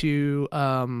it to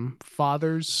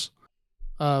fathers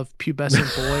of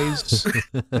pubescent boys.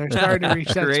 They're starting to reach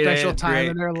that special time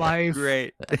in their life.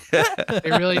 Great. They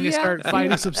really need to start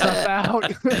finding some stuff out.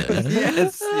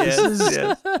 Yes.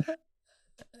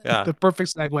 Yeah. The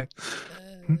perfect segue.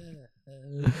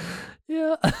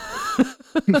 Yeah.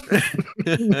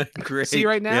 Great. See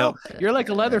right now, you're like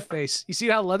a Leatherface. You see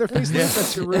how Leatherface looks?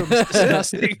 That's your room. It's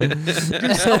disgusting.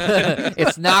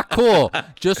 It's not cool.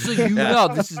 Just so you know,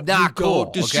 this is not cool.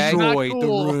 Don't destroy Not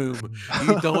cool. the room.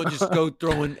 You don't just go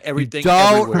throwing everything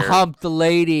Don't everywhere. hump the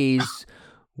ladies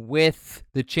with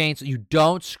the chainsaw. You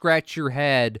don't scratch your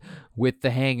head with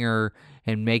the hanger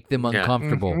and make them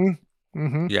uncomfortable.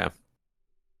 Yeah.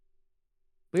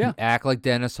 Yeah. You act like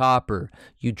Dennis Hopper.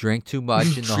 You drink too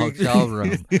much in the hotel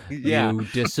room. Yeah. You You buy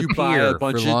a disappear for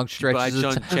bunch long of stretches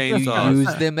of time. You chainsaws.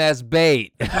 use them as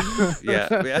bait. Yeah.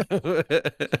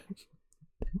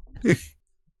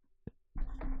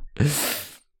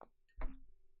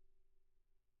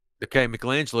 Okay,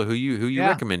 Michelangelo, who you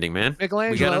recommending, man?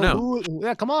 Michelangelo. We gotta know.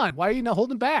 Yeah, come on. Why are you not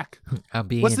holding back? I'm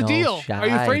being What's the all deal? shy Are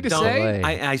you afraid to and say? away.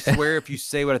 I swear, if you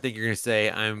say what I think you're gonna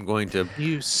say, I'm going to.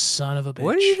 You son of a bitch.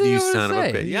 What do you think You I'm gonna son of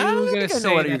a say? bitch. Yeah, I don't think I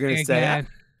know what you're gonna say. Again.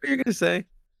 What you're gonna say?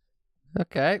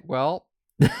 Okay, well,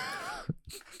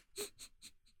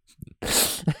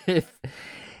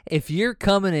 if you're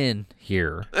coming in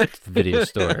here to the video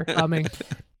store Coming.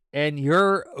 and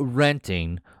you're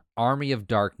renting Army of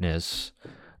Darkness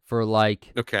for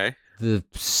like Okay. the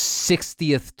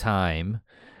 60th time,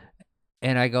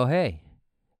 and I go, hey,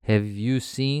 have you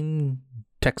seen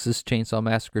Texas Chainsaw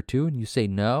Massacre 2? And you say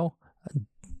no,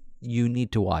 you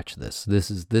need to watch this. This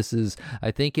is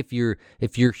I think if your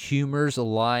humor's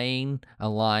aligned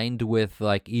with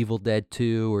like Evil Dead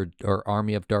 2 or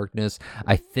Army of Darkness,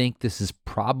 I think this is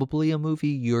probably a movie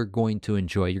you're going to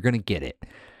enjoy. You're going to get it.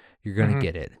 You're going to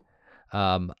get it.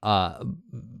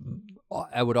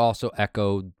 I would also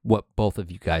echo what both of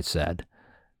you guys said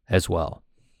as well.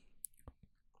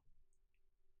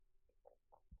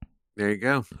 There you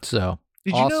go. So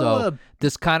Did you also know?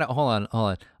 this kind of hold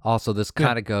on. Also, this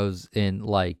kind of goes in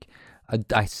like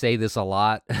I say this a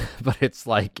lot, but it's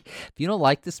like if you don't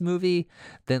like this movie,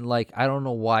 then like I don't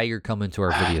know why you're coming to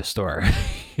our video store.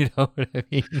 You know what I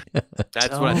mean?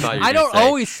 That's what I thought you were I don't gonna say.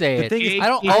 always say The it. thing is, I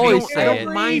don't I always don't- say I don't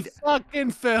it. mind-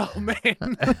 Fucking film,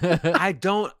 man. I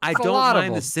don't a lot of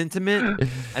mind the them. sentiment.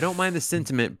 I don't mind the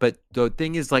sentiment, but the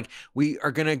thing is, like, we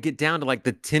are gonna get down to like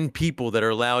the 10 people that are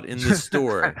allowed in the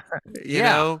store, you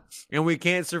know, and we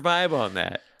can't survive on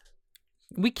that.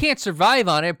 We can't survive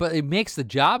on it, but it makes the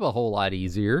job a whole lot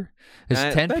easier.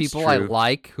 There's 10 That's people I true.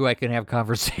 like who I can have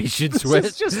conversations This with.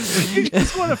 is just you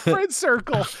just want a friend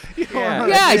circle. You don't Yeah.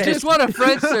 wanna- Yeah, I just want a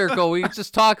friend circle. We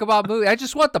just talk about movies. I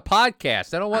just want the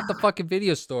podcast. I don't want the fucking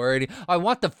video store. I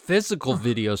want the physical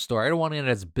video store. I don't want it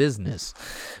as business,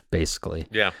 basically.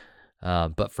 Yeah.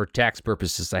 But for tax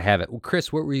purposes, I have it. Well,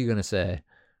 Chris, what were you going to say?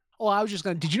 Oh, I was just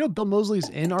gonna. Did you know Bill Moseley's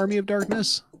in Army of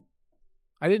Darkness?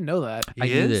 I didn't know that. I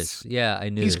He knew is? this. Yeah, I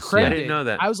knew He's this. credited. I didn't know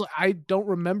that. I was like, I don't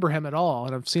remember him at all,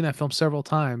 and I've seen that film several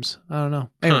times. I don't know.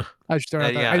 Anyway, I just throw it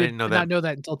out there. Yeah, I I did didn't know did that. not know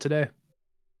that until today.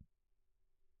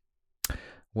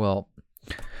 Well,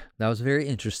 that was very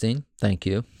interesting. Thank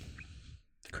you,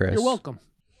 Chris. You're welcome.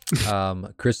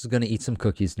 Chris is going to eat some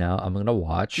cookies now. I'm going to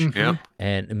watch. Mhm. Yep.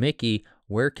 And Mickey,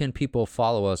 where can people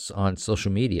follow us on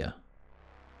social media?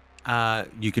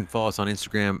 You can follow us on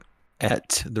Instagram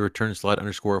at the return slot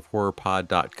 _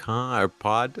 horrorpod.com or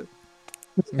pod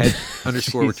at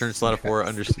 _ return slot of horror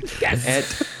at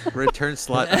return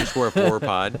slot _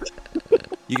 horrorpod.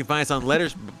 You can find us on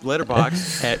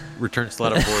Letterboxd at Return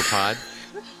Slot of Horror Pod.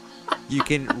 You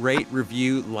can rate,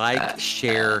 review, like,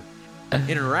 share,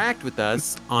 interact with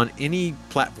us on any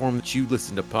platform that you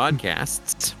listen to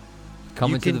podcasts.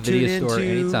 Come into the video store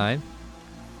anytime.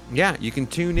 Yeah, you can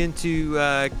tune into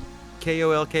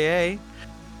KOLKA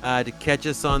to catch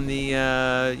us on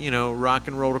the rock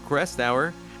and roll request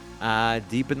hour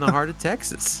deep in the heart of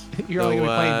Texas. You're only gonna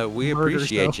be playing we murders,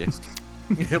 appreciate you.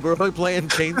 We're only playing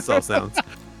chainsaw sounds.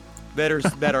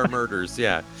 That are murders,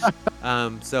 yeah.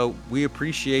 So we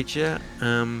appreciate you.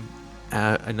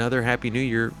 Another Happy New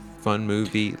Year fun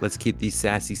movie. Let's keep these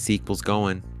sassy sequels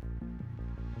going.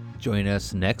 Join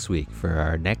us next week for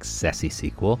our next sassy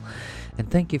sequel.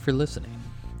 And thank you for listening.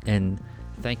 And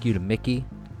thank you to Mickey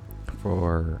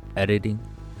for editing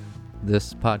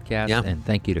this podcast. Yeah. And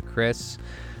thank you to Chris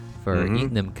for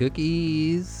eating them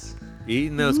cookies.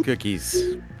 Eating those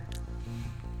cookies.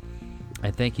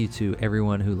 And thank you to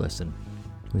everyone who listened.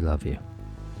 We love you.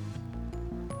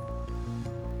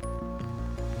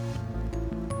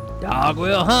 Dog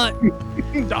will hunt.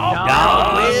 Dog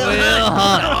will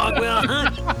hunt.